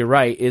 I think you're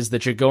right, is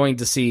that you're going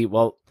to see,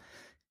 well,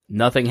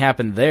 nothing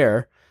happened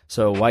there,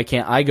 so why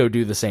can't I go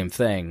do the same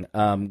thing?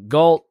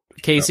 Galt,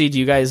 Casey, do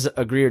you guys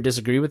agree or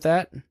disagree with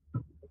that?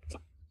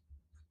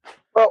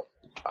 Well,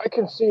 I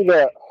can see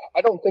that.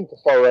 I don't think the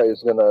far right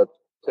is going to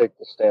take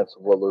the stance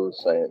of what Lou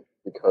was saying,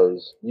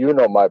 because you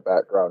know my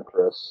background,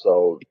 Chris,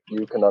 so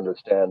you can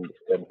understand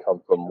and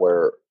come from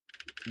where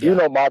you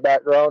know my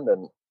background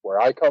and where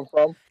I come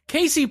from.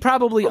 Casey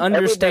probably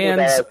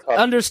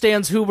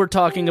understands who we're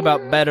talking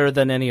about better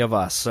than any of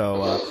us.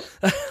 So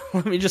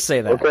let me just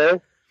say that. Okay.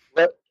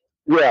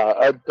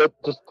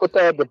 Just put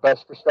that in the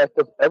best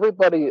perspective.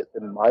 Everybody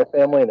in my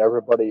family and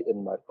everybody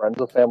in my friends'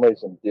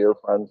 families and dear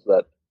friends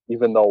that,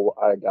 even though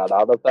I got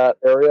out of that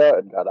area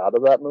and got out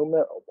of that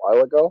movement a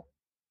while ago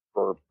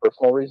for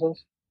personal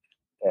reasons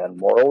and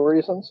moral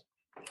reasons,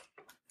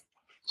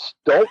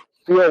 don't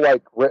feel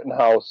like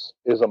Rittenhouse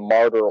is a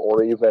martyr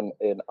or even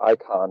an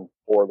icon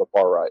for the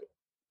far right,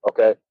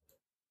 okay?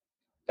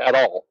 At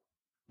all.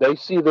 They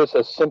see this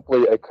as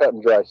simply a cut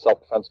and dry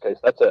self-defense case.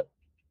 That's it.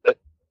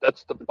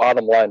 That's the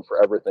bottom line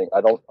for everything. I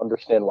don't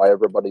understand why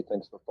everybody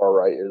thinks the far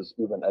right is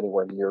even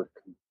anywhere near,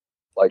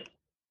 like,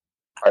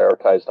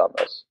 prioritized on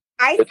this.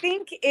 I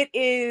think it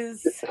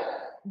is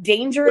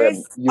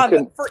dangerous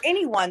for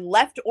anyone,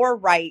 left or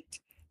right,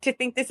 to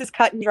think this is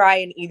cut and dry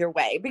in either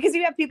way. Because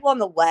you have people on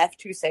the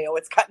left who say, oh,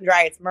 it's cut and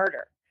dry, it's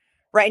murder.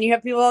 Right? And you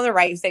have people on the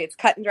right who say it's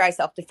cut and dry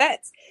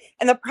self-defense.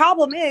 And the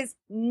problem is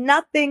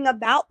nothing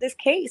about this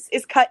case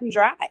is cut and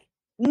dry.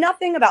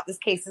 Nothing about this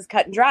case is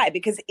cut and dry,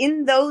 because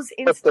in those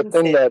instances,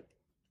 every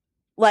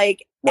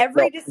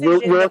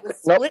decision that was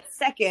split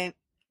second,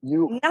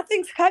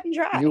 nothing's cut and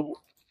dry.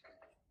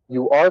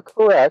 You are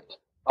correct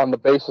on the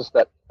basis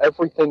that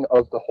everything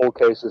of the whole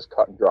case is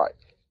cut and dry.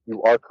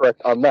 You are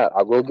correct on that.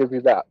 I will give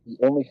you that. The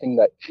only thing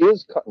that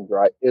is cut and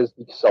dry is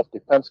the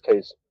self-defense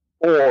case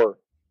or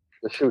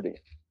the shooting.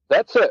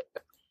 That's it.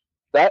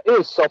 That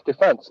is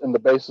self-defense in the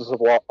basis of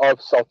law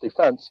of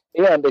self-defense,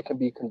 and it can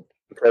be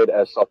portrayed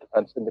as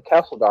self-defense in the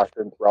Castle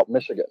Doctrine throughout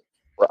Michigan,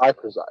 where I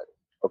preside.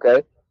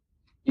 Okay?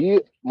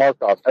 He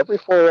marked off every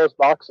 4 of those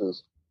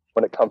boxes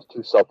when it comes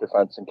to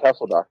self-defense and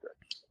castle doctrine.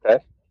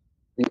 Okay?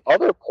 The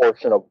other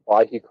portion of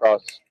why he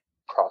crossed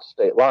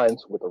state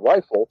lines with a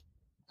rifle,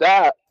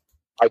 that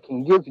I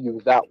can give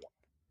you that one.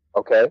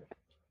 Okay?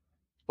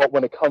 But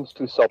when it comes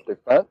to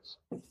self-defense,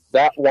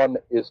 that one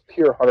is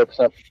pure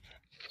 100%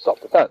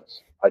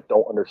 self-defense. I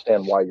don't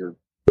understand why you're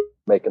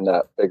making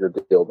that bigger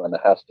deal than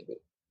it has to be.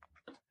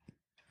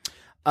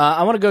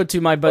 I want to go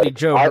to my buddy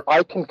Joe.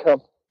 I can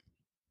come.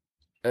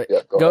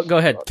 Yeah, go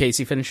ahead,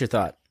 Casey. Finish your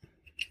thought.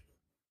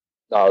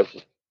 No, I was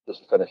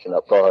just finishing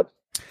up. Go ahead.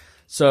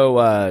 So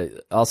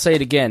I'll say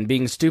it again.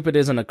 Being stupid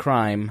isn't a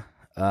crime.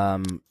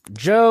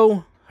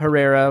 Joe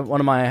Herrera, one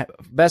of my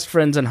best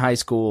friends in high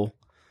school,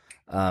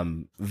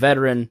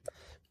 veteran.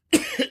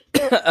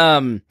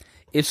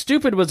 If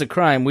stupid was a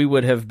crime, we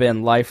would have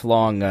been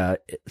lifelong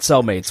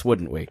cellmates,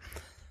 wouldn't we?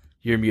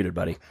 You're muted,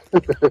 buddy.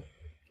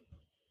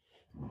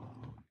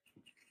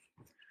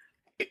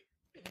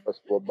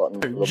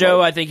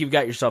 Joe, I think you've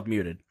got yourself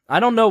muted. I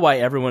don't know why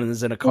everyone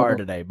is in a car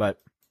today, but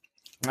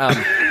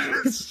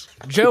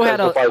Joe had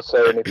a. If I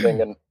say anything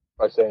in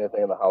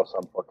the house,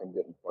 I'm fucking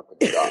getting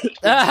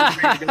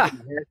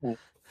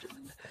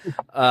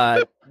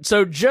shot.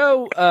 So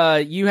Joe,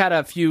 you had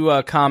a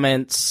few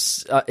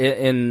comments. I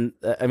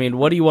mean,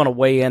 what do you want to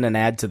weigh in and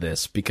add to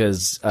this?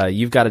 Because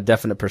you've got a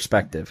definite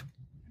perspective.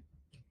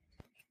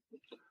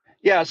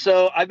 Yeah,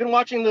 so I've been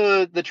watching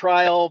the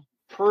trial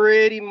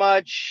pretty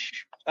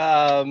much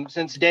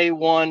since day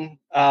one.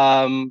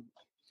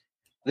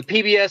 The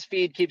PBS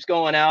feed keeps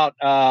going out.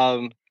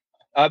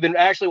 I've been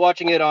actually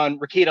watching it on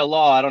Rakita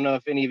Law. I don't know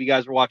if any of you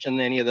guys were watching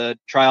any of the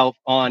trial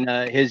on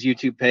his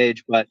YouTube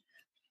page, but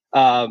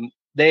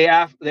they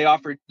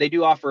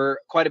do offer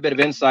quite a bit of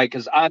insight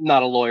because I'm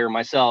not a lawyer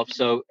myself,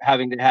 so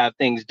having to have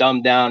things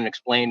dumbed down and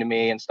explained to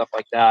me and stuff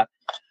like that,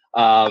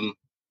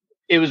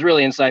 it was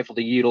really insightful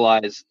to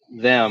utilize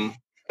them.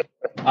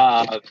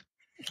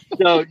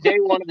 So day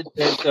one of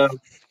so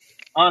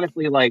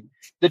honestly, like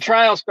the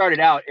trial started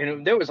out,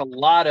 and there was a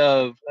lot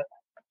of.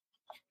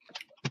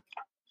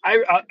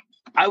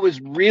 I was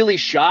really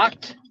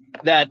shocked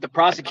that the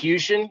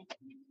prosecution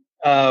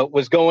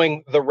was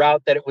going the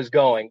route that it was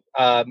going,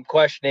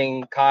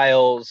 questioning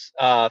Kyle's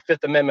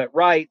Fifth Amendment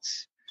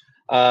rights,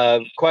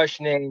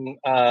 questioning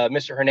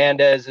Mr.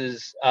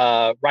 Hernandez's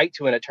right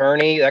to an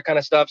attorney, that kind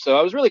of stuff. So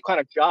I was really kind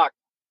of shocked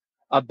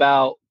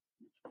about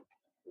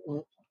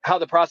how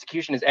the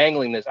prosecution is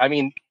angling this. I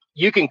mean,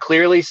 you can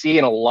clearly see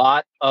in a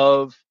lot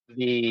of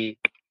the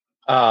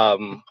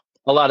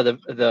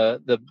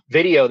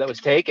video that was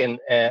taken,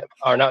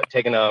 or not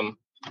taken,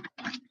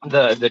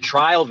 the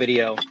trial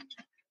video,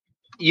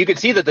 you could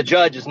see that the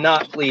judge is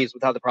not pleased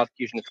with how the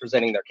prosecution is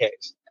presenting their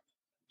case.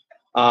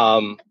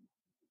 And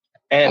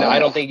I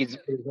don't think it's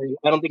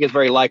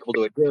very likable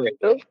to a jury.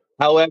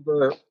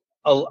 However,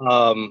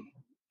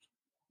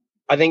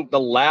 I think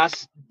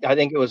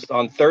it was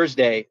on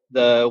Thursday,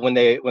 when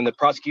the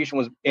prosecution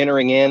was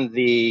entering in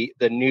the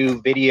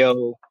new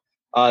video,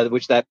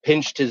 which that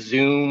pinch to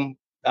zoom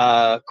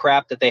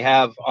crap that they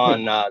have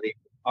on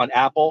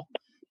Apple,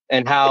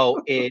 and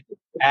how it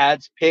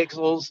adds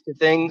pixels to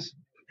things.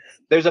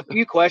 There's a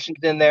few questions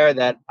in there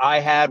that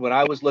I had when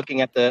I was looking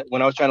at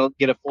when I was trying to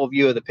get a full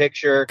view of the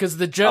picture. Because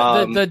the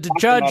judge,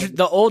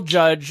 the old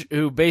judge,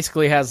 who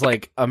basically has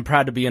like "I'm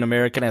proud to be an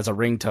American" as a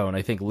ringtone,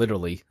 I think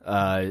literally.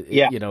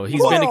 Yeah. You know,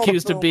 he's been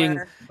accused of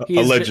being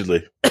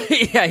allegedly.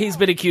 He's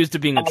been accused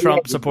of being a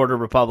Trump supporter,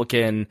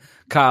 Republican,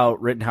 Kyle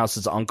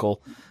Rittenhouse's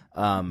uncle.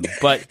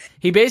 But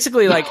he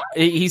basically, like,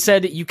 he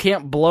said you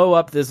can't blow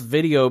up this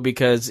video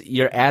because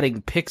you're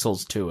adding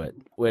pixels to it,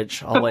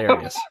 which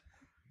hilarious.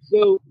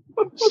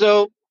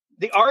 So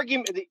the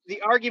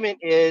argument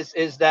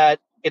is that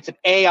it's an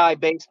AI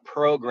based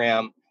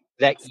program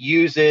that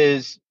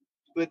uses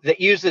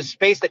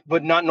space that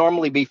would not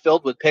normally be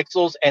filled with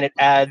pixels, and it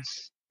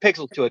adds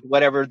pixels to it,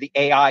 whatever the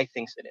AI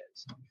thinks it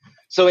is.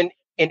 So in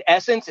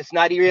essence, it's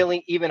not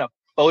really even a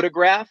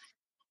photograph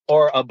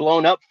or a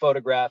blown up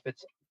photograph.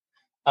 It's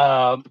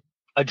a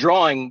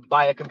drawing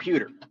by a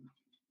computer.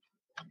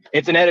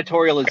 It's an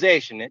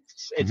editorialization.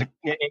 It's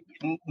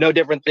no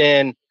different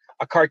than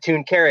a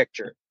cartoon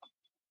caricature.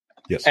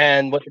 Yes.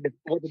 And what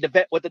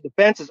the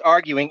defense is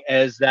arguing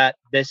is that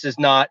this is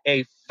not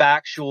a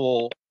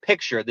factual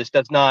picture. This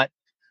does not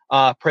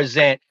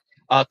present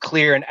a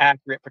clear and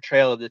accurate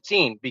portrayal of the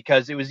scene,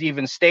 because it was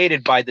even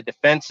stated by the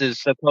defense's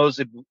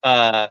supposed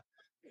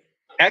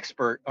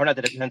expert, or not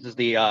the defense's,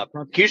 the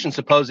prosecution's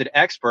supposed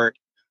expert,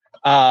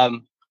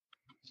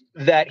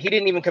 that he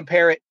didn't even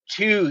compare it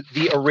to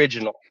the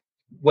original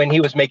when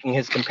he was making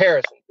his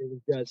comparison. It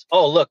was just,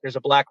 oh, look, there's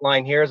a black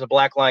line here, there's a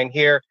black line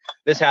here.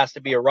 This has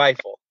to be a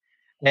rifle.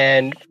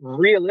 And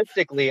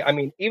realistically, I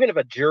mean, even if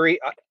a jury,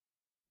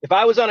 if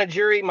I was on a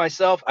jury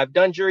myself, I've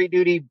done jury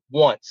duty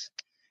once.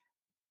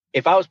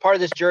 If I was part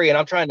of this jury and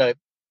I'm trying to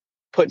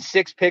put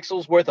 6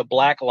 pixels worth of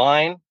black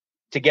line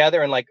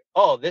together and like,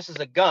 oh, this is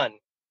a gun,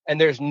 and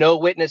there's no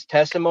witness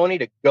testimony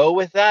to go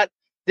with that,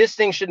 this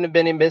thing shouldn't have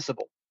been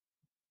admissible.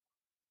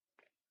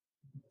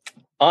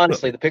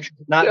 Honestly,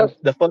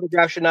 the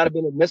photograph should not have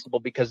been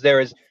admissible because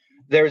there's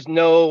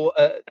no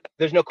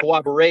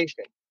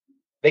corroboration.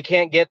 They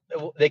can't get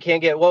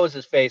what was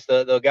his face,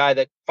 the guy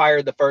that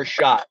fired the first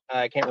shot.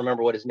 I can't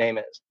remember what his name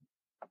is.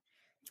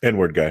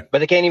 N-word guy. But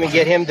they can't even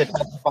get him to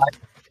testify.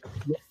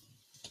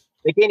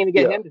 They can't even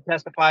get him to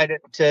testify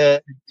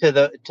to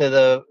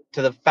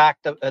the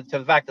fact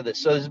of this.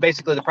 So this is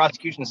basically the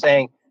prosecution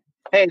saying,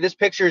 "Hey, this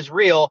picture is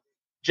real.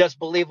 Just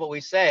believe what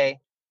we say."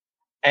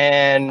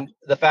 And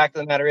the fact of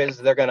the matter is,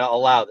 they're going to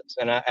allow this.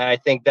 And I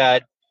think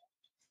that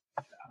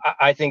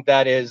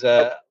is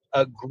a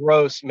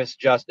gross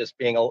misjustice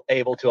being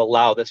able to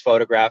allow this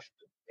photograph.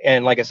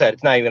 And like I said,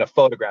 it's not even a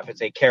photograph;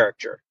 it's a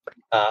caricature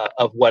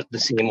of what the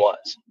scene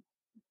was.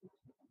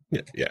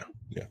 Yeah.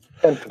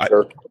 And for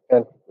sure,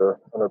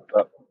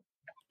 100%.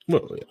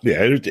 Well,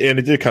 yeah, and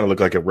it did kind of look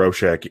like a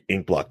Rorschach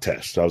ink blot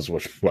test. I was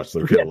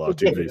watching the lot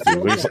too.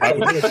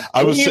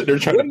 I was sitting there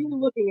trying What are you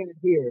looking at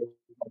here?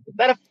 Is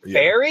that a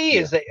ferry?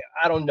 Is it?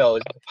 I don't know.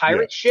 Is it a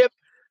pirate ship?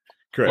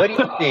 Correct. What do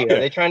you see? Are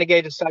they trying to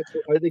gauge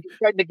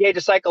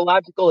a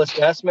psychological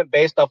assessment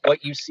based off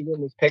what you see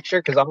in this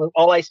picture? Because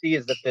all I see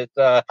is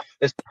that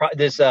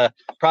this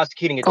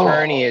prosecuting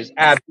attorney is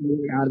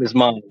absolutely out of his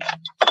mind.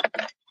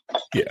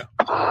 Yeah.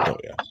 Oh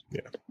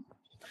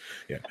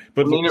yeah.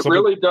 But I mean, it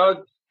really does.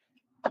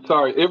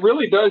 Sorry, it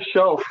really does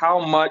show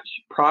how much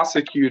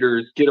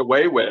prosecutors get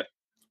away with,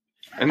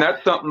 and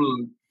that's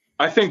something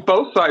I think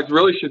both sides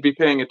really should be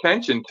paying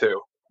attention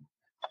to.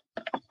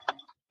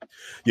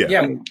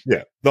 Yeah.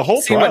 The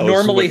whole see trial what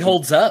normally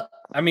holds up.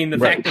 I mean, the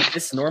fact that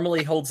this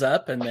normally holds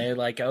up, and they're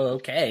like, "Oh,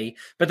 okay,"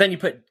 but then you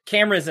put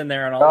cameras in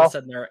there, and all of a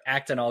sudden they're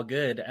acting all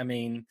good. I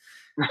mean,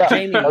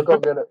 Jamie, I'll go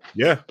get it.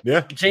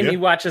 Yeah. Jamie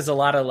watches a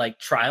lot of like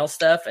trial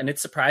stuff, and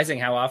it's surprising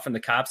how often the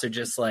cops are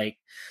just like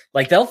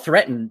they'll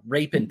threaten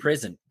rape in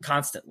prison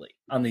constantly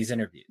on these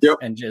interviews,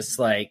 and just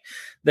like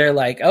they're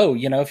like, "Oh,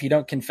 if you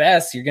don't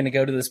confess, you're going to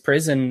go to this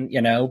prison,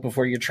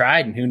 before you're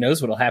tried, and who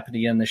knows what'll happen to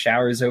you in the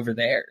showers over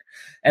there."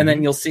 And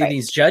then you'll see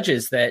these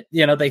judges that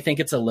they think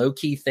it's a low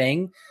key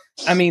thing.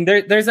 I mean,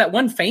 there's that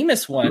one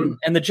famous one,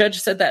 and the judge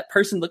said that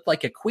person looked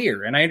like a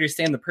queer. And I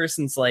understand the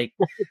person's like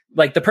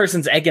the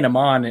person's egging him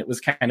on. It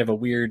was kind of a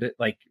weird,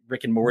 like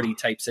Rick and Morty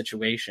type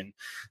situation.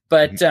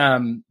 But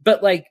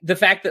like the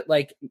fact that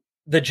like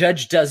the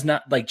judge does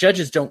not like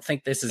judges don't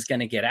think this is going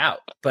to get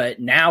out.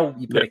 But now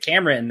you put a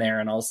camera in there,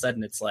 and all of a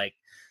sudden it's like,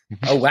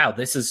 oh wow,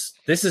 this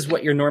is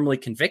what you're normally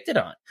convicted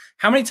on.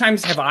 How many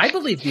times have I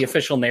believed the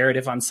official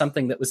narrative on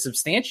something that was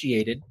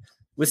substantiated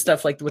with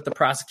stuff like what the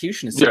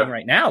prosecution is saying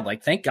right now?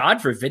 Like, thank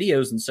God for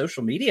videos and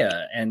social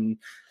media and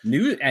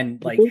news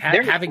and like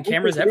having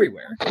cameras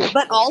everywhere.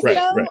 But also,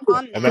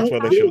 and that's why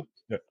they should.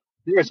 Yeah.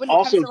 There's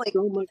also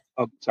so much.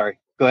 Oh, sorry.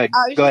 Go ahead.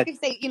 I was just going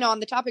to say, on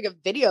the topic of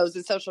videos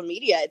and social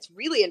media, it's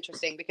really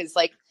interesting because,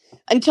 like,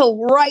 until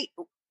right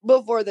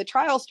before the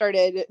trial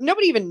started,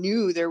 nobody even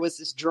knew there was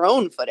this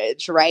drone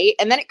footage, right?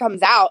 And then it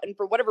comes out, and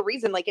for whatever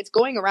reason, like, it's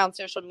going around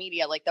social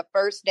media. Like, the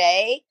first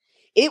day,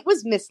 it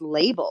was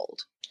mislabeled.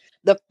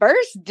 The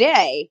first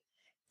day,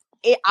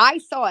 I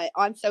saw it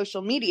on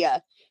social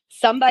media.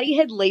 Somebody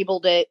had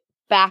labeled it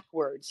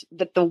backwards,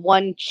 that the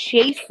one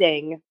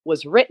chasing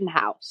was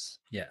Rittenhouse.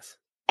 Yes.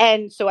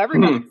 And so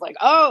everybody's like,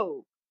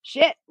 oh,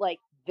 shit, like,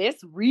 this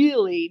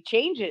really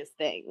changes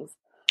things.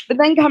 But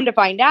then come to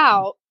find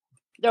out,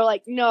 they're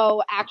like,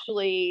 no,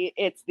 actually,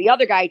 it's the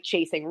other guy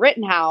chasing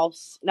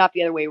Rittenhouse, not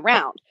the other way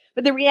around.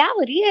 But the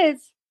reality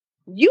is,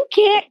 you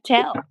can't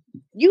tell.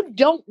 You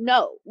don't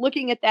know.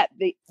 Looking at that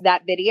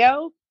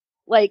video,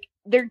 like,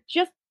 they're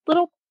just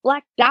little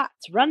black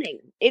dots running.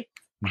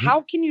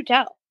 How can you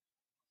tell?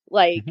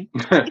 Like,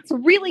 it's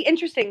really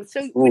interesting.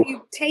 So when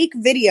you take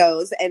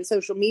videos and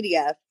social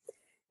media,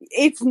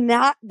 it's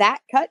not that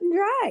cut and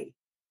dry.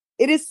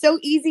 It is so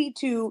easy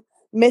to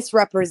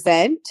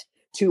misrepresent,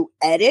 to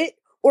edit,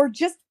 or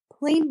just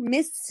plain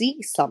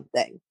missee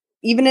something,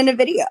 even in a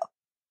video.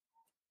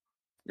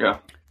 Yeah.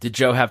 Did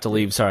Joe have to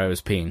leave? Sorry, I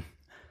was peeing.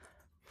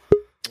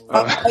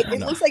 It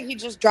looks like he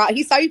just dropped.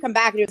 He saw you come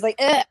back and he was like,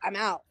 I'm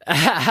out.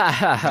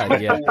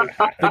 Yeah.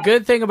 The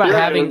good thing about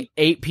having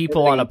 8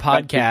 people on a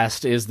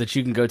podcast is that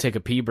you can go take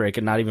a pee break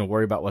and not even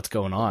worry about what's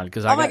going on.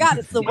 Because my God,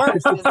 it's the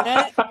worst, isn't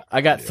it?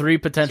 I got 3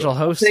 potential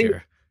hosts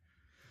here.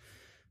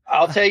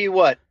 I'll tell you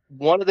what,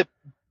 one of the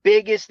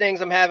biggest things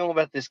I'm having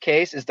about this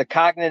case is the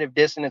cognitive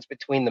dissonance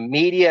between the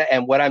media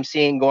and what I'm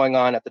seeing going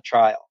on at the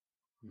trial.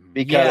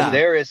 Because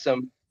there is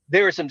some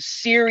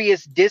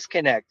serious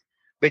disconnect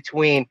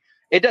between.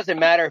 It doesn't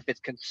matter if it's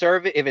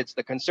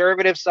the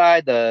conservative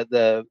side,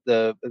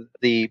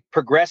 the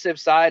progressive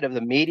side of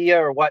the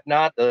media or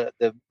whatnot,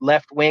 the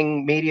left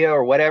wing media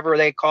or whatever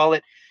they call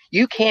it.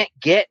 You can't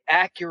get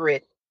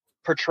accurate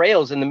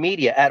portrayals in the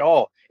media at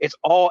all. It's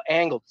all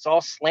angled. It's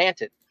all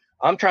slanted.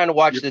 I'm trying to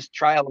watch this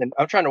trial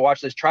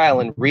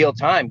in real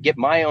time, get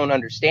my own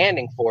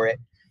understanding for it.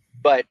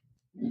 But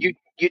you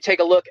take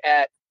a look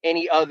at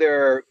any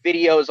other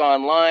videos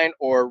online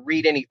or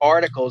read any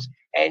articles,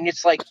 and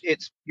it's like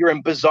you're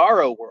in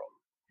Bizarro world.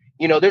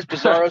 There's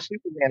Bizarro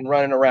Superman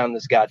running around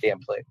this goddamn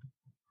place.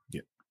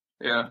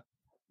 Yeah.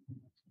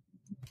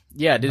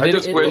 Yeah,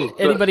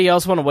 anybody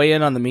else want to weigh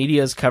in on the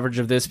media's coverage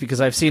of this?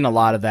 Because I've seen a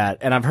lot of that,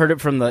 and I've heard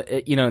it from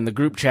the, in the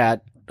group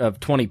chat of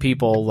 20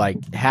 people,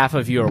 like half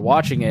of you are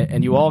watching it,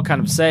 and you all kind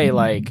of say,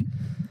 like,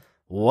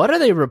 what are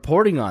they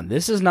reporting on?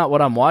 This is not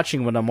what I'm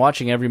watching when I'm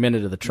watching every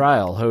minute of the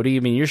trial. Hody, I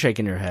mean, you're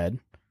shaking your head.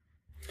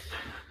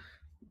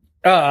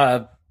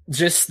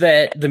 Just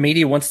that the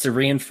media wants to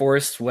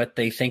reinforce what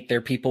they think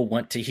their people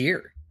want to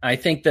hear. I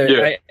think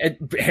that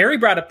Harry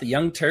brought up the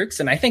Young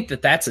Turks, and I think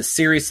that that's a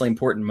seriously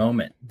important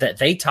moment, that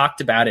they talked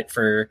about it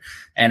for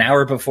an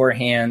hour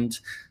beforehand.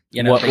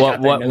 They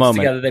got their notes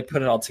together, they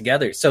put it all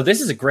together. So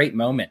this is a great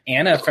moment.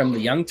 Anna from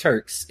the Young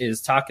Turks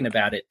is talking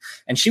about it,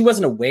 and she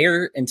wasn't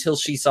aware until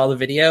she saw the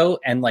video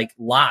and like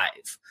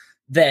live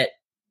that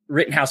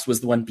Rittenhouse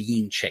was the one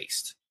being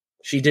chased.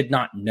 She did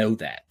not know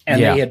that.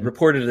 And they had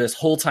reported this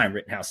whole time,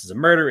 Rittenhouse is a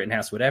murder,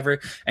 Rittenhouse, whatever.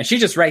 And she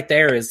just right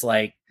there is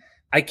like,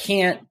 I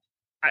can't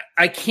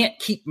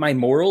keep my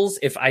morals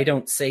if I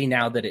don't say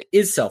now that it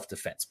is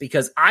self-defense,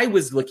 because I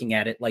was looking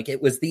at it like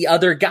it was the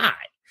other guy.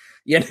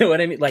 You know what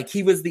I mean? Like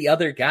he was the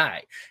other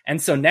guy.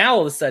 And so now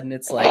all of a sudden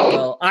it's like,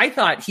 well, I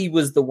thought he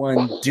was the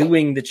one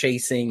doing the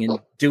chasing and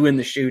doing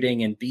the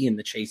shooting and being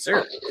the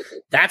chaser.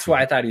 That's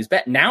why I thought he was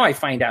bad. Now I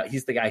find out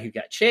he's the guy who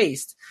got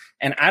chased,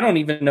 and I don't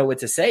even know what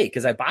to say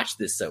because I botched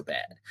this so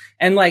bad.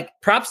 And like,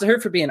 props to her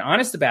for being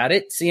honest about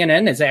it.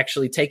 CNN has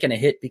actually taken a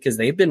hit because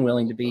they've been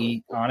willing to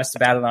be honest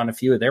about it on a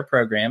few of their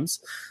programs.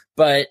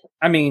 But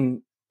I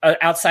mean,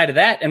 outside of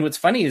that, and what's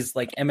funny is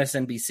like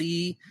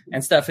MSNBC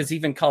and stuff has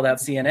even called out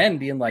CNN,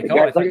 being like, "Oh,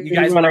 I thought you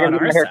guys were on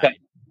our side."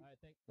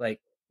 Like,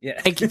 yeah.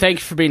 Thank you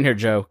for being here,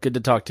 Joe. Good to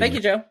talk to you. Thank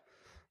you, Joe.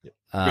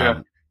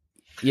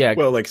 Yeah.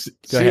 Well, like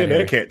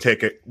CNN can't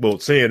take it. Well,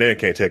 CNN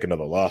can't take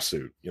another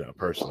lawsuit.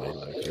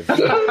 Personally.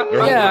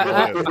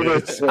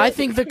 I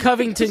think the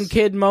Covington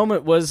kid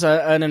moment was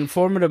an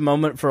informative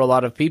moment for a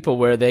lot of people,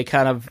 where they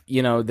kind of,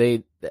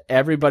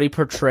 everybody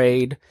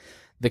portrayed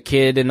the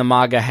kid in the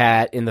MAGA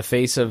hat in the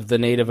face of the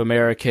Native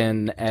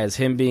American as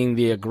him being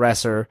the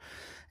aggressor.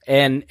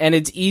 And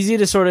it's easy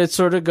to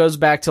sort of goes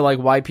back to like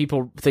why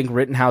people think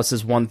Rittenhouse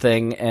is one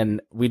thing,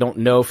 and we don't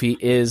know if he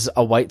is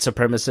a white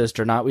supremacist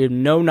or not. We have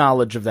no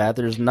knowledge of that.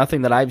 There's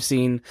nothing that I've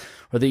seen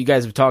or that you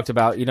guys have talked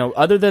about,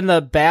 other than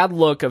the bad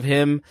look of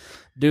him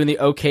doing the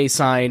OK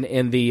sign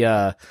in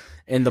the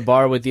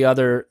bar with the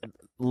other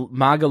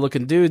MAGA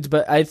looking dudes.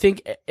 But I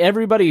think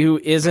everybody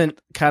who isn't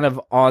kind of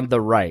on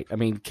the right, I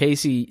mean,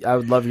 Casey, I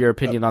would love your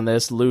opinion on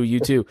this. Lou, you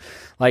too.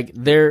 Like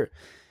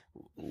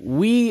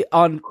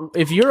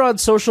if you're on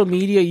social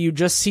media, you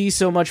just see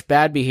so much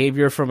bad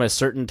behavior from a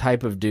certain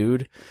type of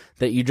dude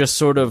that you just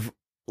sort of,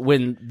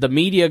 when the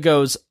media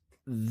goes,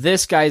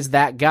 this guy's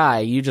that guy,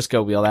 you just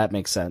go, well, that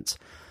makes sense.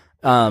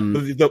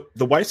 The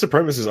white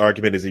supremacist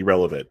argument is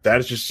irrelevant. That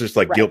is just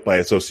like guilt by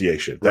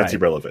association. That's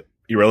irrelevant.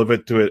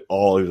 Irrelevant to it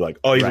all. He's like,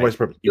 oh, he's a white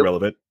supremacist.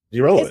 Irrelevant.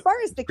 As far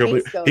as the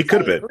case goes, he could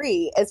have been.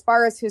 Agree. As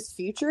far as his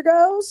future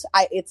goes,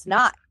 it's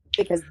not,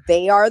 because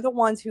they are the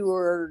ones who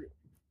are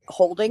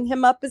holding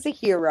him up as a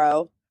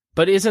hero.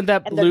 But isn't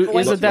that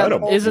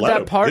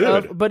part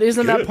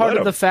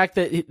of the fact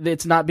that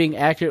it's not being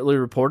accurately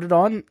reported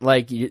on?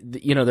 Like,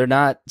 they're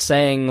not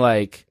saying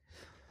like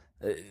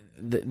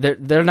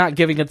they're not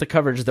giving it the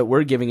coverage that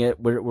we're giving it.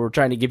 We're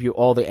trying to give you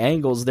all the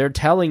angles. They're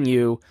telling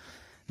you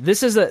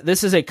this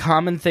is a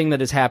common thing that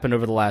has happened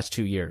over the last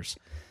 2 years.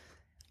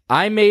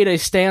 I made a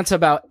stance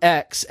about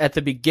X at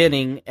the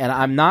beginning, and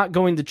I'm not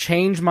going to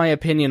change my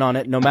opinion on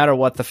it no matter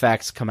what the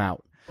facts come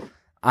out.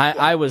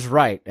 I was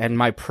right, and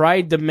my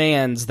pride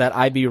demands that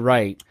I be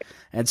right.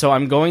 And so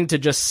I'm going to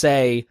just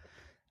say,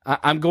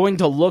 I'm going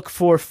to look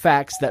for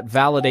facts that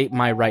validate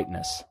my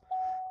rightness.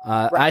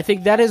 I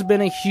think that has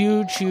been a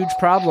huge, huge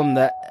problem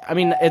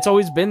it's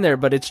always been there,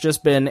 but it's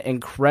just been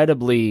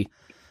incredibly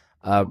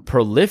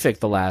prolific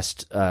the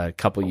last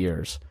couple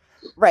years.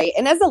 Right.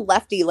 And as a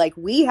lefty, like,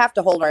 we have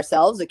to hold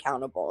ourselves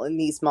accountable in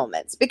these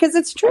moments, because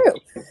it's true.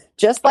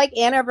 Just like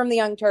Anna from the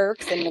Young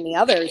Turks and many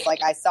others,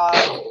 like, I saw,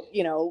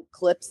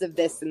 clips of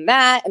this and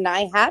that, and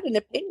I had an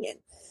opinion.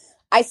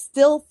 I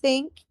still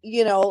think,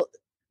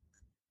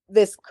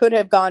 this could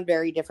have gone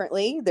very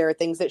differently. There are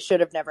things that should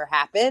have never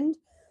happened.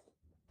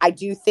 I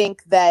do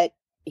think that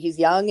he's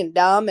young and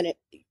dumb and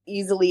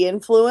easily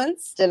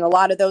influenced, and a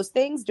lot of those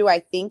things. Do I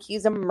think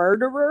he's a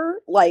murderer?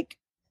 Like,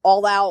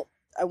 all out,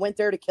 I went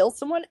there to kill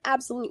someone?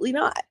 Absolutely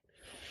not.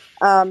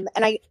 And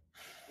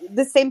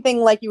the same thing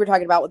like you were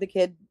talking about with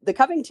the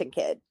Covington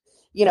kid.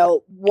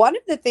 One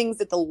of the things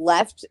that the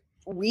left,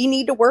 we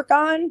need to work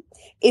on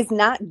is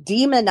not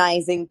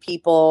demonizing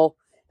people,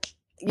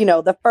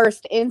 the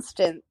first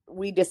instant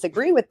we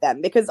disagree with them,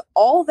 because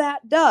all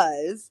that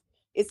does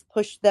is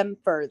push them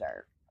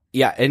further.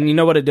 Yeah, and you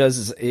know what it does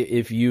is,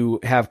 if you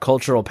have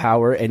cultural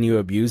power and you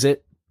abuse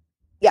it,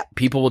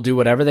 people will do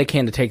whatever they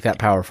can to take that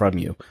power from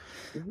you.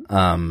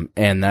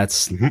 And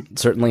that's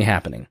certainly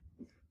happening.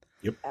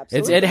 Yep.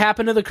 Absolutely. It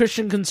happened to the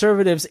Christian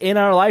conservatives in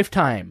our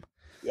lifetime.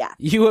 Yeah.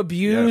 You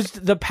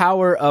abused the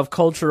power of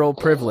cultural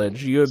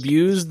privilege. You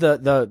abused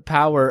the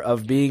power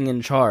of being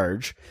in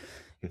charge.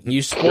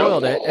 You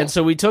spoiled it. And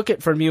so we took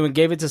it from you and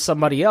gave it to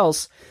somebody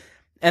else.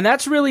 And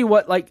that's really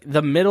what, like,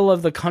 the middle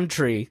of the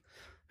country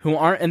who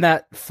aren't in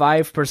that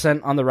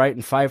 5% on the right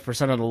and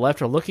 5% on the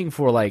left are looking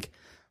for. Like,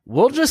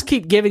 we'll just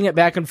keep giving it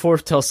back and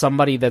forth till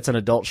somebody that's an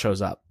adult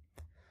shows up.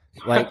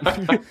 Like,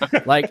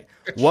 like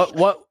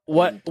what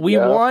we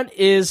want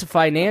is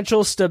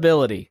financial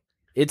stability.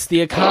 It's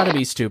the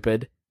economy,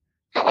 stupid.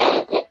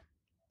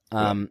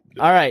 All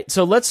right,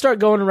 so let's start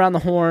going around the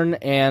horn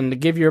and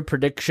give your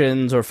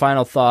predictions or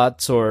final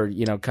thoughts, or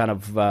kind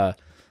of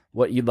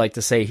what you'd like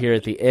to say here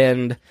at the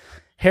end.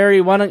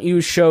 Harry, why don't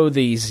you show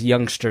these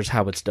youngsters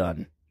how it's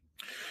done?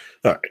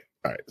 All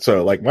right.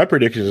 So, like, my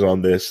predictions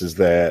on this is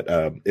that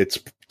it's,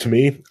 to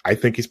me, I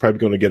think he's probably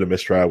going to get a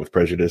mistrial with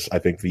prejudice. I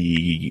think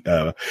and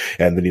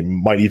then he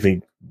might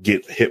even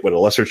get hit with a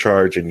lesser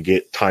charge and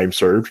get time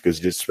served, because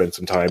he did spend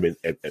some time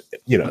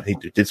he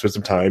did spend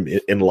some time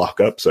in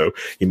lockup, so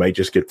he might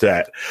just get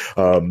that.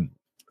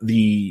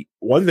 The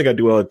one thing I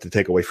do want to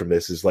take away from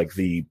this is, like,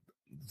 to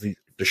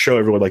show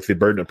everyone, like, the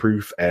burden of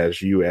proof as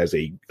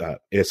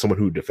someone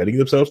who defending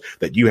themselves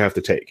that you have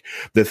to take.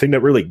 The thing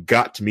that really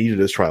got to me to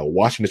this trial,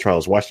 watching the trial,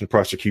 is watching the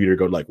prosecutor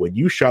go, like, when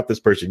you shot this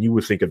person, you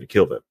were thinking to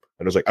kill them.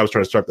 And I was like, I was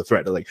trying to start the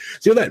threat. And, like,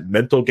 see that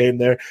mental game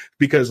there?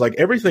 Because, like,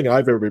 everything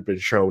I've ever been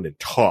shown and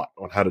taught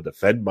on how to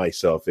defend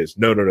myself is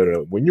no.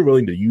 When you're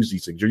willing to use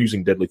these things, you're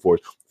using deadly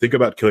force. Think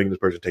about killing this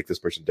person, take this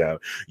person down.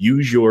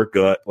 Use your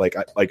gut. Like,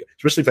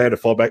 especially if I had to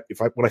fall back,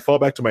 when I fall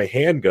back to my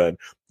handgun,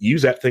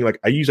 use that thing like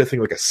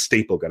a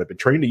staple gun. I've been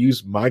trained to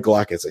use my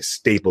Glock as a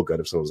staple gun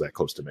if someone's that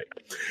close to me.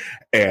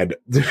 And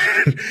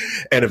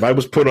and if I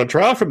was put on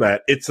trial from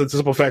that, it's a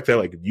simple fact that,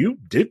 like, you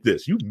did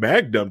this. You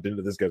magnumed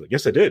into this guy. Like,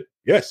 yes, I did.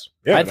 Yes.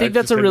 Yeah, I think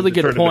that's a really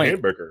good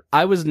point.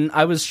 I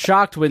was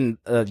shocked when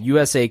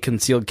USA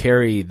concealed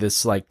carry,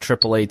 this, like,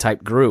 AAA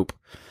type group.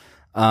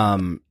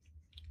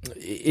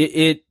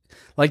 It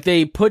like,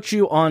 they put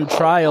you on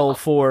trial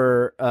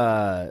for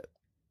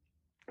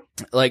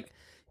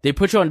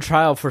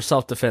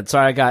self-defense.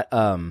 Sorry, I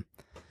got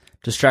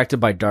distracted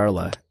by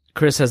Darla.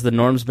 Chris, has the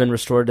norms been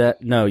restored?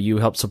 No, you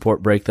helped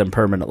support break them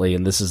permanently,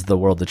 and this is the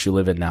world that you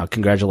live in now.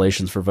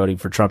 Congratulations for voting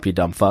for Trump, you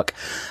dumb fuck.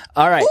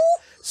 All right,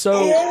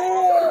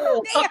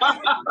 so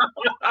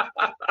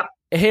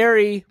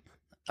Harry,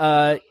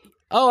 I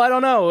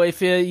don't know.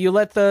 If you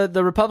let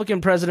the Republican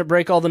president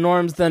break all the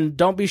norms, then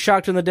don't be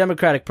shocked when the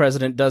Democratic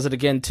president does it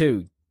again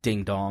too.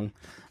 Ding dong.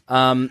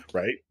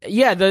 Right.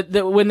 Yeah.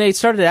 When they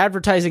started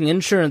advertising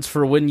insurance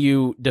for when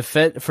you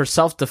for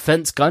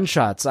self-defense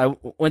gunshots, I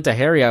went to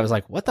Harry. I was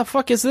like, what the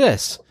fuck is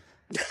this?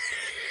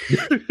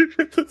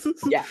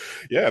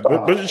 Yeah,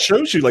 but it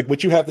shows you, like,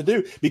 what you have to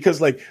do, because,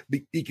 like,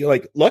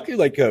 luckily,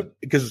 like,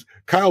 because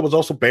Kyle was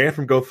also banned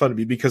from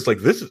GoFundMe, because, like,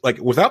 this is, like,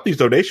 without these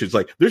donations,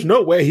 like, there's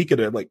no way he could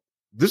have, like,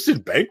 this is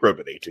bankrupt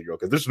an 18-year-old,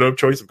 because there's no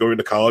choice of going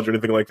to college or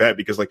anything like that,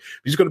 because, like,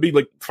 he's going to be,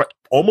 like,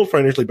 almost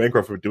financially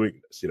bankrupt for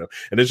doing this,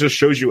 and it just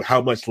shows you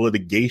how much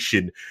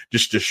litigation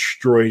just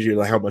destroys you,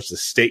 like, how much the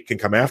state can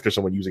come after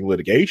someone using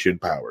litigation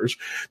powers,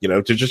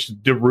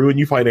 to ruin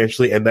you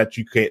financially, and that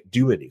you can't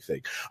do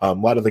anything. A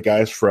lot of the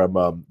guys from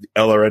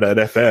LRN and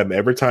FM,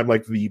 every time,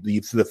 like,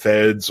 the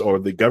feds or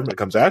the government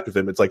comes after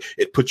them, it's like,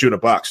 it puts you in a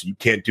box. You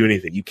can't do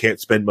anything. You can't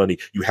spend money.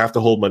 You have to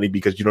hold money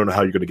because you don't know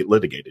how you're going to get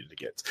litigated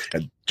against.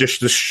 And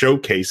just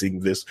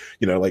showcasing this,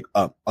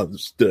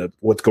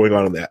 what's going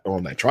on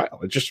that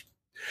trial.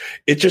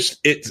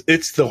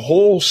 It's the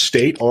whole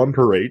state on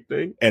parade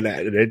thing, and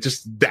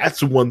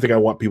that's one thing I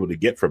want people to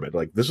get from it.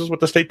 Like, this is what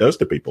the state does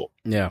to people.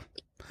 Yeah.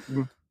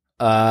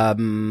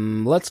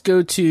 Let's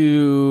go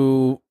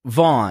to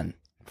Vaughn.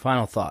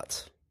 Final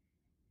thoughts.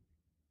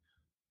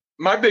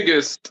 My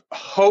biggest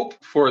hope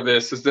for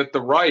this is that the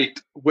right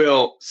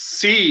will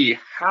see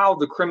how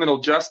the criminal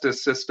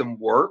justice system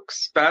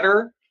works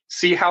better,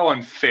 see how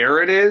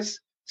unfair it is,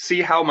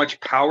 see how much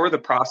power the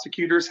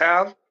prosecutors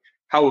have,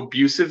 how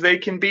abusive they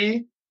can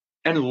be,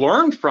 and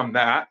learn from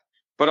that.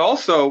 But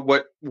also,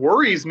 what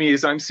worries me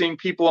is I'm seeing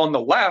people on the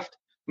left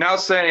now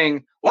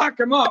saying, lock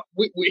him up.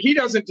 He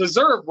doesn't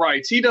deserve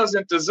rights. He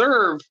doesn't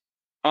deserve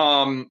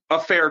a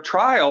fair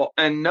trial.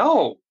 And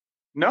no,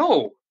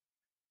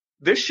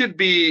 this should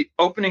be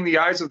opening the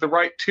eyes of the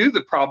right to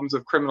the problems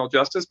of criminal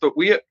justice. But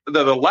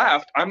the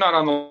left, I'm not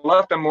on the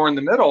left, I'm more in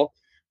the middle,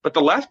 but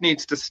the left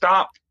needs to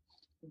stop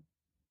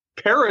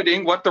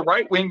parroting what the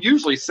right wing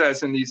usually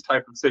says in these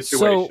type of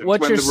situations. So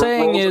what you're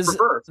saying is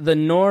the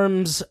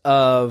norms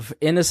of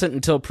innocent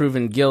until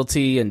proven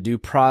guilty and due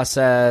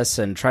process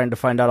and trying to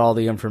find out all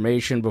the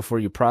information before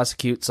you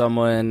prosecute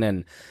someone,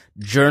 and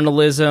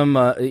journalism,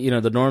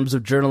 the norms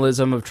of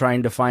journalism of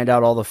trying to find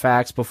out all the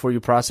facts before you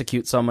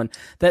prosecute someone,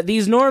 that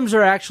these norms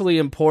are actually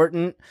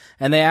important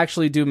and they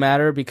actually do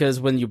matter, because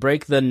when you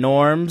break the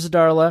norms,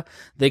 Darla,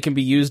 they can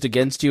be used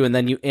against you, and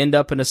then you end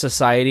up in a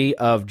society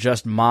of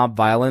just mob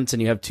violence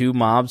and you have two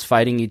mobs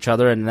fighting each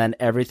other and then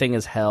everything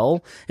is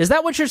hell. Is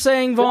that what you're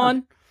saying,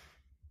 Vaughn?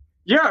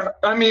 Yeah.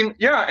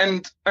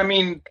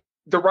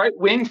 The right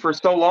wing for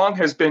so long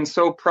has been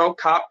so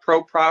pro-cop,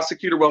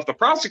 pro-prosecutor. Well, if the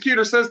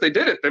prosecutor says they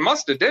did it, they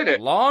must have did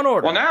it. Law and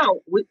order. Well,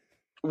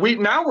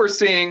 now we're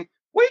seeing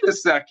wait a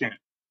second,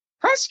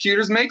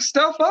 prosecutors make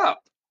stuff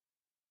up.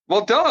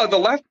 Well, duh, the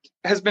left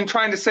has been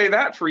trying to say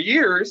that for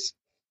years.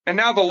 And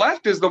now the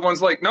left is the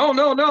ones like, no.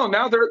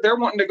 Now they're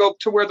wanting to go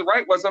to where the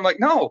right was. I'm like,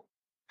 no,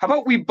 how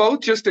about we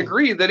both just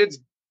agree that it's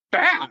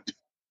bad?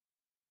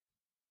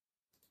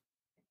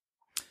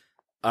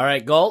 All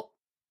right, Galt.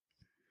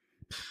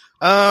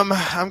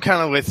 I'm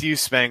kind of with you,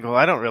 Spangle.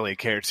 I don't really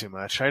care too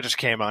much. I just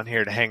came on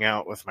here to hang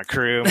out with my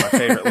crew, my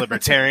favorite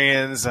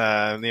libertarians.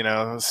 I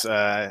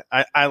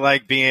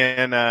like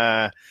being,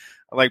 I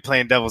like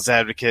playing devil's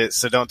advocate.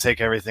 So don't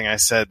take everything I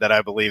said that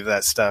I believe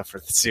that stuff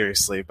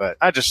seriously. But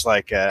I just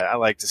like, I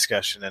like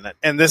discussion in it.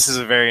 And this is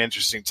a very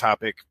interesting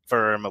topic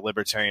from a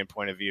libertarian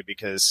point of view,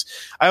 because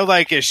I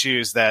like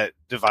issues that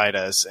divide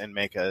us and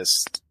make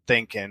us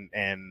think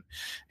and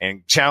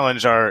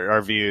challenge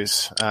our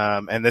views.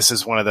 And this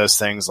is one of those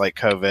things like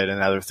COVID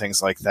and other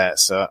things like that.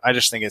 So I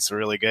just think it's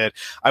really good.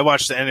 I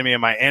watched the Enemy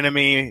of My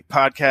Enemy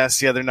podcast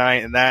the other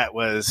night, and that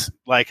was,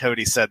 like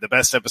Hody said, the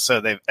best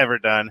episode they've ever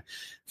done.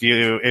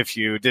 If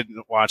you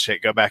didn't watch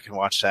it, go back and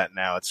watch that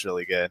now. It's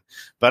really good.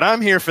 But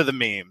I'm here for the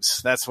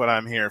memes. That's what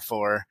I'm here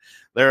for.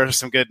 There are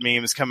some good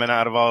memes coming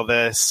out of all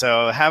this.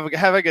 So have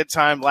a good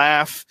time,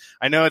 laugh.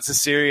 I know it's a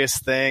serious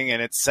thing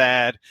and it's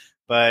sad,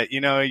 but you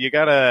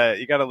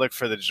gotta look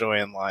for the joy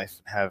in life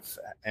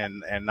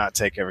and not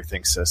take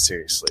everything so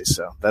seriously.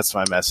 So that's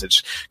my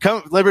message.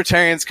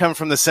 Libertarians come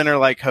from the center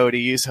like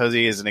Hody. Use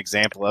Hody as an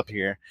example up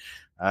here,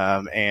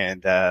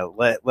 and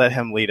let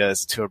him lead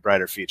us to a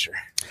brighter future.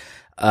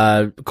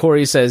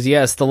 Corey says,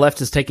 yes, the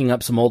left is taking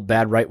up some old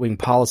bad right-wing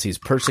policies,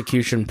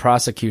 persecution,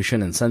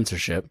 prosecution, and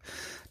censorship.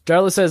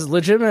 Darla says,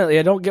 legitimately,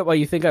 I don't get why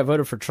you think I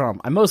voted for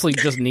Trump. I'm mostly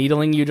just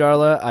needling you,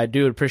 Darla. I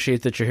do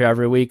appreciate that you're here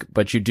every week,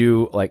 but you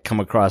do come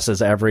across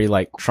as every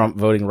Trump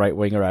voting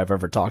right-winger I've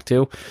ever talked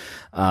to.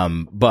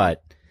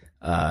 But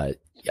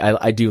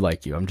I do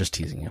like you. I'm just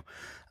teasing you.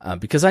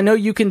 Because I know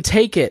you can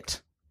take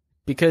it.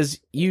 Because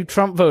you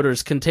Trump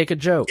voters can take a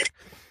joke.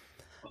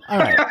 All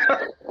right.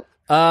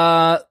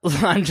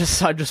 I'm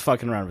just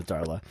fucking around with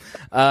Darla.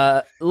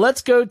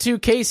 Let's go to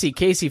Casey.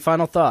 Casey,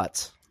 final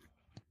thoughts.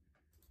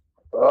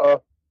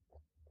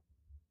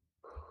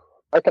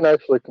 I can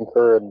actually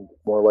concur and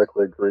more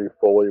likely agree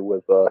fully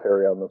with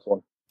Harry on this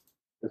one,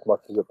 as much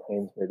as it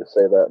pains me to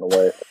say that in a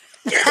way.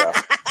 Yeah.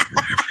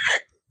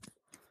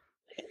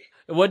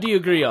 What do you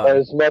agree on?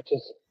 As much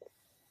as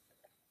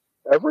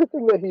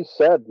everything that he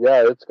said,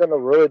 yeah, it's going to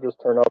really just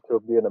turn out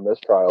to being a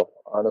mistrial,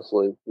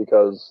 honestly,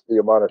 because the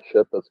amount of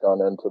shit that's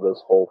gone into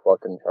this whole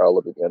fucking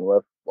trial to begin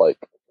with,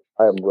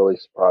 I am really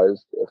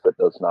surprised if it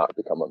does not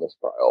become a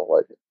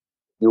mistrial.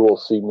 You will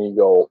see me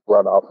go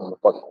run off in the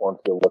fucking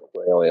cornfield look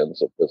for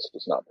aliens if this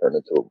does not turn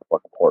into a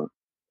fucking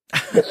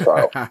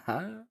mistrial.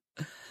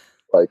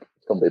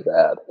 It's going to be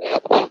bad.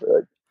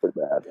 Pretty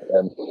bad.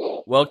 And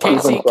well,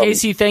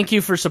 Casey, thank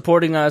you for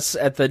supporting us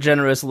at the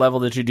generous level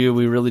that you do.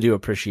 We really do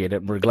appreciate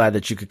it. We're glad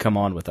that you could come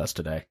on with us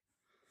today.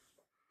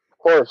 Of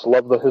course,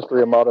 love the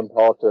history of modern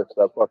politics.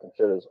 That fucking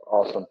shit is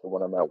awesome for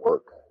when I'm at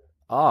work.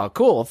 Oh,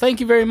 cool. Thank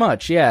you very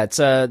much. Yeah, it's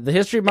the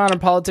History of Modern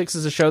Politics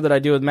is a show that I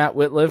do with Matt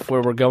Whitliff,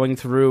 where we're going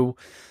through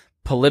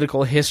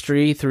political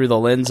history through the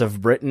lens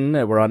of Britain.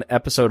 We're on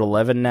episode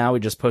 11 now. We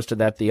just posted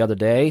that the other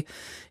day.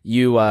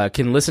 You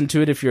can listen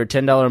to it if you're a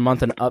 $10 a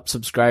month and up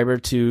subscriber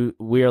to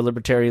We Are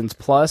Libertarians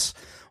Plus,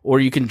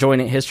 or you can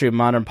join at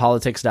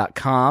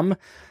historyofmodernpolitics.com.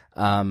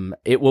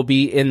 It will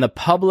be in the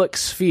public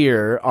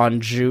sphere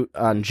on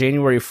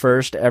January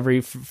 1st,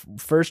 every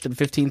 1st and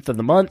 15th of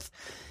the month.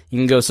 You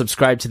can go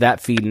subscribe to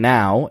that feed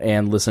now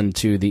and listen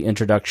to the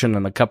introduction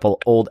and a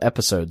couple old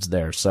episodes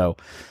there. So,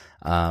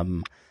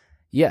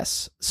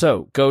 yes.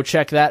 So go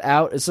check that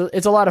out. It's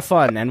a lot of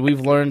fun, and we've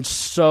learned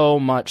so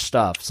much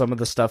stuff. Some of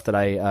the stuff that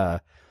I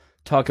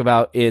talk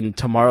about in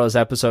tomorrow's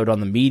episode on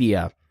the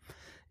media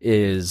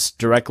is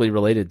directly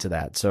related to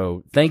that.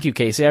 So thank you,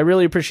 Casey. I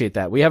really appreciate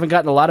that. We haven't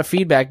gotten a lot of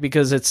feedback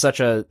because it's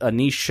such a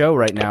niche show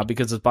right now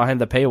because it's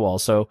behind the paywall.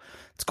 So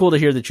it's cool to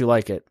hear that you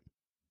like it.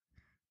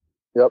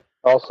 Yep.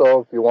 Also,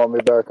 if you want me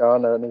back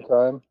on at any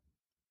time,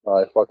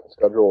 my fucking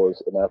schedule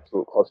is an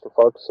absolute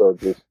clusterfuck, so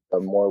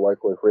I'm more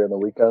likely free on the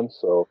weekends.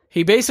 So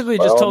he basically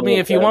just told me,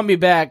 if you want me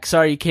back,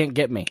 sorry, you can't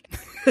get me.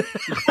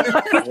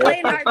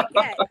 Playing hard to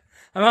get.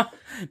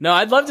 No,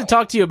 I'd love to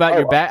talk to you about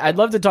your I'd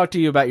love to talk to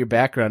you about your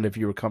background if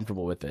you were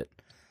comfortable with it.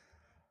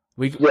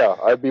 Yeah,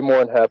 I'd be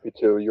more than happy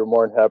to. You're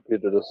more than happy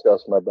to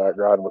discuss my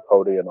background with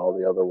Hody and all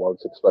the other ones,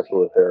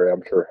 especially with Harry.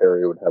 I'm sure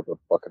Harry would have a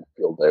fucking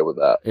field day with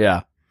that.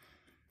 Yeah.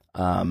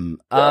 By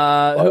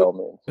all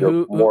means,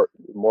 you're more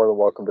than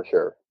welcome to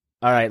share.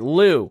 All right,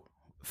 Lou,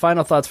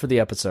 final thoughts for the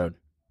episode.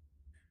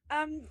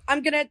 I'm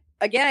gonna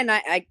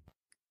I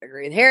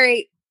agree with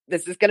Harry.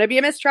 This is gonna be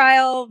a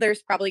mistrial.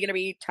 There's probably gonna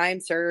be time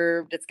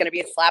served. It's gonna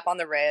be a slap on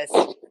the wrist.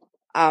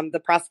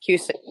 The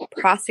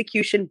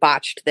prosecution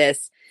botched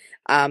this.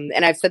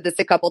 And I've said this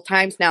a couple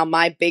times now.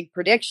 My big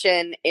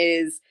prediction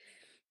is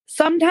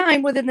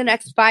sometime within the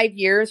next 5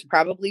 years,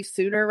 probably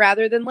sooner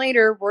rather than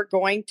later, we're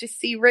going to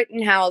see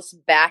Rittenhouse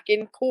back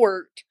in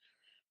court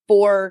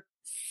for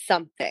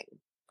something.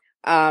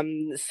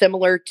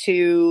 similar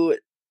to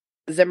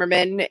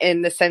Zimmerman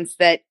in the sense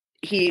that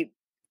he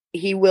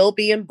will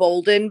be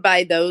emboldened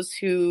by those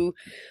who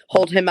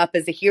hold him up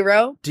as a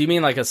hero. Do you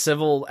mean like a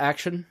civil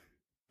action?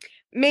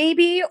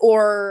 Maybe,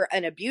 or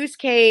an abuse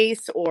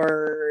case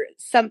or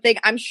something.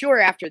 I'm sure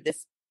after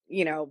this,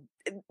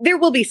 there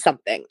will be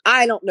something.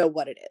 I don't know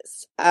what it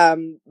is.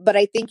 But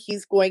I think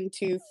he's going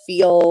to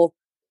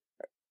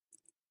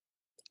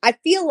I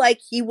feel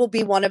like he will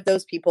be one of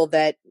those people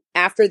that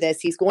after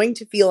this, he's going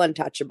to feel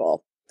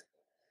untouchable.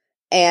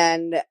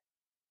 And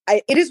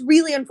it is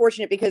really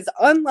unfortunate because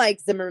unlike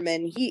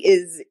Zimmerman, he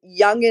is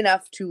young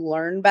enough to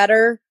learn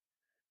better,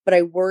 but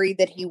I worry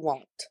that he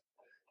won't.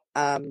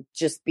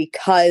 Just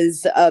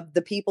because of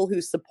the people who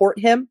support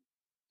him.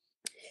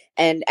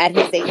 And at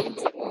his age,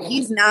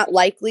 he's not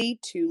likely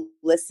to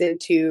listen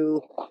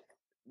to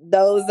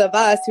those of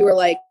us who are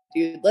like,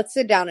 dude, let's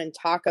sit down and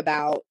talk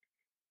about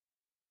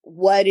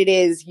what it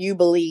is you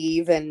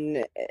believe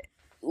and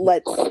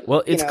let's.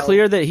 Well, it's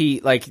clear that he,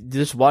 like,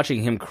 just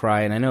watching him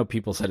cry, and I know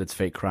people said it's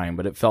fake crying,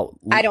 but it felt.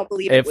 I don't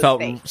believe it was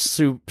felt fake.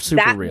 super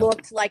that real.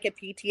 Looked like a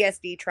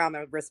PTSD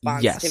trauma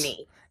response to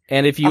me.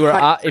 And if you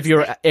are,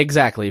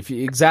 exactly what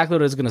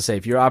I was going to say,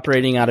 if you're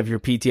operating out of your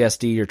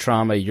PTSD, your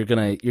trauma, you're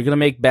going to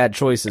make bad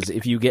choices.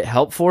 If you get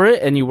help for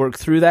it and you work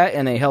through that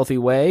in a healthy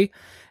way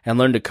and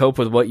learn to cope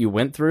with what you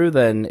went through,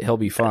 then he'll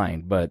be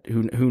fine. But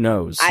who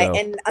knows? So,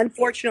 and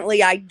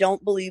unfortunately, I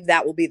don't believe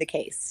that will be the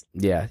case.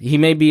 Yeah, he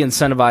may be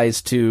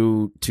incentivized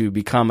to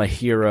become a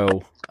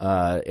hero,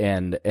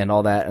 and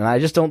all that. And I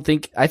just don't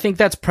think, I think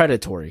that's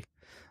predatory.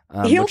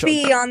 He'll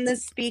be on the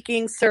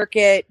speaking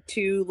circuit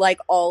to like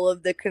all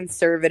of the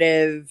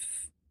conservative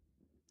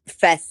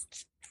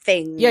fest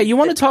things. Yeah, you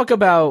want to talk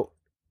about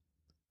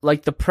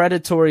like the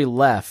predatory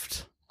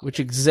left, which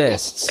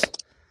exists.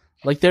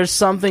 Like there's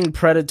something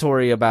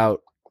predatory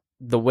about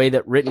the way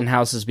that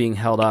Rittenhouse is being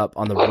held up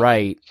on the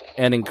right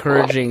and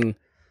encouraging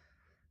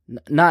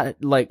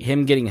not like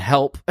him getting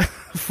help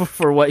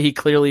for what he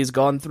clearly has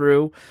gone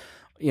through.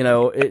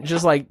 It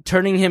just like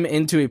turning him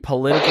into a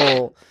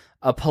political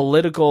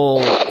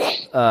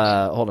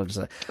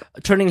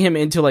turning him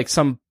into like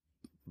some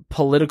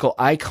political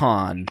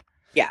icon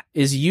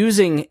is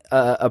using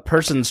a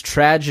person's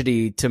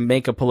tragedy to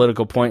make a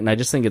political point, and I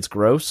just think it's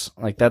gross.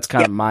 Like that's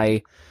kind of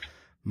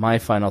my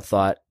final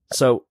thought.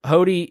 So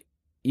Hody,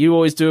 you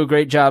always do a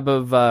great job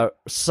of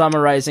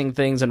summarizing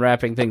things and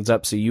wrapping things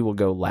up, so you will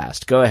go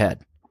last. Go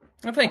ahead.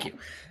 Well, thank you.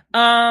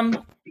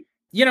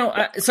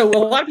 So a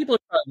lot of people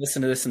are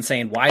listening to this and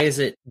saying, where's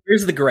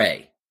the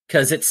gray?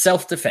 Because it's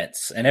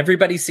self-defense, and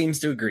everybody seems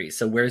to agree.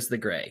 So where's the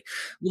gray?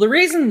 Well, the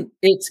reason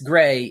it's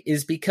gray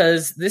is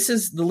because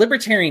the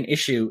libertarian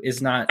issue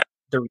is not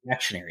the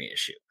reactionary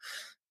issue.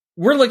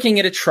 We're looking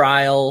at a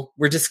trial.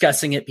 We're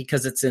discussing it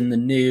because it's in the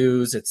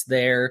news. It's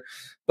there.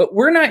 But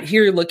we're not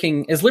here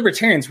looking, as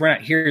libertarians, we're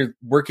not here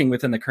working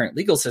within the current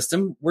legal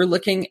system. We're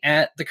looking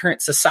at the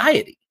current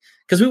society,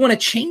 because we want to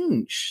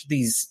change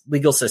these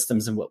legal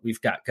systems and what we've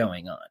got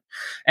going on.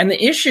 And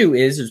the issue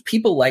is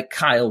people like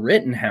Kyle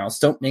Rittenhouse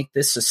don't make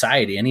this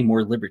society any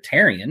more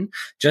libertarian,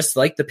 just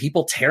like the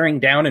people tearing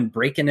down and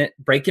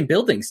breaking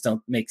buildings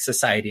don't make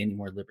society any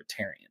more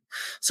libertarian.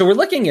 So we're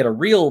looking at a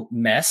real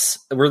mess.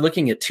 We're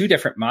looking at two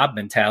different mob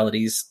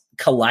mentalities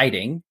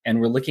colliding, and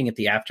we're looking at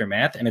the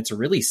aftermath, and it's a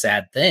really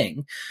sad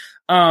thing.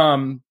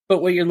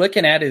 But what you're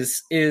looking at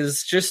is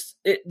just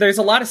there's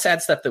a lot of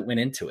sad stuff that went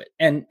into it.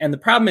 And the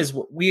problem is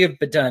what we have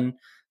done,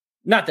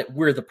 not that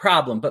we're the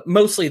problem, but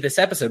mostly this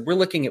episode, we're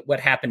looking at what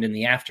happened in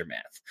the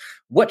aftermath.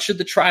 What should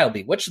the trial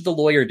be? What should the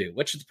lawyer do?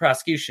 What should the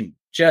prosecution,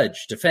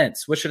 judge,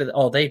 defense? What should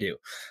all they do?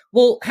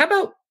 Well,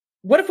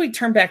 what if we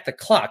turn back the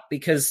clock?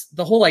 Because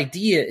the whole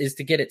idea is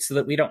to get it so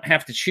that we don't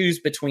have to choose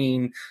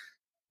between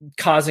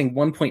causing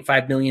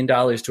 $1.5 million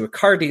to a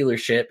car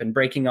dealership and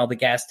breaking all the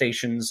gas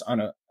stations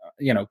on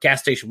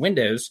gas station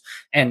windows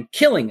and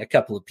killing a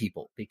couple of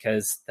people,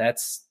 because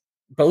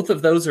both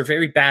of those are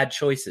very bad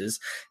choices,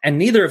 and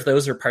neither of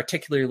those are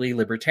particularly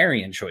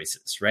libertarian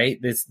choices,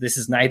 right? This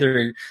is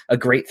neither a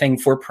great thing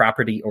for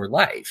property or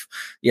life,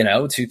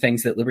 two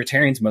things that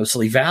libertarians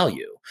mostly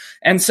value.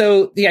 And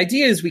so the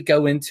idea is we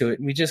go into it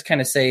and we just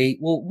kind of say,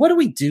 well, what do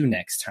we do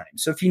next time?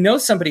 So if you know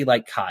somebody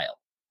like Kyle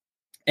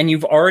and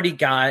you've already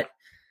got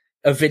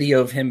a video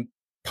of him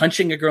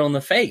punching a girl in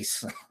the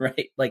face,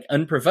 right? Like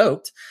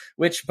unprovoked,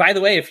 which, by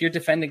the way, if you're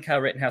defending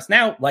Kyle Rittenhouse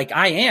now, like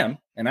I am,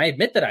 and I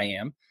admit that I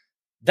am,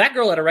 that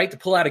girl had a right to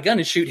pull out a gun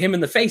and shoot him in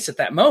the face at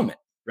that moment,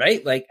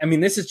 right? Like, I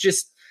mean, these are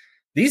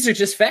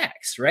just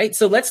facts, right?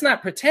 So let's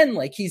not pretend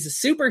like he's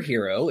a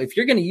superhero. If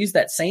you're going to use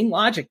that same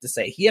logic to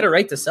say he had a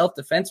right to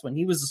self-defense when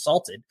he was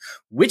assaulted,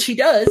 which he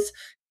does,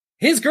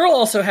 his girl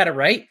also had a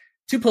right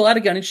to pull out a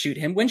gun and shoot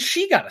him when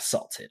she got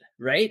assaulted,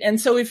 right? And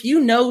so if you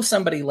know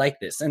somebody like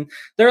this, and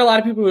there are a lot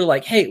of people who are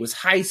like, hey, it was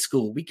high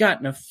school, we got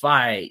in a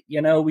fight,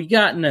 we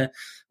got in a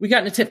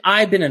tip.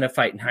 I've been in a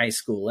fight in high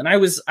school, and I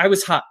was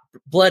hot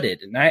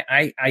blooded, and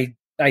I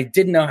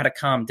didn't know how to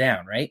calm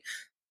down, right?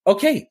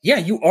 okay, yeah,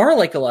 you are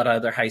like a lot of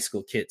other high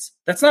school kids.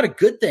 That's not a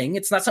good thing.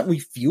 It's not something we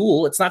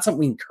fuel. It's not something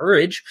we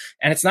encourage.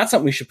 And it's not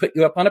something we should put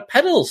you up on a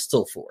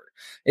pedestal for.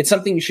 It's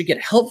something you should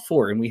get help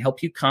for. And we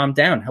help you calm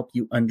down, help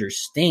you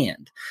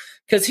understand.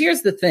 Because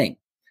here's the thing.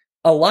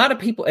 A lot of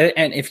people,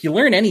 and if you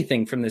learn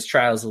anything from this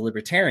trial as a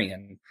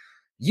libertarian,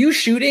 you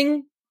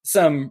shooting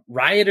some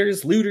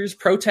rioters, looters,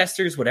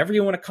 protesters, whatever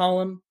you want to call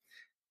them,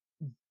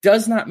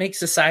 does not make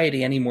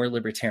society any more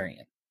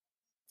libertarian.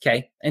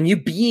 Okay. And you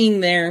being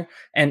there,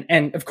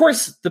 and of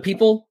course, the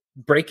people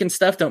breaking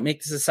stuff don't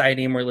make the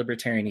society more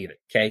libertarian either.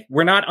 Okay.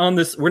 We're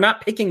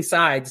not picking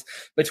sides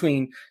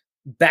between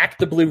Back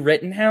the Blue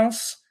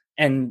Rittenhouse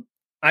and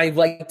I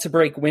like to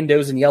break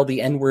windows and yell the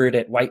N-word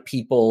at white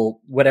people,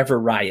 whatever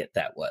riot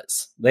that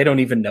was. They don't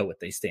even know what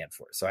they stand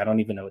for, so I don't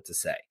even know what to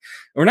say.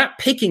 We're not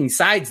picking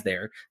sides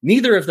there.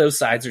 Neither of those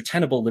sides are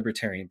tenable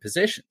libertarian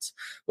positions.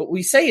 What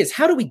we say is,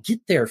 how do we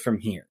get there from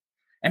here?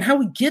 And how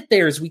we get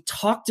there is we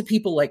talk to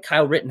people like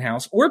Kyle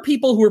Rittenhouse or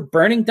people who are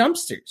burning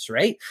dumpsters,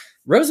 right?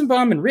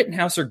 Rosenbaum and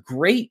Rittenhouse are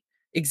great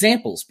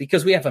examples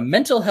because we have a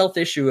mental health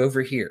issue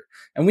over here.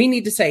 And we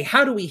need to say,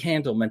 how do we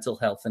handle mental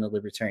health in a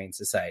libertarian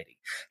society?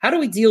 How do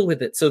we deal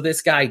with it so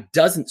this guy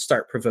doesn't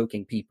start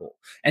provoking people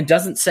and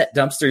doesn't set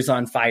dumpsters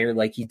on fire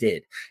like he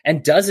did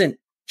and doesn't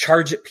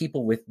charge at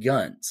people with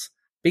guns?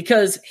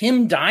 Because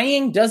him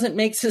dying doesn't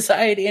make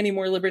society any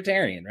more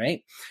libertarian,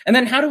 right? And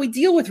then how do we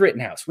deal with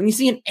Rittenhouse? When you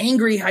see an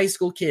angry high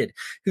school kid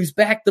who's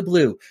back the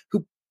blue,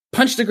 who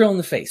punched a girl in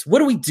the face, what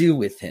do we do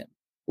with him?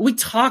 We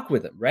talk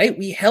with them, right?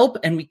 We help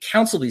and we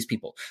counsel these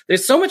people.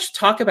 There's so much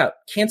talk about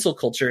cancel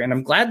culture, and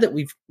I'm glad that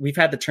we've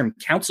had the term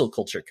counsel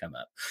culture come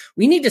up.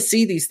 We need to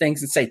see these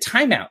things and say,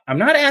 time out. I'm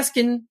not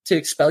asking to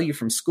expel you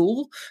from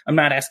school. I'm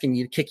not asking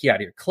you to kick you out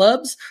of your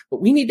clubs,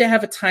 but we need to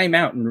have a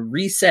timeout and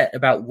reset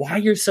about why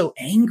you're so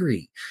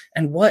angry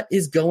and what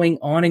is going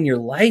on in your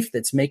life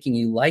that's making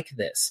you like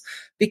this.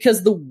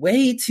 Because the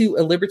way to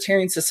a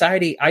libertarian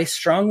society, I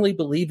strongly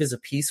believe, is a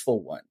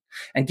peaceful one.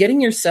 And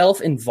getting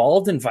yourself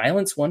involved in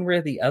violence one way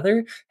or the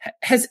other,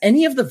 has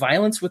any of the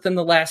violence within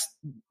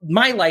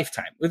my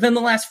lifetime, within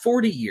the last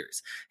 40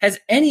 years, has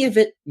any of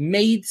it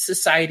made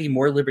society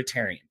more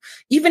libertarian?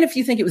 Even if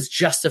you think it was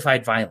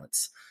justified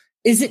violence,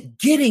 is it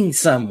getting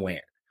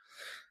somewhere?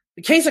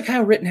 The case of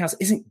Kyle Rittenhouse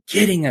isn't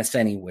getting us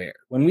anywhere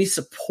when we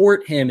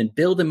support him and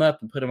build him up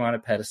and put him on a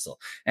pedestal.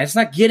 And it's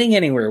not getting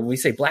anywhere when we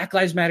say Black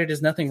Lives Matter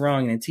does nothing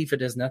wrong and Antifa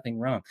does nothing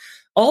wrong.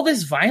 All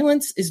this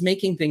violence is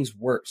making things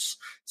worse.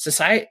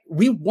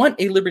 We want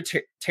a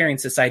libertarian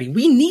society.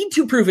 We need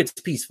to prove it's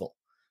peaceful.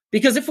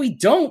 Because if we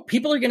don't,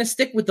 people are going to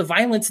stick with the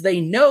violence they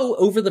know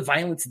over the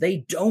violence they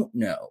don't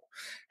know.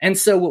 And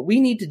so what we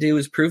need to do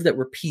is prove that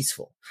we're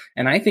peaceful.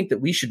 And I think that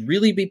we should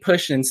really be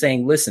pushing and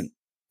saying, listen,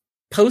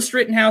 post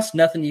Rittenhouse,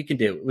 nothing you can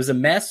do. It was a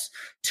mess.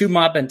 Two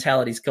mob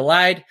mentalities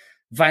collide.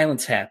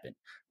 Violence happened.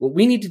 What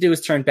we need to do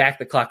is turn back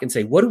the clock and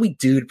say, what do we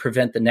do to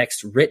prevent the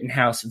next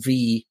Rittenhouse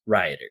v.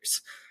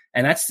 rioters?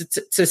 And that's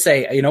to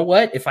say, you know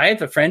what? If I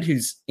have a friend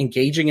who's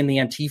engaging in the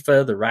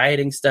Antifa, the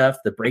rioting stuff,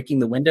 the breaking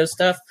the window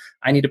stuff,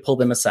 I need to pull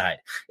them aside.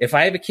 If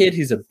I have a kid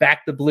who's a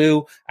back the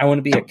blue, I want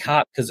to be a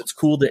cop because it's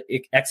cool to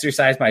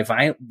exercise my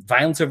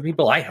violence over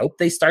people. I hope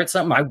they start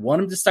something. I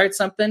want them to start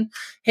something.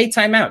 Hey,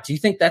 time out. Do you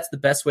think that's the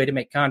best way to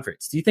make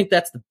converts? Do you think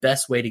that's the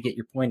best way to get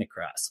your point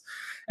across?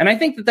 And I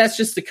think that that's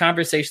just the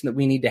conversation that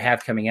we need to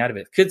have coming out of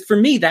it. Because for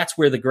me, that's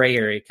where the gray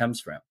area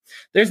comes from.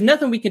 There's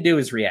nothing we can do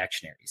as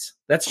reactionaries.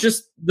 That's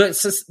just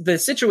the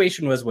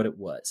situation was what it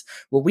was.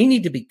 What we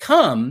need to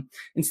become,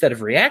 instead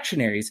of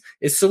reactionaries,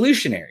 is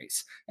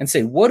solutionaries and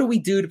say, what do we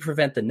do to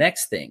prevent the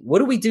next thing? What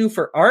do we do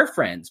for our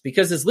friends?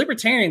 Because as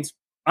libertarians,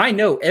 I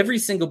know every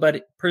single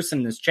person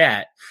in this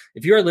chat,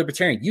 if you're a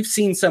libertarian, you've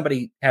seen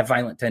somebody have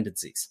violent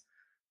tendencies.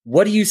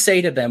 What do you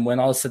say to them when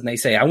all of a sudden they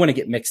say, I want to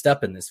get mixed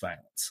up in this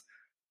violence?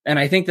 And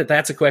I think that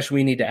that's a question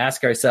we need to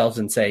ask ourselves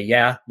and say,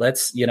 yeah,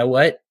 you know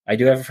what? I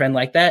do have a friend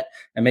like that.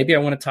 And maybe I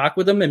want to talk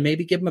with them and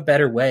maybe give them a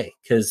better way,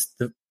 because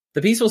the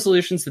peaceful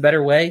solution is the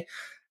better way.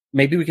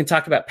 Maybe we can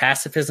talk about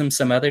pacifism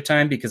some other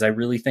time, because I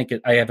really think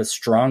I have a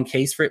strong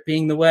case for it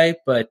being the way.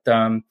 But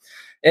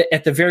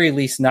at the very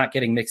least, not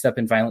getting mixed up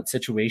in violent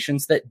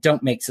situations that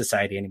don't make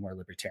society any more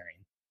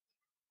libertarian.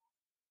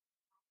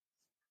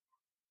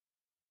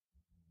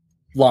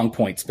 Long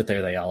points, but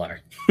there they all are.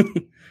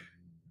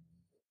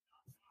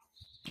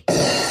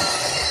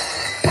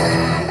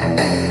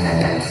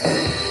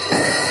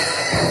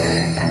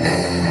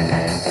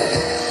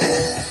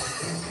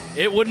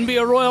 It wouldn't be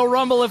a Royal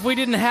Rumble if we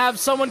didn't have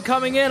someone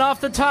coming in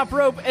off the top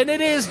rope, and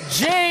it is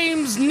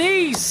James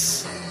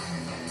Neese.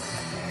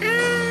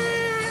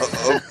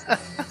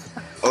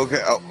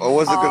 Okay, I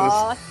wasn't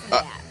gonna.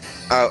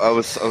 I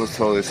was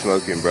totally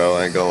smoking, bro.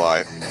 I ain't gonna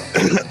lie.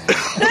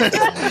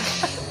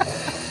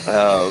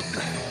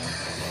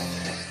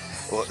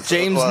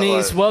 James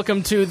Neese,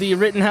 welcome to the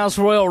Rittenhouse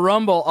Royal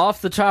Rumble.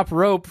 Off the top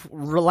rope,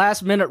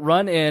 last minute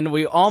run in.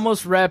 We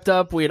almost wrapped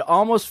up. We had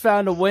almost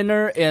found a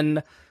winner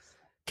in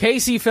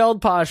Casey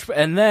Feldposh,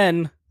 and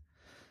then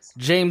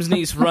James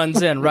Neese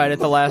runs in right at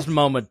the last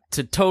moment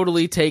to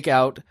totally take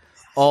out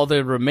all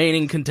the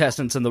remaining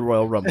contestants in the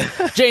Royal Rumble.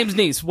 James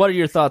Neese, what are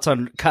your thoughts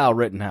on Kyle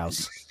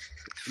Rittenhouse?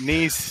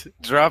 Neese,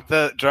 drop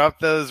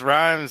those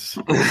rhymes.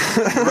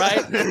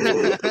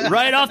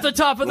 Right off the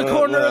top of the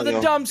corner of the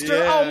dumpster.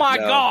 Yeah, oh my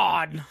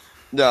God.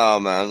 No,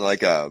 man.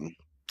 Like I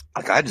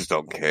just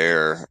don't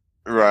care.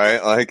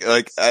 Right. Like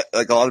a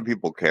lot of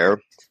people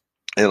care.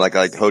 And like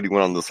Hody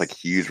went on this like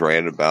huge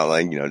rant about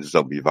like, just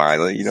don't be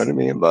violent. You know what I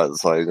mean? But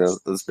it's like,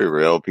 let's be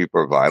real.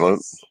 People are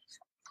violent.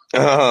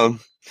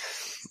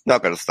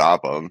 Not going to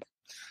stop them.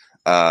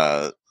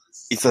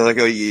 He said like,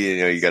 oh,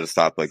 you got to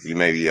stop. Like you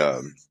maybe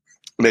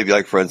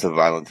like friends have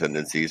violent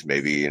tendencies.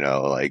 Maybe,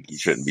 like you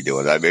shouldn't be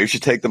doing that. Maybe you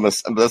should take them.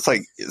 But that's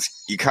like,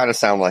 you kind of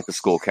sound like a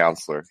school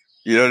counselor.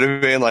 You know what I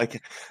mean?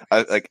 Like,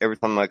 every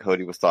time like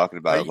Hody was talking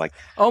about it, I'm like,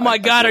 oh my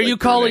God, are you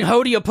calling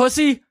Hody a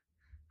pussy?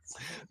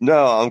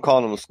 No, I'm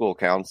calling him a school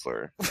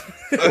counselor.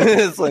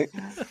 It's like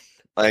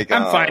I'm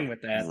fine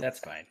with that. That's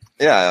fine.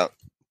 Yeah.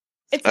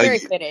 It's very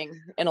fitting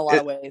in a lot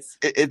of ways.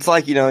 It's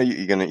like,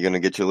 you're gonna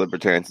get your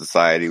libertarian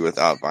society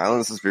without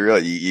violence. Let's be real.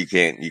 You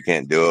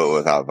can't do it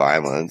without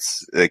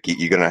violence. Like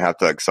you're gonna have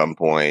to at some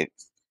point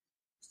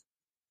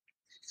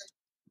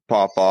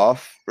pop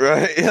off,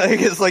 right?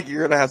 Like it's like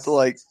you're gonna have to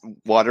like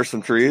water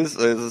some trees.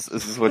 This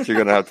is what you're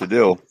gonna have to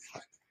do.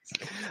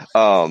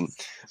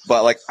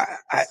 But like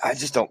I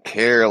just don't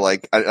care.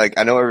 Like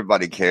I know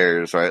everybody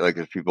cares, right? Like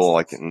there's people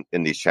like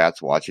in these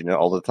chats watching it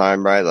all the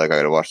time, right? Like I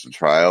gotta watch the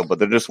trial, but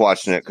they're just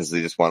watching it because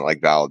they just want like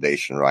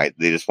validation, right?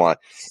 They just want,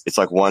 it's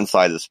like one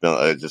side of the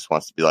spin just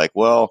wants to be like,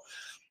 well,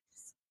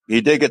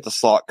 he did get to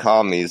slot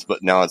commies,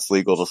 but now it's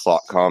legal to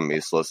slot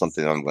commies, so it's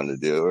something I'm going to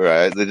do,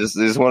 right? They just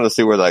want to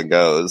see where that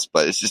goes,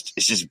 but it's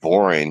just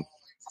boring.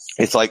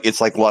 It's less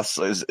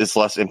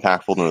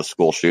impactful than a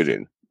school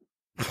shooting.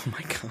 Oh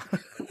my God.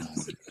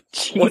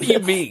 What do you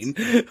mean?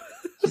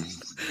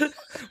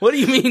 What do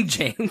you mean,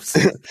 James?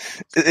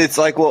 It's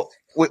like, well,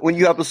 when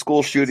you have a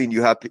school shooting,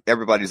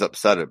 everybody's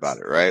upset about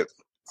it, right?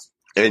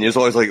 And there's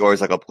always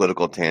like a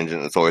political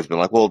tangent. It's always been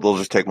like, well, they'll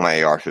just take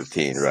my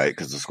AR-15, right?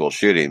 Because of school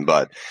shooting.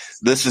 But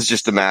this is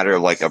just a matter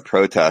of like a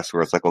protest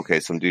where it's like, okay,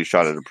 some dude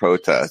shot at a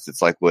protest.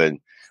 It's like when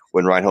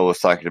Reinhold was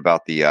talking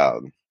about the,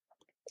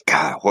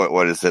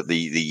 what is it?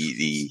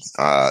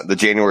 The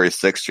January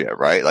 6th shit,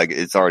 right? Like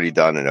it's already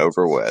done and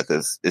over with.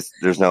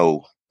 There's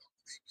no,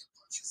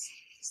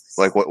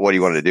 like, what do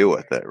you want to do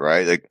with it,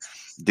 right? Like,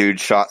 dude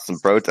shot some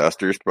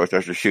protesters.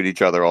 Protesters shoot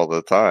each other all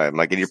the time.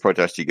 Like, any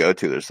protest you go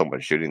to, there's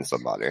someone shooting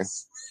somebody.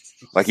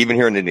 Like, even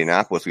here in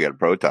Indianapolis, we had a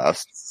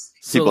protest.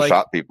 People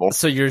shot people.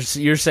 So you're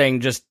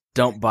saying just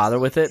don't bother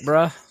with it,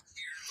 bruh?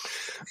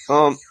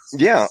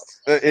 Yeah.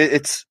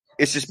 It's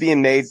just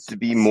being made to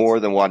be more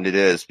than what it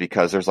is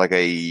because there's like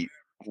a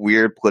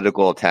weird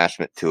political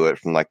attachment to it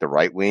from like the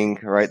right wing,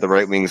 right? The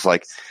right wing's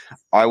like,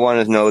 I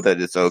want to know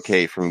that it's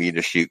okay for me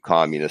to shoot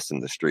communists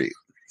in the street.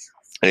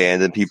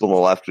 And then people on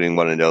the left wing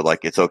want to know,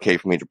 like, it's okay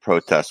for me to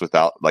protest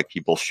without, like,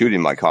 people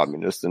shooting my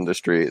communists in the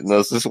street. And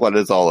this is what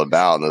it's all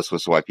about. And this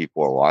was why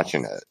people are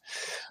watching it.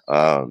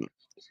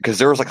 Because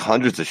there was, like,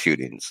 hundreds of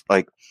shootings.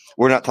 Like,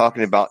 we're not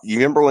talking about, you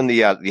remember when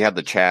you had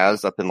the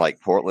Chaz up in, like,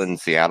 Portland and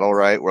Seattle,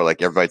 right? Where,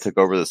 like, everybody took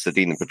over the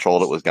city and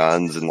patrolled it with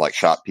guns and, like,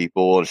 shot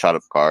people and shot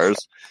up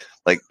cars.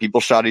 Like, people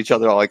shot each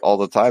other, like, all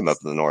the time up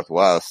in the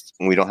Northwest.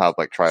 And we don't have,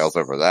 like, trials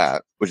over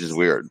that, which is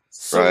weird,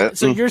 right?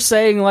 So you're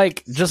saying,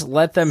 like, just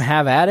let them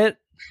have at it?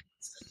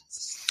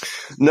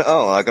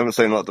 No, like I'm not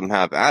saying let them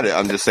have at it.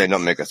 I'm just saying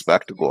don't make a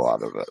spectacle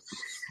out of it.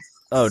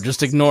 Oh,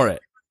 just ignore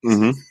it.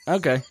 Mm-hmm.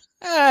 Okay,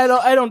 I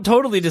don't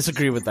totally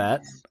disagree with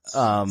that.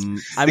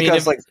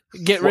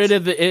 Get rid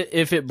of it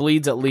if it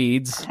bleeds, it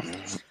leads.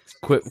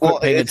 Quit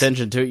paying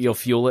attention to it. You'll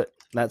fuel it.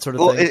 That sort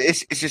of thing.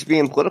 It's just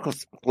being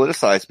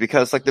politicized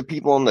because like the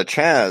people in the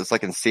Chaz,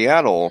 like in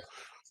Seattle,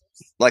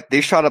 like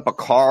they shot up a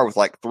car with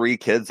like 3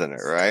 kids in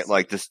it, right?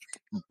 Like just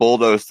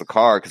bulldozed the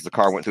car because the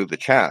car went through the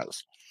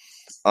Chaz.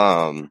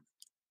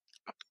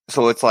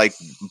 So it's like,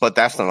 but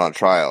that's not on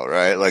trial,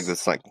 right? Like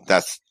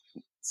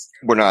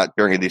we're not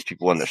bringing these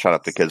people in that shot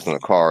up the kids in the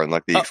car and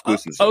like the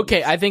exclusives.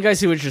 Okay, I think I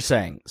see what you're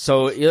saying.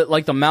 So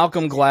like the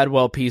Malcolm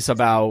Gladwell piece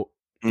about,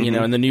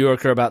 in the New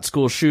Yorker about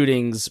school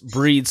shootings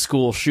breeds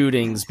school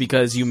shootings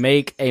because you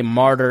make a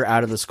martyr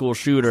out of the school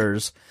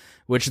shooters,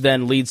 which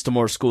then leads to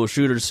more school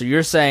shooters. So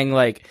you're saying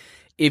like,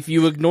 if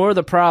you ignore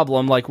the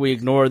problem, like we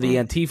ignore the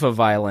Antifa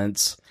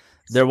violence,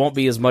 there won't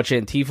be as much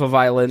Antifa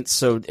violence,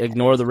 so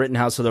ignore the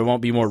Rittenhouse so there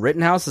won't be more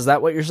Rittenhouse? Is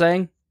that what you're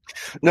saying?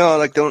 No,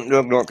 like don't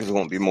ignore it because there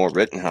won't be more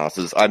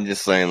Rittenhouses. I'm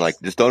just saying like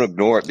just don't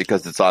ignore it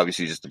because it's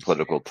obviously just a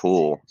political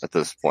tool at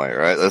this point,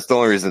 right? That's the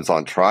only reason it's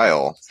on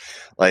trial.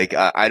 Like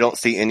I don't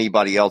see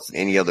anybody else in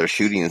any other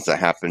shootings that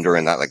happened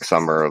during that like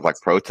summer of like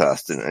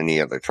protest in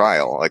any other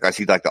trial. Like I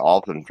see like the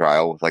Alton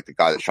trial with like the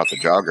guy that shot the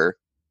jogger,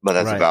 but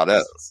that's about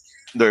it.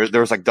 There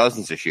was like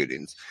dozens of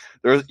shootings.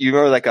 You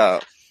remember like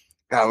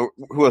who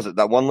was it?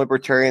 That one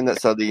libertarian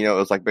that said that, it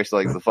was like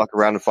basically like the fuck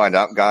around and find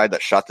out guy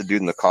that shot the dude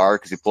in the car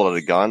because he pulled out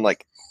a gun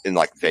like in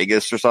like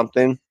Vegas or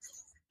something.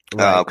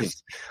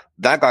 Because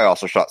that guy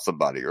also shot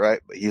somebody, right?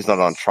 But he's not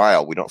on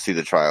trial. We don't see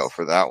the trial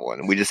for that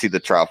one. We just see the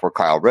trial for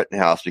Kyle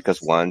Rittenhouse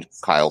because one,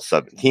 Kyle's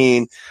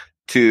 17.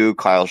 Two,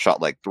 Kyle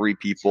shot like 3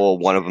 people.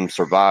 One of them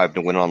survived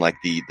and went on like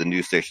the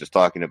news stations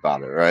talking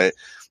about it, right?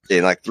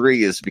 And like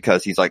 3 is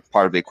because he's like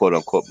part of a quote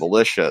unquote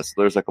militia. So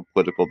there's like a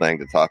political thing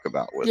to talk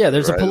about with Yeah,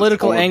 there's it, right? a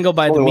political It's angle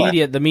by the totally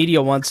media. The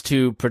media wants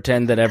to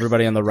pretend that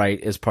everybody on the right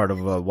is part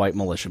of a white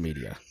militia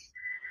media.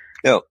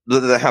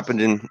 That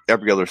happened in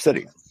every other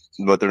city,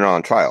 but they're not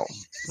on trial.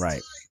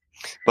 Right.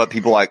 But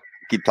people like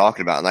keep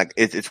talking about it. And, like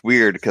it's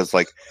weird because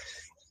like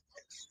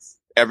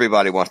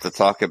everybody wants to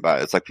talk about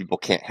it. It's like people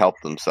can't help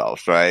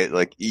themselves, right?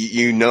 Like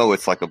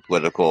it's like a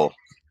political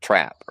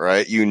trap,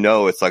 right?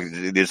 It's like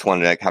they just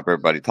want to like have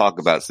everybody talk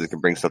about it so they can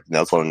bring something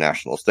else on a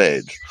national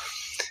stage.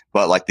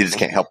 But like they just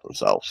can't help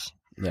themselves.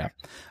 Yeah.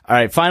 All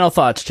right. Final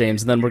thoughts,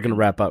 James, and then we're going to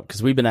wrap up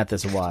because we've been at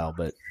this a while,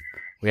 but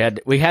we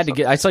had to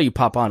get. I saw you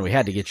pop on. We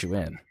had to get you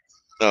in.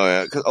 Oh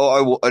yeah, because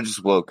I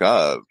just woke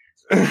up.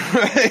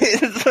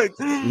 It's like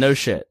no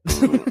shit.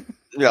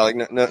 Yeah, like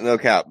no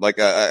cap. Like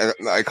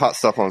I caught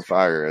stuff on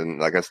fire and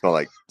like I smell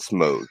like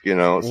smoke.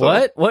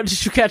 So. What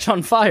did you catch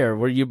on fire?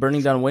 Were you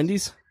burning down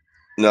Wendy's?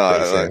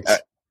 No,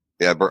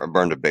 I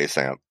burned a bass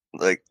amp.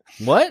 Like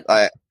what?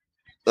 So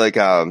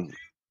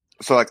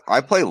like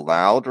I play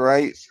loud,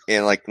 right?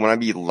 And like when I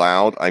mean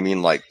loud, I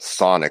mean like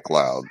sonic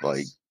loud,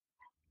 like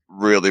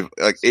really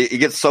like it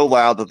gets so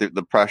loud that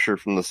the pressure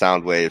from the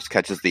sound waves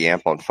catches the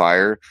amp on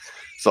fire.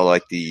 So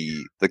like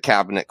the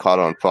cabinet caught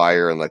on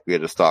fire and like we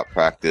had to stop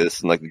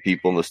practice and like the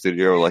people in the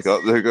studio were like,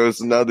 oh, there goes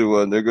another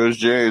one. There goes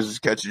James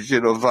just catching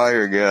shit on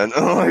fire again.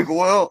 I'm like,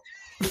 well,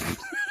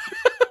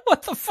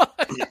 what the fuck?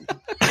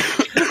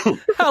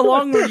 How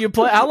long will you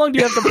play? How long do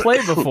you have to play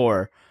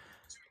before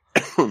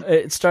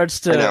it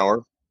starts to? An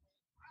hour.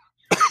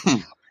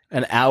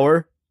 An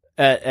hour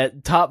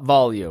at top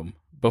volume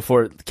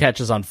before it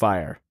catches on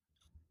fire.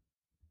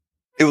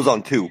 It was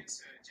on 2.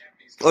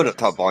 Oh, no,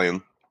 top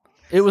volume.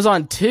 It was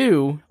on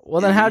 2?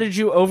 Well, then how did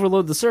you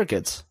overload the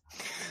circuits?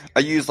 I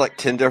used like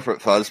 10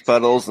 different fuzz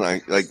pedals and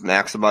I like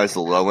maximized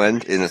the low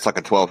end, and it's like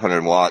a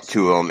 1200 watt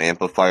 2-ohm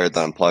amplifier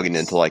that I'm plugging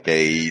into like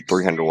a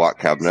 300 watt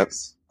cabinet.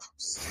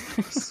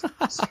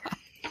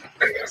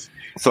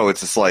 So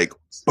it's just like,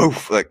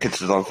 poof, that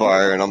catches on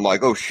fire, and I'm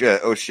like, oh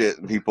shit.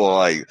 And people are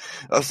like,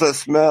 what's that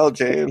smell,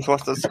 James?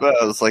 What's that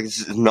smell? It's like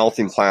it's just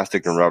melting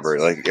plastic and rubber.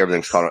 Like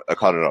everything's caught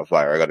it on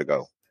fire. I gotta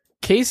go.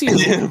 Casey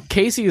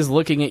is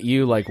looking at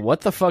you like,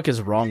 what the fuck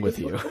is wrong with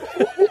you?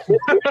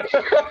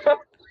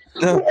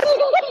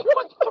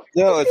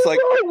 No, it's like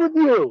with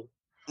you?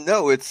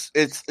 No, it's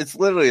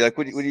literally like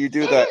when you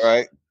do that,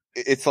 right?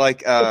 It's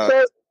like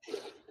I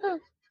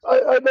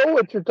know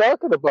what you're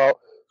talking about,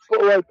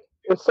 but like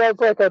it sounds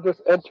like I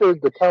just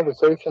entered the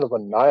conversation of a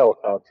Nile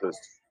concert.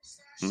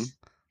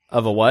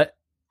 Of a what?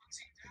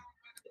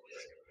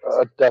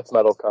 A death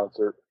metal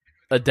concert.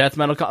 A death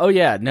metal oh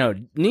yeah, no.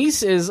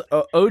 Nice is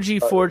OG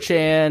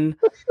 4chan.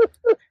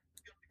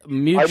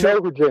 Mutual. I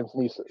know who James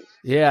Nice is.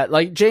 Yeah,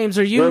 like James,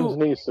 are you? James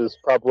Nice is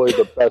probably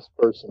the best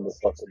person to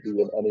fucking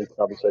be in any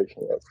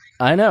conversation with.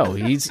 I know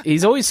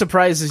he's always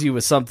surprises you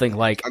with something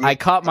like I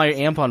caught my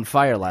amp on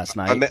fire last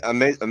night. I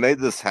made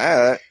this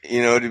hat.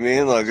 You know what I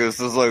mean? Like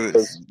this is like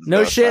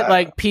no shit. Hat.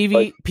 Like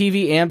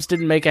PV amps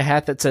didn't make a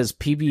hat that says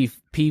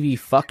PV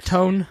fuck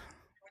tone.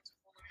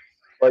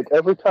 Like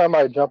every time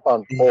I jump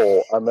on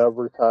pole,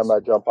 every time I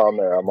jump on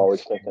there, I'm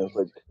always thinking it's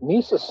like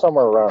Nice is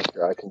somewhere around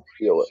here. I can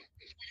feel it.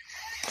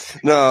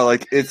 No,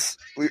 like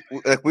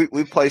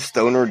we play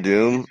Stoner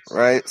Doom,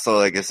 right? So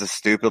like it's just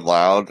stupid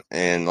loud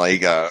and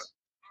like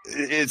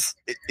it's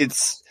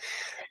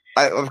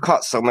I've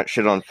caught so much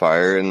shit on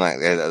fire in like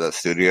the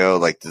studio,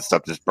 like the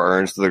stuff just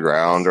burns to the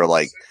ground, or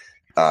like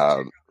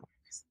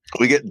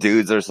we get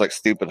dudes that are just like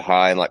stupid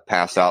high and like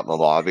pass out in the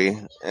lobby,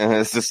 and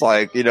it's just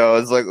like,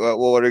 it's like, well,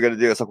 what are we gonna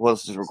do? It's like, well,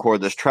 let's just record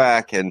this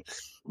track, and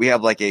we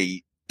have like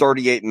a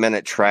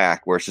 38-minute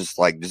track where it's just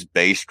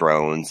bass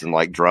drones and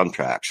like drum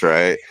tracks,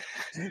 right?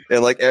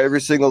 And like every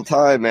single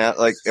time, man,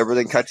 like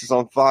everything catches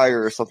on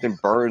fire or something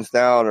burns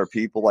down or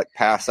people like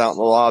pass out in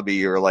the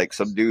lobby, or like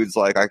some dude's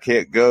like, I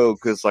can't go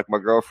because like my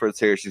girlfriend's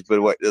here, she's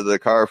been waiting in the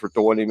car for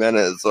 20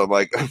 minutes. So I'm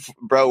like,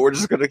 bro, we're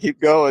just gonna keep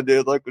going,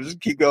 dude. Like we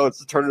just keep going,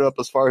 so turn it up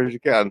as far as you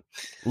can.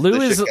 Lou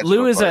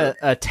is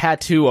a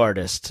tattoo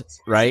artist,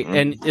 right? Mm-hmm.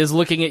 And is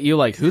looking at you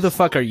like, who the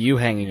fuck are you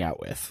hanging out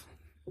with?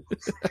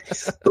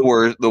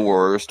 The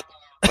worst.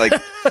 Like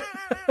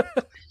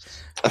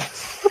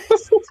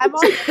I'm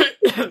also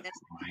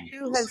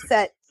who has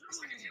set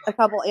a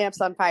couple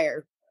amps on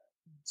fire,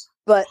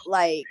 but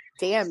like,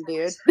 damn,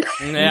 dude.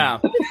 Yeah.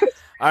 All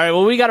right.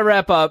 Well, we got to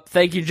wrap up.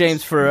 Thank you,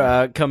 James,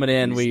 for coming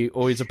in. We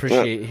always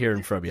appreciate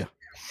hearing from you.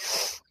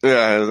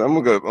 Yeah,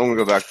 I'm gonna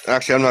go back.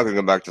 Actually, I'm not gonna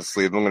go back to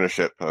sleep. I'm gonna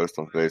shit post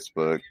on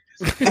Facebook.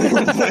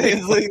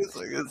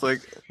 it's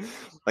like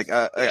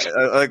I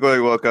like when I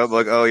woke up,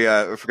 like, oh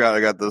yeah, I forgot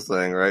I got this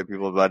thing, right?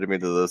 People invited me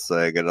to this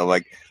thing, and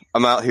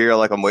I'm out here,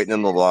 like, I'm waiting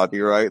in the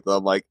lobby, right? And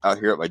I'm like out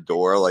here at my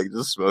door, like,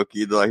 just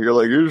smoky. And I hear,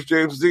 like, here's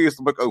James Dees.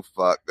 I'm like, oh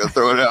fuck, I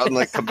throw it out and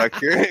like come back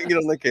here and get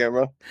on the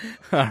camera.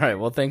 All right,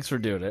 well, thanks for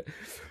doing it.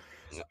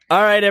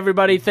 All right,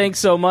 everybody, thanks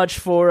so much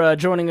for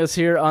joining us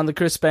here on the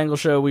Chris Spangle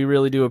Show. We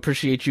really do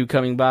appreciate you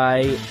coming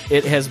by.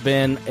 It has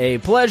been a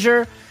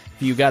pleasure.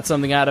 If you got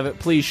something out of it,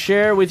 please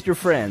share with your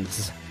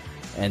friends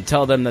and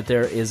tell them that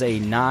there is a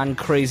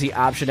non-crazy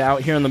option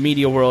out here in the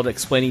media world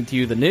explaining to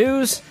you the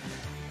news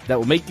that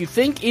will make you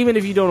think, even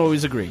if you don't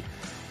always agree.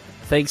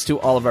 Thanks to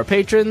all of our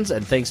patrons,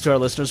 and thanks to our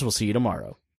listeners. We'll see you tomorrow.